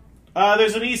 girl?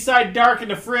 There's an East Side Dark in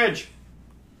the fridge.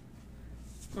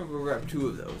 I'm gonna grab 2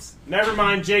 of those. Never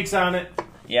mind, Jake's on it.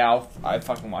 Yeah, I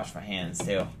fucking wash my hands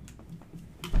too.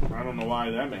 I don't know why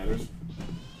that matters.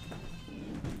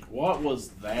 What was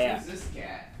that? this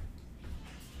cat?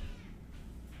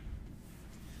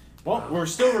 Well, we're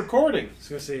still recording. I was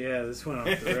gonna say, yeah, this went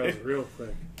off the rails real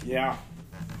quick. Yeah.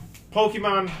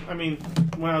 Pokemon, I mean,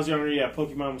 when I was younger, yeah,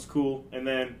 Pokemon was cool. And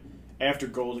then after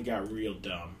Gold, it got real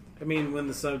dumb. I mean, when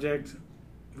the subject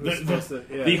was The- supposed to,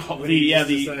 yeah, the- when the- he yeah, just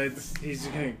the- decides he's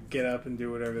just gonna get up and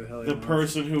do whatever the hell he The wants.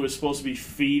 person who was supposed to be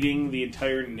feeding the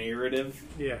entire narrative,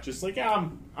 Yeah, just like, yeah,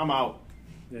 I'm out.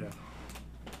 yeah.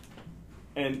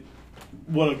 And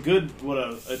what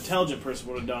a intelligent person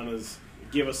would have done is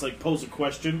give us, like, pose a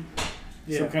question,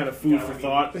 Yeah. some kind of food for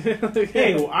thought.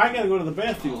 Hey, well, I gotta go to the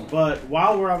bathroom, but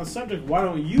while we're on the subject, why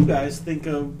don't you guys think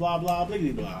of blah blah blah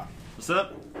blah? What's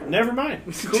up? Never mind.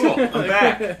 Cool, I'm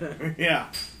back. Yeah.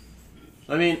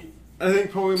 I mean, I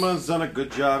think Pokemon's done a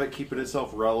good job at keeping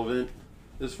itself relevant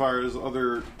as far as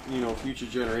other, future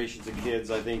generations of kids.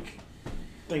 I think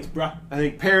Thanks,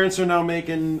 bruh. parents are now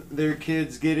making their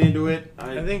kids get into it.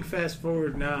 I think fast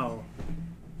forward now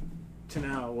to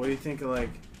now. What do you think of like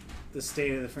the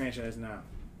state of the franchise now?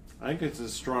 I think it's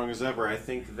as strong as ever. I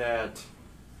think that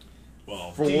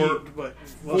Well, But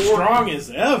strong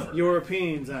as ever. your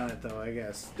opinions on it, though, I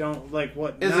guess. Don't like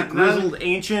what as not- a grizzled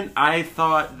ancient, I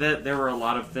thought that there were a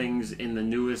lot of things in the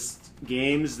newest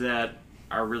games that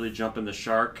are really jumping the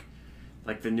shark.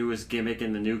 Like the newest gimmick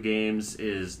in the new games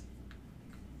is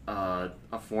a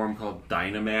form called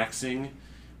Dynamaxing,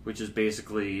 which is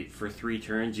basically for 3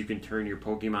 turns you can turn your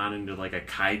Pokemon into like a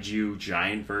kaiju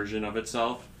giant version of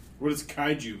itself, What does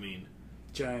kaiju mean?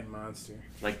 giant monster,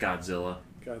 like Godzilla,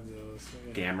 Godzilla, so,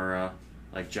 yeah. Gamera,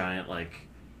 like giant, like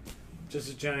just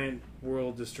a giant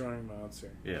world-destroying monster.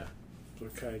 yeah.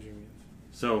 That's what kaiju means.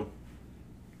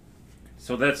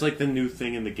 So that's like the new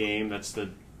thing in the game. That's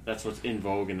what's in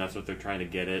vogue, and that's what they're trying to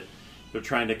get at. They're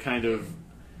trying to kind of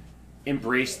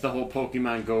embrace the whole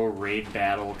Pokemon Go raid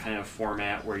battle kind of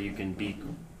format where you can be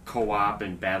co-op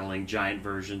and battling giant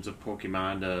versions of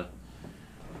Pokemon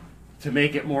to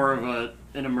make it more of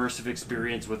an immersive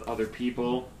experience with other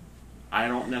people. I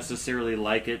don't necessarily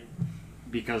like it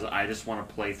because I just want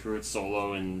to play through it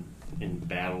solo and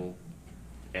battle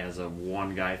as a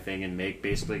one guy thing and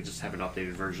basically just have an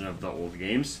updated version of the old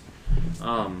games.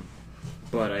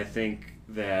 But I think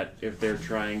that if they're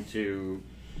trying to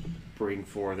bring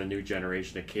forth a new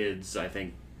generation of kids, I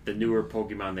think the newer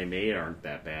Pokemon they made aren't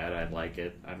that bad. I'd like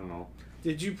it. I don't know.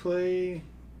 Did you play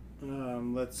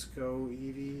Let's Go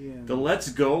Eevee? And The Let's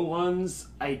Go ones,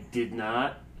 I did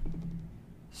not.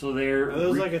 So they're Are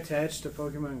those like attached to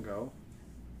Pokemon Go?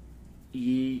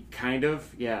 kind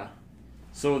of, yeah.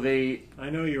 So they I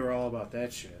know you were all about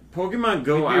that shit. Pokemon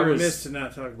Go. We'd be I remiss was. to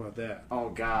not talk about that. Oh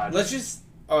God. Let's just.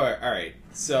 All right.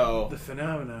 So The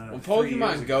phenomenon. when of 3 years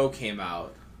Pokemon ago. Go came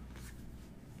out,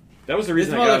 That was the this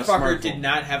reason I got a motherfucker smartphone. did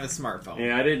not have a smartphone.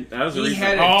 Yeah, I didn't. That was the He reason.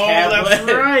 had a Oh, tablet.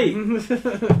 that's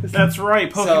right. That's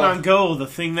right. Pokemon Go, the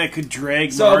thing that could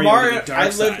drag So Mario to the dark I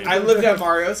side. lived at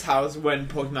Mario's house when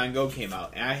Pokemon Go came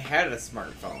out, and I had a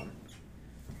smartphone.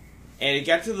 And it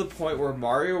got to the point where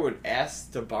Mario would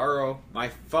ask to borrow my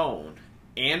phone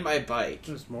and my bike.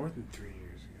 It was more than 3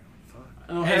 years ago. Fuck.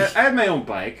 Oh, I had my own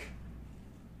bike.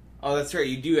 Oh, that's right.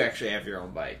 You do actually have your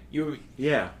own bike.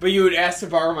 Yeah. But you would ask to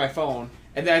borrow my phone,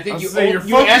 and then I think You're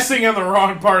you asked. focusing on the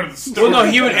wrong part of the story. Well,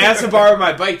 no, he would ask to borrow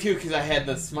my bike too because I had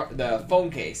the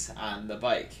phone case on the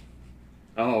bike.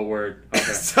 Oh, word. Okay.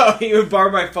 So he would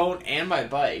borrow my phone and my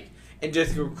bike and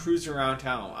just go cruise around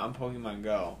town on Pokemon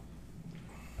Go.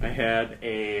 I had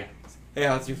a Hey,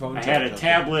 how's your phone? I had a charged?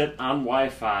 tablet on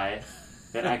Wi-Fi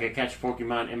that I could catch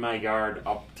Pokemon in my yard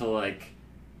up to like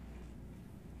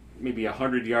maybe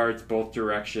 100 yards both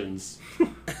directions.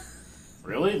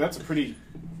 Really? That's a pretty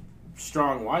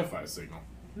strong Wi-Fi signal.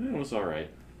 It was all right.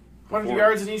 100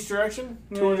 yards in each direction?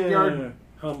 200 yard?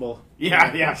 Humble.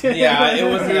 Yeah. Yeah, it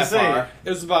wasn't that far. It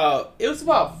was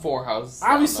about 4 houses.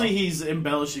 Obviously, down, he's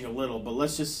embellishing a little, but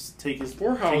let's just take his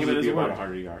 4 take houses him would at be his about word.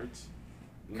 100 yards.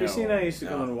 Chrissy and I used to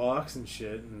no. go on walks and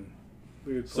shit, and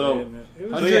we would play So- it. And it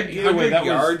was 100, either way, that was-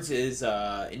 yards is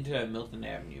into Milton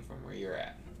Avenue from where you're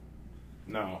at.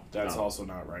 No, that's No. also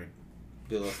not right.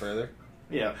 Be a little further.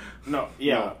 Yeah. No,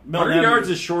 yeah. No, Milton 100 Avenue, yards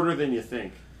is shorter than you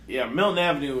think. Yeah, Milton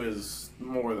Avenue is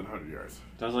more than 100 yards.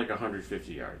 That was like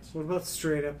 150 yards. What about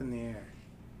straight up in the air?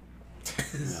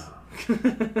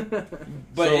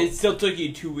 But So- it still took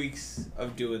you 2 weeks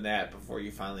of doing that before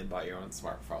you finally bought your own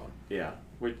smartphone. Yeah.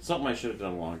 Which, something I should have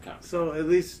done a long time ago. So at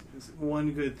least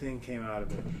one good thing came out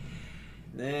of it.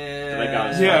 Nah. I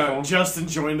got a Yeah, smartphone? Justin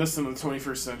joined us in the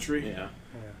 21st century. Yeah.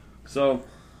 So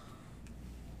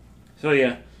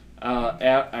yeah.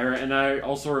 And I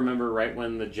also remember right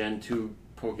when the Gen 2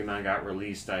 Pokemon got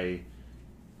released, I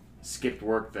skipped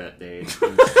work that day. It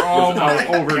was Oh my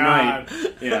out overnight.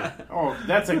 God. Yeah. Oh,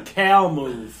 that's a Cal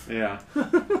move. Yeah.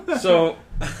 So,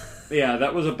 yeah,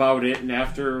 that was about it. And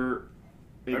after,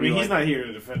 I mean, he's not here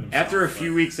to defend himself. after a but-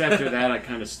 few weeks after that, I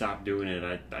kind of stopped doing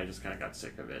it. I just kind of got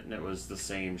sick of it, and it was the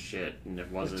same shit, and it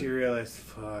But wasn't. you realize,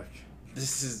 fuck,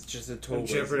 This is just a total I'm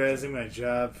waste of jeopardizing my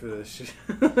job for this shit.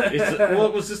 Well,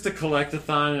 it was just a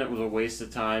collectathon, and it was a waste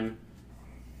of time.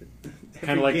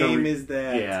 Kind of like game is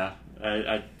that. Yeah,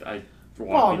 I walked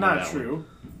Well, into not that one. true.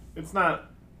 It's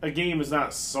not. A game is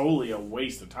not solely a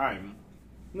waste of time.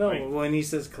 No, Like- when he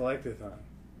says collectathon.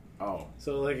 Oh.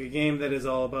 So like a game that is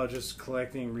all about just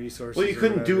collecting resources. Well, you or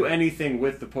couldn't do whatever. anything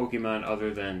with the Pokemon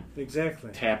other than Exactly.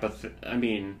 tap I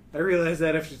mean, I realized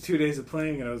that after 2 days of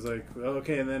playing, and I was like,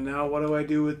 okay, and then now what do I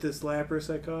do with this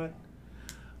Lapras I caught?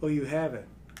 Oh, you have it.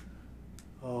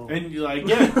 Oh. And you like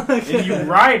get it, and you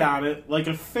ride on it like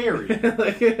a fairy.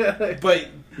 But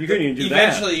you couldn't even do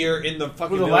eventually you're in the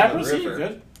fucking With a middle of Lapras, the you river.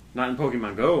 good. that. Not in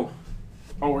Pokemon Go.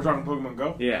 Oh, we're talking Pokemon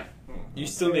Go. Yeah. You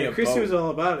still need a Chrissy boat. was all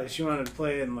about it. She wanted to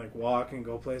play and like walk and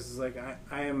go places. Like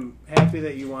I am happy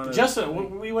that you want to.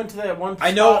 Justin, we went to that one.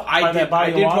 I know spot by I that did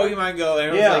body of water. Pokemon Go and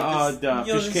it was Yeah, like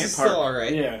this, Fish this Camp is Park. still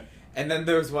alright. Yeah. And then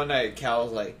there was one night Cal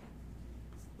was like,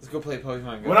 let's go play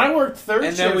Pokemon Go. When I worked third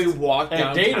and then we shift walked at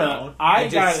downtown. Data, I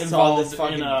and got just saw this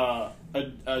involved in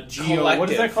fucking a geo. What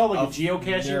is that called? Like a of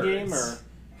geocaching game nerds. or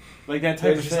like that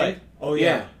They're type of just thing. like, oh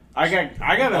yeah. I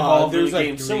got involved in there's a like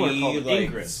game 3 similar called like,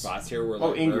 Ingress. spots here where Oh,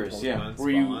 like Ingress, rare yeah. Pokemon Where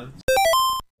you- spawn.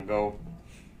 Go.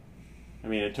 I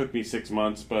mean, it took me 6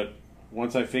 months, but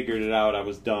once I figured it out, I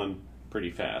was done pretty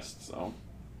fast. So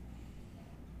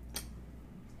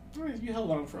You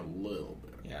held on for a little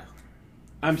bit. Yeah.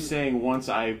 I'm saying once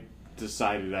I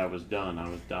decided I was done, I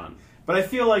was done. But I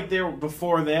feel like there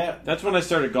before that. That's when I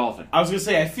started golfing. I was gonna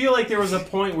say I feel like there was a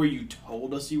point where you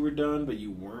told us you were done, but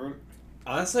you weren't.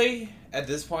 Honestly, at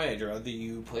this point, I'd rather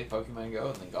you play Pokemon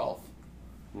Go than golf.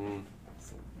 Mm,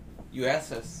 You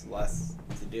asked us less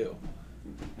to do.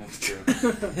 that's true.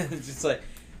 It's just like,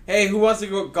 hey, who wants to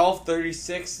go golf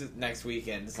 36 next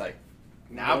weekend? It's like,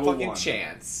 not No fucking one.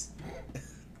 chance.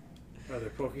 Are there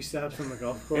Pokestops on the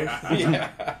golf course? Yeah.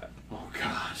 Oh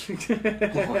God.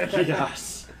 Oh,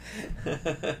 yes.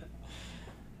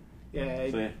 Yeah,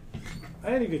 So, yeah. I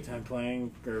had a good time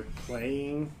playing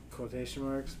quotation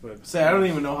marks, but Say I don't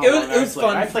even know how. It long was I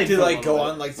fun played to for a like little go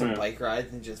bit. on like some Yeah. bike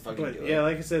rides and just fucking do but it. yeah,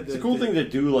 like I said, It's a cool thing to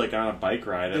do, like on a bike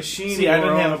ride. The sheen See, I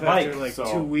didn't wore have off a bike, after like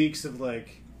so- 2 weeks of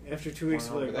like after 2 weeks,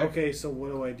 Going like, over there. okay, so what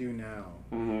do I do now?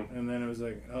 Mm-hmm. And then it was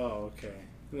like, oh, okay.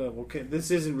 Well, okay,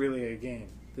 this isn't really a game.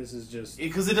 This is just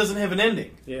Because it doesn't have an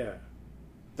ending. yeah.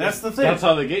 That's the thing. That's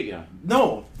how they get you.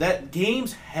 No, that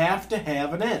games have to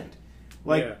have an end.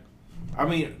 Like, yeah. I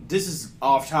mean, this is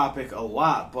off topic a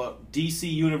lot, but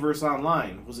DC Universe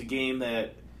Online was a game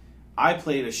that I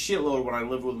played a shitload when I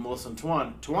lived with Melissa and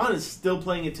Tuan. Tuan is still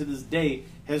playing it to this day,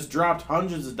 has dropped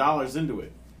hundreds of dollars into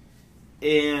it.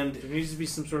 And There needs to be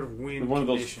some sort of win. One of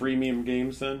those condition. freemium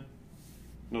games, then.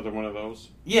 Another one of those.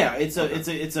 yeah, it's a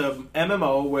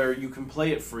MMO where you can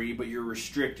play it free, but you're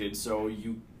restricted. So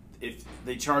if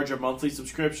they charge a monthly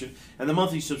subscription, and the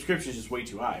monthly subscription is just way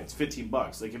too high. It's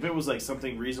 $15. Like if it was like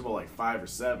something reasonable, like 5 or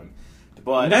 7.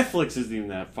 But Netflix isn't even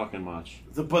that fucking much.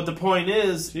 but the point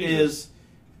Jesus.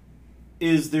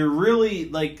 is there really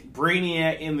like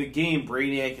Brainiac in the game?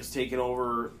 Brainiac has taken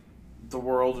over the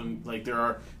world, and like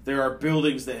there are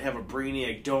buildings that have a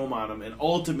Brainiac dome on them, and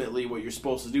ultimately what you're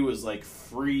supposed to do is like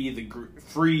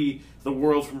free the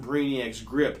world from Brainiac's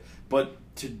grip. But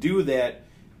to do that,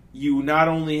 you not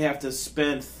only have to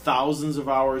spend thousands of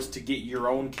hours to get your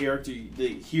own character, the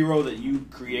hero that you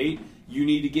create. You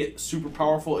need to get super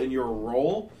powerful in your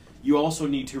role. You also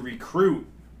need to recruit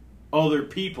other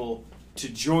people to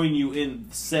join you in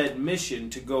said mission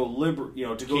to go to go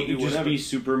Can't do you just whatever. be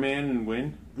Superman and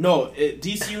win? No,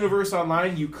 DC Universe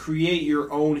Online, you create your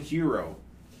own hero,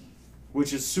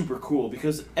 which is super cool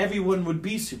because everyone would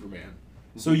be Superman.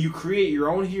 So you create your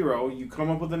own hero. You come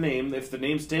up with a name. If the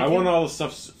name's taken, I want all the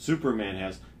stuff Superman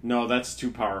has. No, that's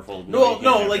too powerful. No, you can't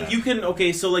no, have like that. you can.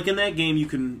 Okay, so like in that game, you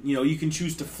can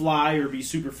choose to fly or be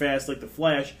super fast like the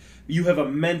Flash. You have a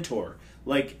mentor.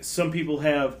 Like some people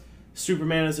have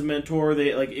Superman as a mentor.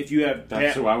 They like if you have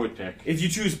That's who I would pick. if you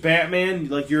choose Batman,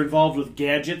 like you're involved with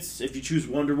gadgets. If you choose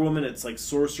Wonder Woman, it's like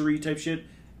sorcery type shit.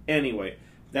 Anyway,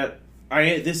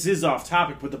 this is off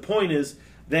topic, but the point is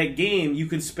that game you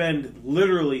can spend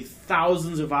literally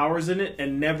thousands of hours in it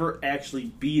and never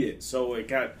actually beat it. So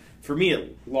for me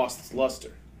it lost its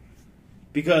luster.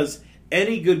 Because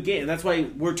any good game, that's why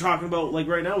we're talking about like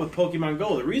right now with Pokemon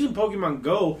Go. The reason Pokemon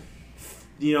Go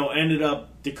ended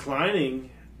up declining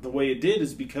the way it did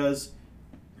is because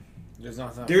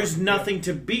there's nothing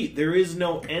to beat. There is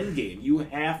no end game. You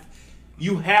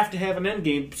have to have an end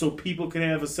game so people can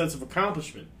have a sense of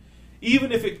accomplishment.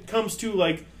 Even if it comes to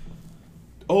like,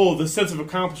 oh, the sense of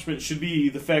accomplishment should be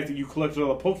the fact that you collected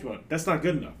all the Pokemon. That's not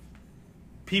good enough.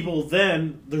 People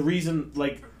then, the reason,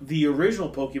 like, the original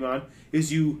Pokemon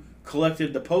is you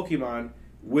collected the Pokemon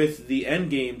with the end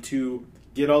game to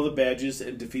get all the badges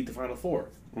and defeat the Final Four.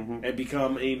 Mm-hmm. And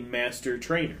become a master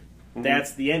trainer. Mm-hmm.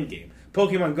 That's the end game.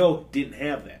 Pokemon Go didn't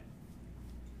have that.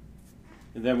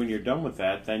 And then when you're done with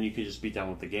that, then you can just be done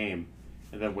with the game,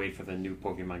 and then wait for the new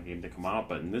Pokemon game to come out.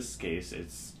 But in this case,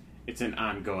 it's an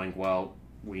ongoing. Well,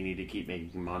 we need to keep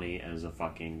making money as a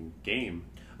fucking game.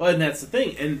 Well, and that's the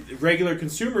thing. And regular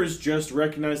consumers just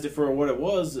recognized it for what it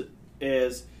was,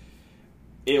 as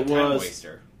it Time was.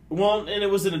 waster. Well, and it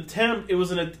was an attempt. It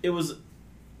was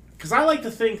because I like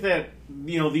to think that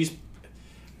these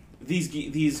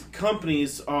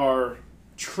companies are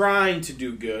trying to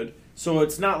do good. So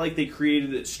it's not like they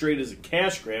created it straight as a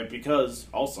cash grab, because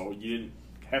also you didn't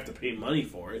have to pay money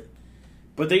for it.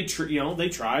 But they tried.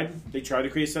 They tried to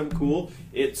create something cool.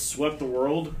 It swept the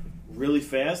world really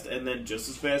fast, and then just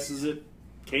as fast as it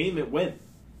came, it went.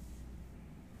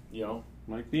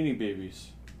 Like Beanie Babies.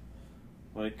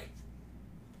 Like,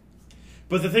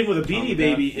 But the thing with a Beanie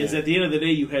Baby is yeah. at the end of the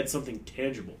day, you had something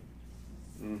tangible.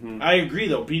 mm-hmm. I agree,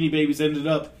 though. Beanie Babies ended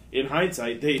up, in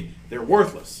hindsight, they're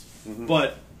worthless. Mm-hmm.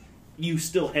 But you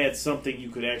still had something you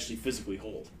could actually physically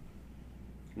hold.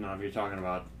 Now, if you're talking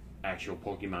about actual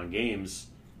Pokemon games,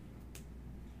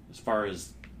 as far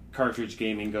as cartridge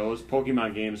gaming goes,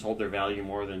 Pokemon games hold their value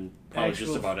more than probably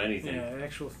just about anything. Yeah,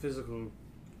 actual physical.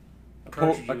 A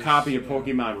cartridges, copy of yeah.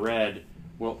 Pokemon Red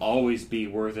will always be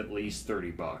worth at least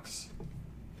 $30.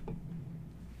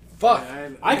 Fuck. Yeah,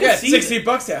 I I can got see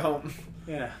 $60 at home.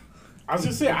 yeah. I was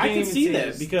going to say, You I can't can even see say that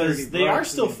it's because 30 they are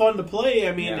bucks, still I mean. fun to play.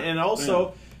 I mean, Yeah. and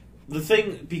also, the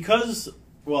thing, because,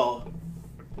 well,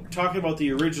 talking about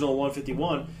the original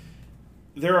 151,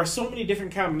 there are so many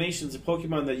different combinations of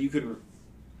Pokemon that you can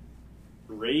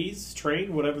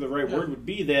train, whatever the right word would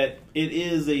be, that it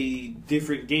is a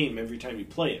different game every time you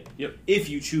play it. Yep. If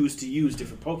you choose to use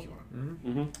different Pokemon.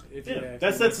 Mm-hmm. If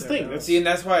That's you the thing. want that That's- See, and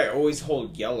that's why I always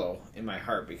hold Yellow in my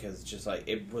heart, because it's just like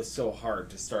it was so hard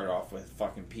to start off with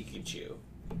fucking Pikachu.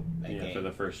 That Yeah, game. for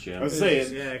the first I gym. was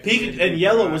saying, Yeah, 'cause Pikachu you and did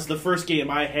Yellow rock. was the first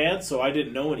game I had, so I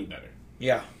didn't know any better.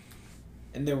 Yeah.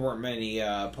 And there weren't many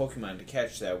Pokemon to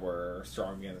catch that were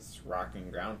strong against rock and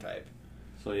ground type.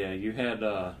 So yeah, you had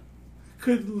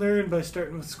Could learn by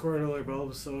starting with Squirtle or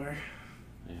Bulbasaur.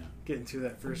 yeah. Getting through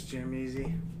that first gym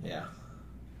easy. Yeah.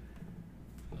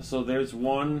 So there's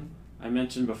one I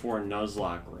mentioned before,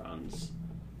 Nuzlocke runs.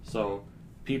 So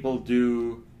people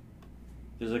do.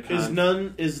 There's a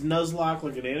Is Nuzlocke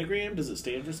like an anagram? Does it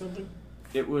stand for something?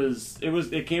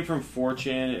 It came from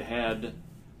 4chan.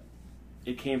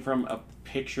 It came from a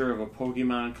picture of a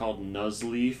Pokemon called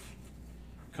Nuzleaf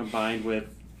combined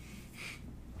with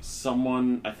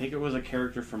someone, I think it was a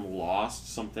character from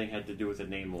Lost. Something had to do with the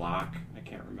name Locke. I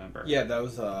can't remember. Yeah, that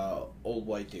was old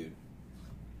white dude.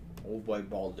 Old white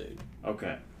bald dude.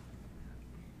 Okay.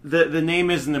 The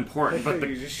name isn't important, but you're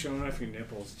the just showing off your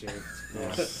nipples, Jake.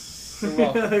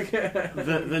 Well,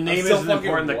 the name still isn't fucking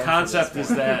important. The warm for concept this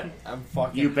is that I'm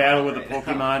fucking. you battle with a hot right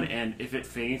now. Pokemon, and if it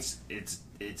faints, it's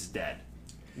dead.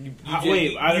 You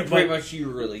Wait, you pretty much you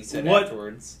release it what-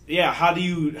 afterwards. Yeah. How do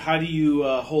you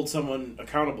hold someone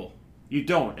accountable? You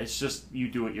don't. It's just you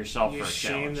do it yourself You for a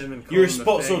shame challenge. them and call You're them a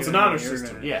supposed, so faggot it's an on honor the system.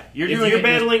 internet. Yeah, you're If doing you're it.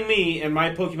 battling me and my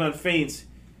Pokemon faints,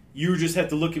 you just have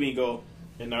to look at me and go,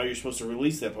 and now you're supposed to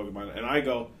release that Pokemon, and I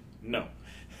go, no.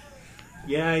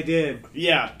 Yeah, I did.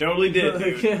 Yeah, totally did,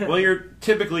 dude. Well,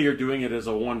 you're doing it as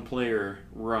a one-player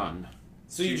run.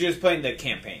 So you're just playing the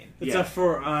campaign. It's Yeah. a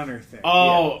for honor thing.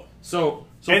 Oh, So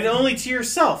and only to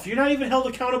yourself. You're not even held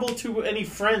accountable to any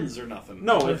friends or nothing.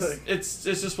 no, it's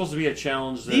just supposed to be a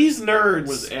challenge that These nerds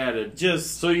was added.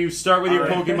 just So you start with your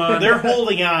Alright. Pokemon. they're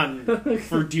holding on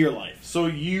for dear life. So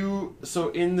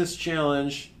in this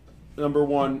challenge, number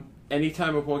one,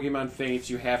 anytime a Pokemon faints,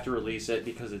 you have to release it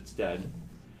because it's dead.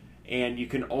 And you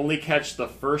can only catch the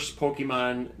first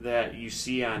Pokemon that you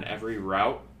see on every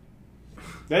route.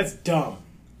 That's dumb.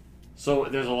 So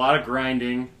there's a lot of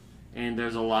grinding, and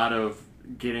there's a lot of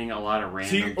getting a lot of So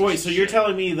random. you're shit.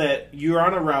 telling me that you're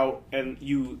on a route and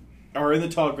you are in the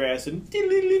tall grass and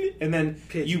then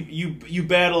you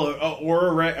battle a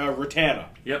Rattata.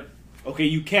 Yep. Okay,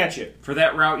 you catch it. For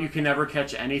that route, you can never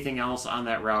catch anything else on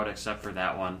that route except for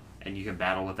that one, and you can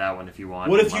battle with that one if you want.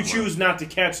 What if you Level up. choose not to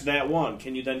catch that one?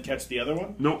 Can you then catch the other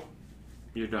one? Nope.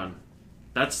 You're done.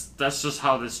 That's just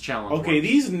how this challenge Okay, works.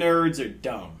 these nerds are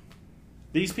dumb.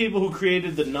 These people who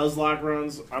created the Nuzlocke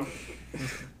runs,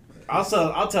 I'll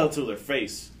tell it to their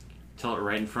face. Tell it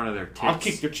right in front of their tits. I'll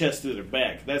kick their chest through their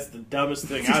back. That's the dumbest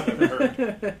thing I've ever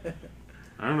heard.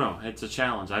 I don't know. It's a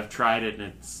challenge. I've tried it,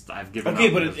 and I've given Okay,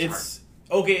 up. but because it's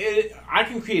okay. I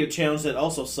can create a challenge that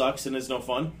also sucks and is no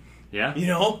fun. hard. Yeah? You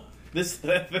know,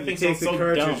 that You thing take sounds the so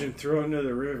cartridge dumb. and throw it into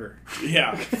the river.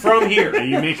 Yeah, from And here.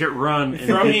 you make it run and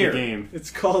From get here. the game. It's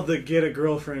called the Get a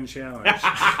Girlfriend Challenge.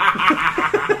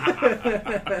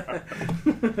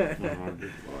 Oh,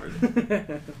 good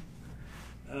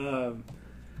Lord.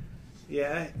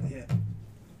 Yeah.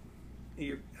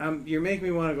 You're making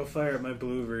me want to go fire up my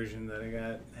blue version that I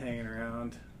got hanging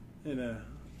around in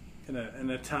an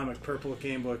atomic purple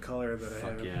Game Boy Color that I Fuck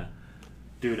have. yeah.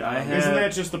 Dude, I have... Isn't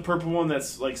that just the purple one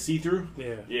that's like see through?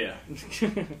 Yeah. Yeah.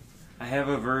 I have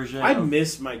a version I of...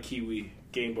 miss my Kiwi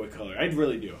Game Boy Color. I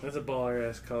really do. That's a baller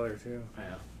ass color too.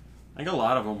 Yeah. I think a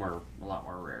lot of them were a lot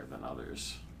more rare than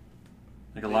others.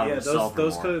 Like a lot Yeah, of them sell for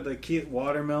those more. colors, like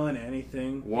watermelon,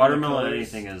 anything. Watermelon colors,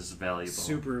 anything is valuable.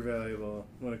 super valuable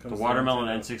when it comes. The to watermelon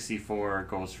Nintendo. N64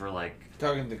 goes for like...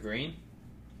 Talking the green,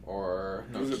 or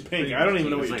no, Was it it's pink? green. I don't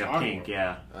even know It what was you're like a talking pink,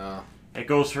 about. yeah. Oh. It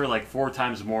goes for like 4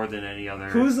 times more than any other...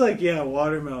 Who's like, yeah,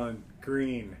 watermelon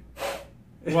green?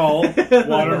 Well,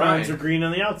 watermelons Right. are green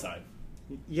on the outside.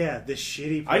 Yeah, the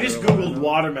shitty. I just part of googled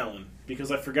watermelon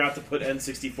because I forgot to put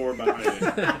N64 behind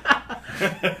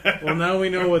it. Well, now we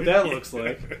know what that looks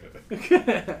like.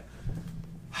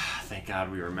 Thank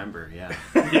God we remember, yeah.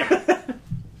 Yeah.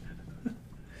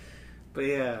 But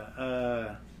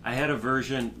yeah, I had a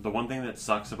version... The one thing that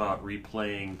sucks about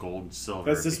replaying Gold and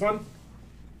Silver... That's this one?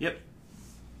 Yep.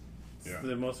 Yeah.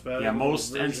 the most valuable. Yeah,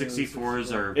 most version of the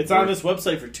N64s are... It's on this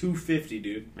website for $250,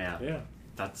 dude. Yeah, Yeah.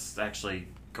 that's actually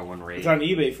going rate. It's on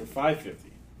eBay for $550.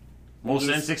 Most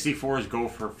there's- N64s go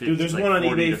for 50. Dude, there's like one on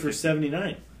 40 eBay to for 50.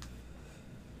 $79.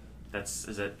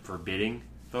 Is that for bidding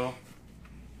though?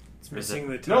 It's missing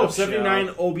the top No, shell.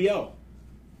 $79 OBO.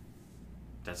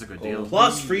 That's a good deal.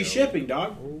 Plus free shipping,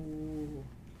 dog.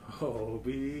 Oh,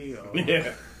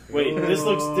 Yeah. Wait, this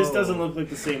doesn't look like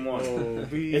the same one.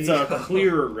 It's a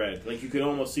clearer red, like you could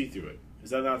almost see through it. Is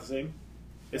that not the same?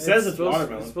 It says it's supposed,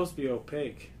 watermelon. It's supposed to be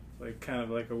opaque, like kind of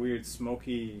like a weird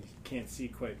smoky. You can't see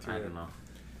quite through I it. don't know.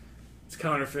 It's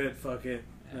counterfeit. Fuck it.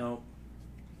 No.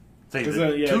 Think 'Cause,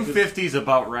 the yeah, 250 is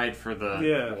about right for the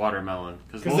Yeah. watermelon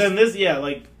Because then this, yeah,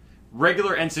 like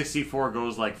regular N64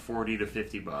 goes like 40 to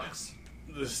 $50.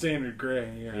 The standard gray.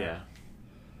 Yeah. Yeah.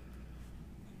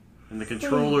 And the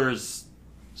controllers,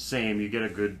 same. You get a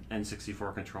good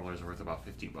N64 controller is worth about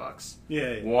 $50.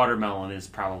 Yeah, yeah. Watermelon is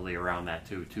probably around that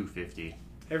too, $250.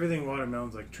 Everything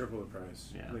watermelon's like triple the price,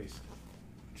 Yeah. at least.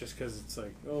 Just because it's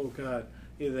like, oh god,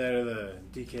 either that or the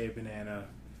DK Banana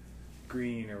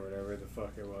Green or whatever the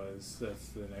fuck it was. That's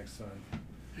the next one.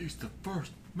 He's the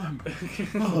first member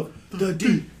of the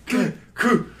DK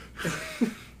crew.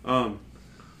 I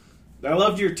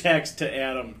loved your text to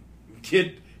Adam.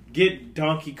 Get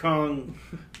Donkey Kong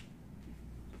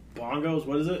bongos.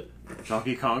 What is it?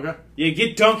 Donkey Konga. Yeah,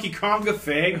 get Donkey Konga,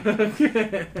 fag.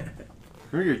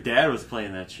 Remember your dad was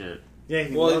playing that shit. Yeah,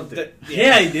 he loved it.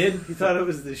 Yeah, he did. He thought it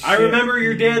was the shit. I remember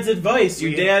your dad's advice.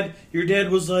 Your Yeah. dad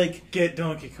was like, Get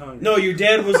Donkey Kong. no, your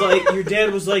dad was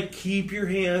like, keep your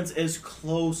hands as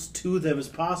close to them as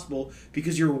possible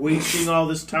because you're wasting all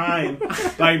this time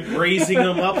by raising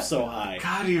them up so high.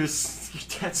 God, your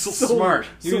dad's so smart.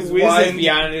 He was wizened. wise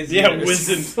beyond his Yeah, years.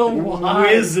 wizened. So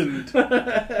wise. Wizened.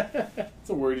 That's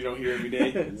a word you don't hear every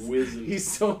day.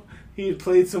 Wizened. He had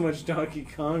played so much Donkey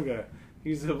Konga. He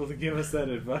was able to give us that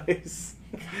advice.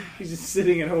 He's just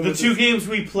sitting at home. The with two his games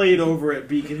we played over at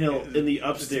Beacon Hill in the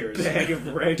upstairs. bag of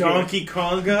regular. Donkey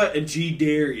Konga and G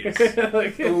Darius.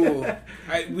 Like, Ooh,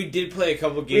 we did play a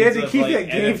couple games. we had to of, keep like, that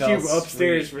NFL GameCube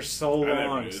upstairs Street. for so I never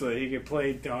long did. so that he could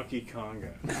play Donkey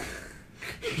Konga.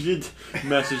 You did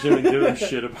message him and give him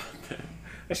shit about that.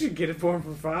 I should get it for him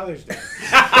for Father's Day.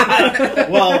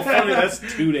 Well, funny, that's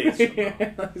 2 days from now.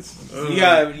 You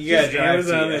got Just drive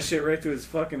Amazon to that shit right to his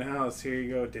fucking house. Here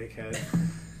you go, dickhead.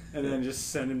 And then just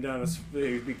send him down.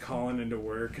 He'd be calling into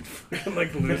work and fucking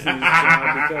like losing his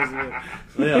job because of it.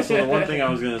 Yeah, so the one thing I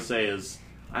was going to say is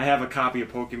I have a copy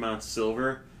of Pokemon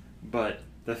Silver, but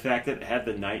the fact that it had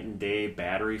the night and day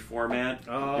battery format is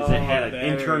it had an battery.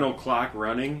 internal clock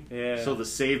running, Yeah. so the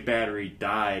save battery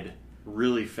died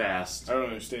really fast. I don't You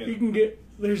understand. can get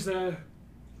there's a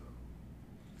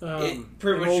It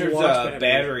pretty an much old there's watch a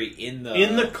battery in the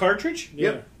In the cartridge?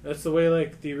 Yeah, Yep. that's the way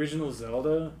like the original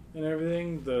Zelda and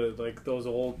everything. The like those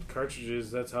old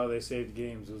cartridges. That's how they saved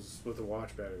games was with a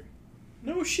watch battery.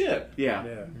 No shit. Yeah.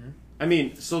 Yeah, I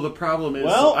mean, so the problem is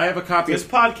Well, I have a copy This of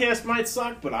podcast might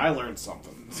suck, but I learned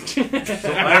something.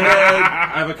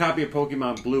 I have a copy of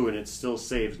Pokemon Blue and it still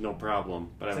saves no problem.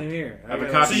 But I same here. I have a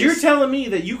got- copy So you're telling me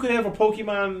that you could have a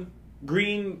Pokemon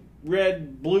green,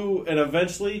 red, blue, and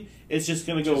eventually it's just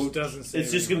gonna go. Just doesn't save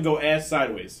It's just anymore. gonna go ass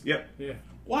sideways. Yep. Yeah,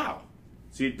 Wow.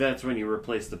 See, that's when you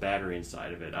replace the battery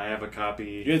inside of it. I have a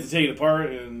copy. You have to take it apart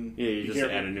and Yeah, you be just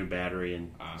careful. add a new battery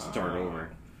and Ah. start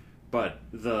over. But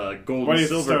the gold Why and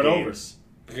do you have to silver start over? games,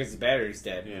 because the battery's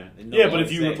dead. Yeah. It no Yeah, but longer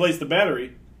if you saves. replace the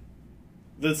battery,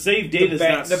 the save data is ba-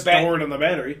 not the ba- stored on the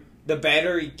battery. the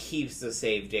battery keeps the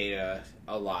save data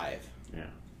alive. yeah.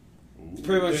 It's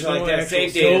pretty much There's like no that actual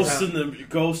save data.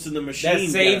 Ghost in the machine. That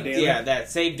save, goddammit. yeah, that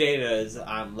save data is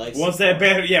on life. Once that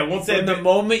battery, once that from the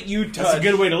moment you touch, that's a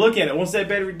good way to look at it. Once that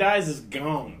battery dies, it's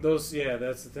gone. those. Yeah,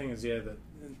 that's the thing is that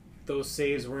those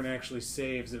saves weren't actually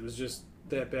saves. It was just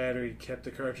that battery kept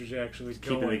the cartridge actually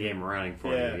Keeping going. the game running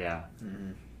for Yeah. you, yeah.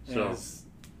 And So it's-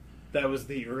 that was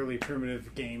the early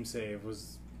primitive game save.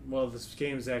 Was well, this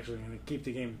game is actually going to keep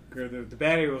the game. Or the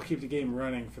battery will keep the game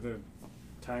running for the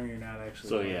time you're not actually.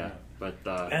 so playing yeah, it. but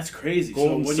That's crazy. Gold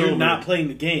So and when you're silver. not playing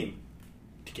the game,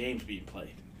 the game's being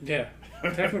played. Yeah,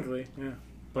 technically, yeah.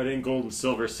 but in gold and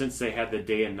silver, since they had the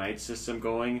day and night system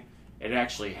going, it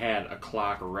actually had a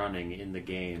clock running in the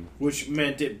game. Which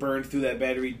meant it burned through that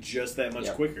battery just that much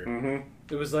Yep. quicker.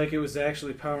 Mm-hmm. It was like it was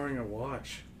actually powering a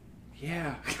watch.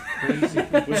 Yeah.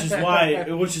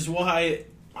 Which is why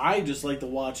I just like the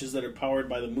watches that are powered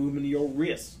by the movement of your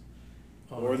wrist.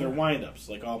 Or their wind-ups,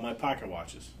 like all my pocket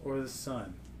watches. or the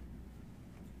sun.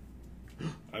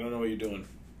 I don't know what you're doing.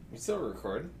 we still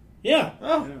recording. Yeah.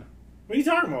 Oh, Yeah. What are you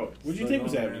talking about? What do you So think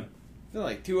was long, happening? man. it's been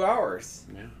like 2 hours.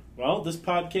 Yeah. Well, this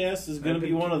podcast is going I've to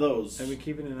be been- one of those. I've been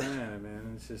keeping an eye on it,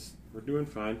 man. It's just We're doing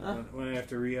fine. when I have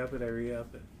to re-up it, I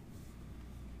re-up it.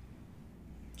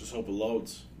 Just hope it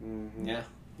loads. Mm-hmm. Yeah,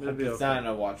 It'll be it's okay. not in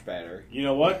a watch battery. You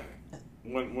know what?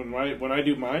 When I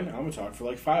do mine, I'm gonna talk for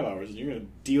like 5 hours, and you're gonna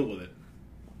deal with it.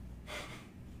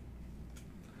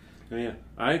 Yeah.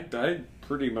 I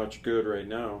pretty much good right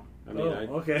now. I mean,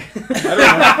 okay. We've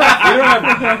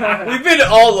been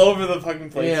all over the fucking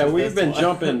place. yeah, with we've this been one.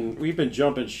 jumping. We've been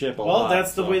jumping ship a Well, lot.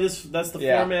 that's the so. way that's the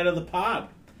Yeah. format of the pod.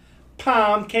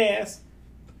 Palmcast.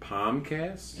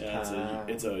 Palmcast. Yeah,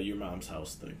 it's a your mom's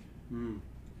house thing. Hmm.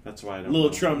 That's why I don't. Little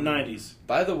know. Trump '90s.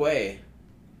 By the way,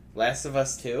 Last of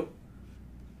Us 2,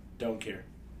 Don't care.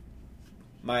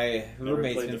 my Never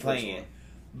roommate's played been the playing first it,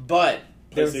 but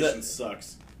there was PlayStation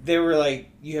sucks. they were like,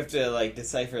 you have to like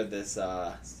decipher this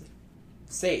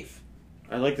safe.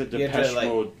 I like the You had to, Depeche like-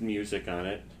 Mode music on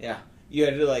it. You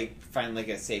had to like find like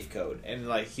a safe code, and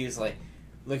like he was like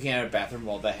looking at a bathroom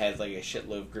wall that had like a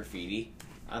shitload of graffiti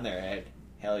on their head.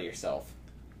 Hail yourself.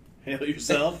 Hail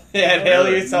yourself. Yeah, hail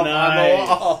yourself on the Nice.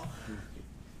 wall.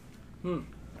 All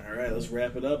right, let's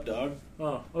wrap it up, dog.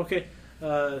 Oh, okay.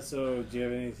 So, do you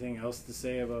have anything else to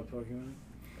say about Pokemon?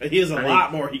 He has a I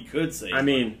lot more he could say. I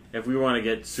mean, if we want to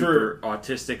get super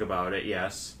autistic about it,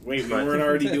 yes. wait, we but weren't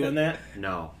already doing that?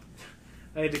 No.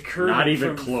 I had to curve Not it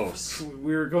even from- close.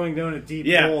 We were going down a deep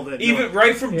Yeah, hole that even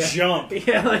right from Yeah. jump.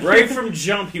 Yeah, like, Right from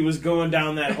jump, he was going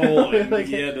down that hole, and Like-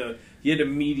 you had to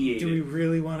mediate Do we it.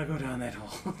 really want to go down that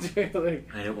hole? Like,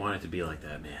 I didn't want it to be like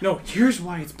that, man. no, here's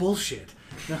why it's bullshit.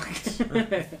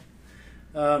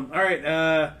 All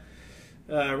right.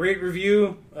 Rate,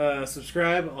 review,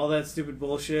 subscribe, all that stupid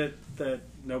bullshit that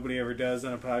nobody ever does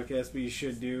on a podcast, but you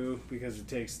should do because it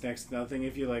takes next to nothing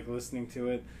if you like listening to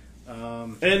it.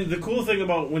 And the cool thing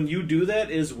about when you do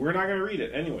that is we're not going to read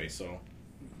it anyway, so.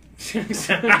 Got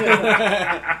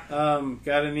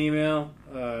an email,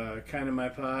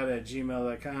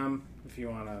 kindofmypod@gmail.com if you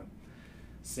want to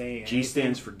say anything. G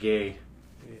stands for gay.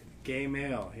 Gay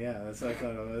male, yeah, that's what I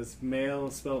thought it was. Male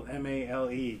spelled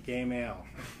M-A-L-E, gay male.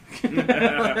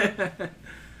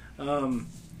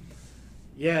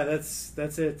 Yeah,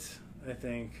 that's it, I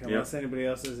think. Unless anybody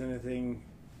else has anything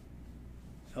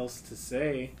else to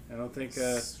say. I don't think,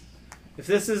 if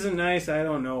this isn't nice, I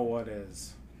don't know what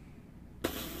is.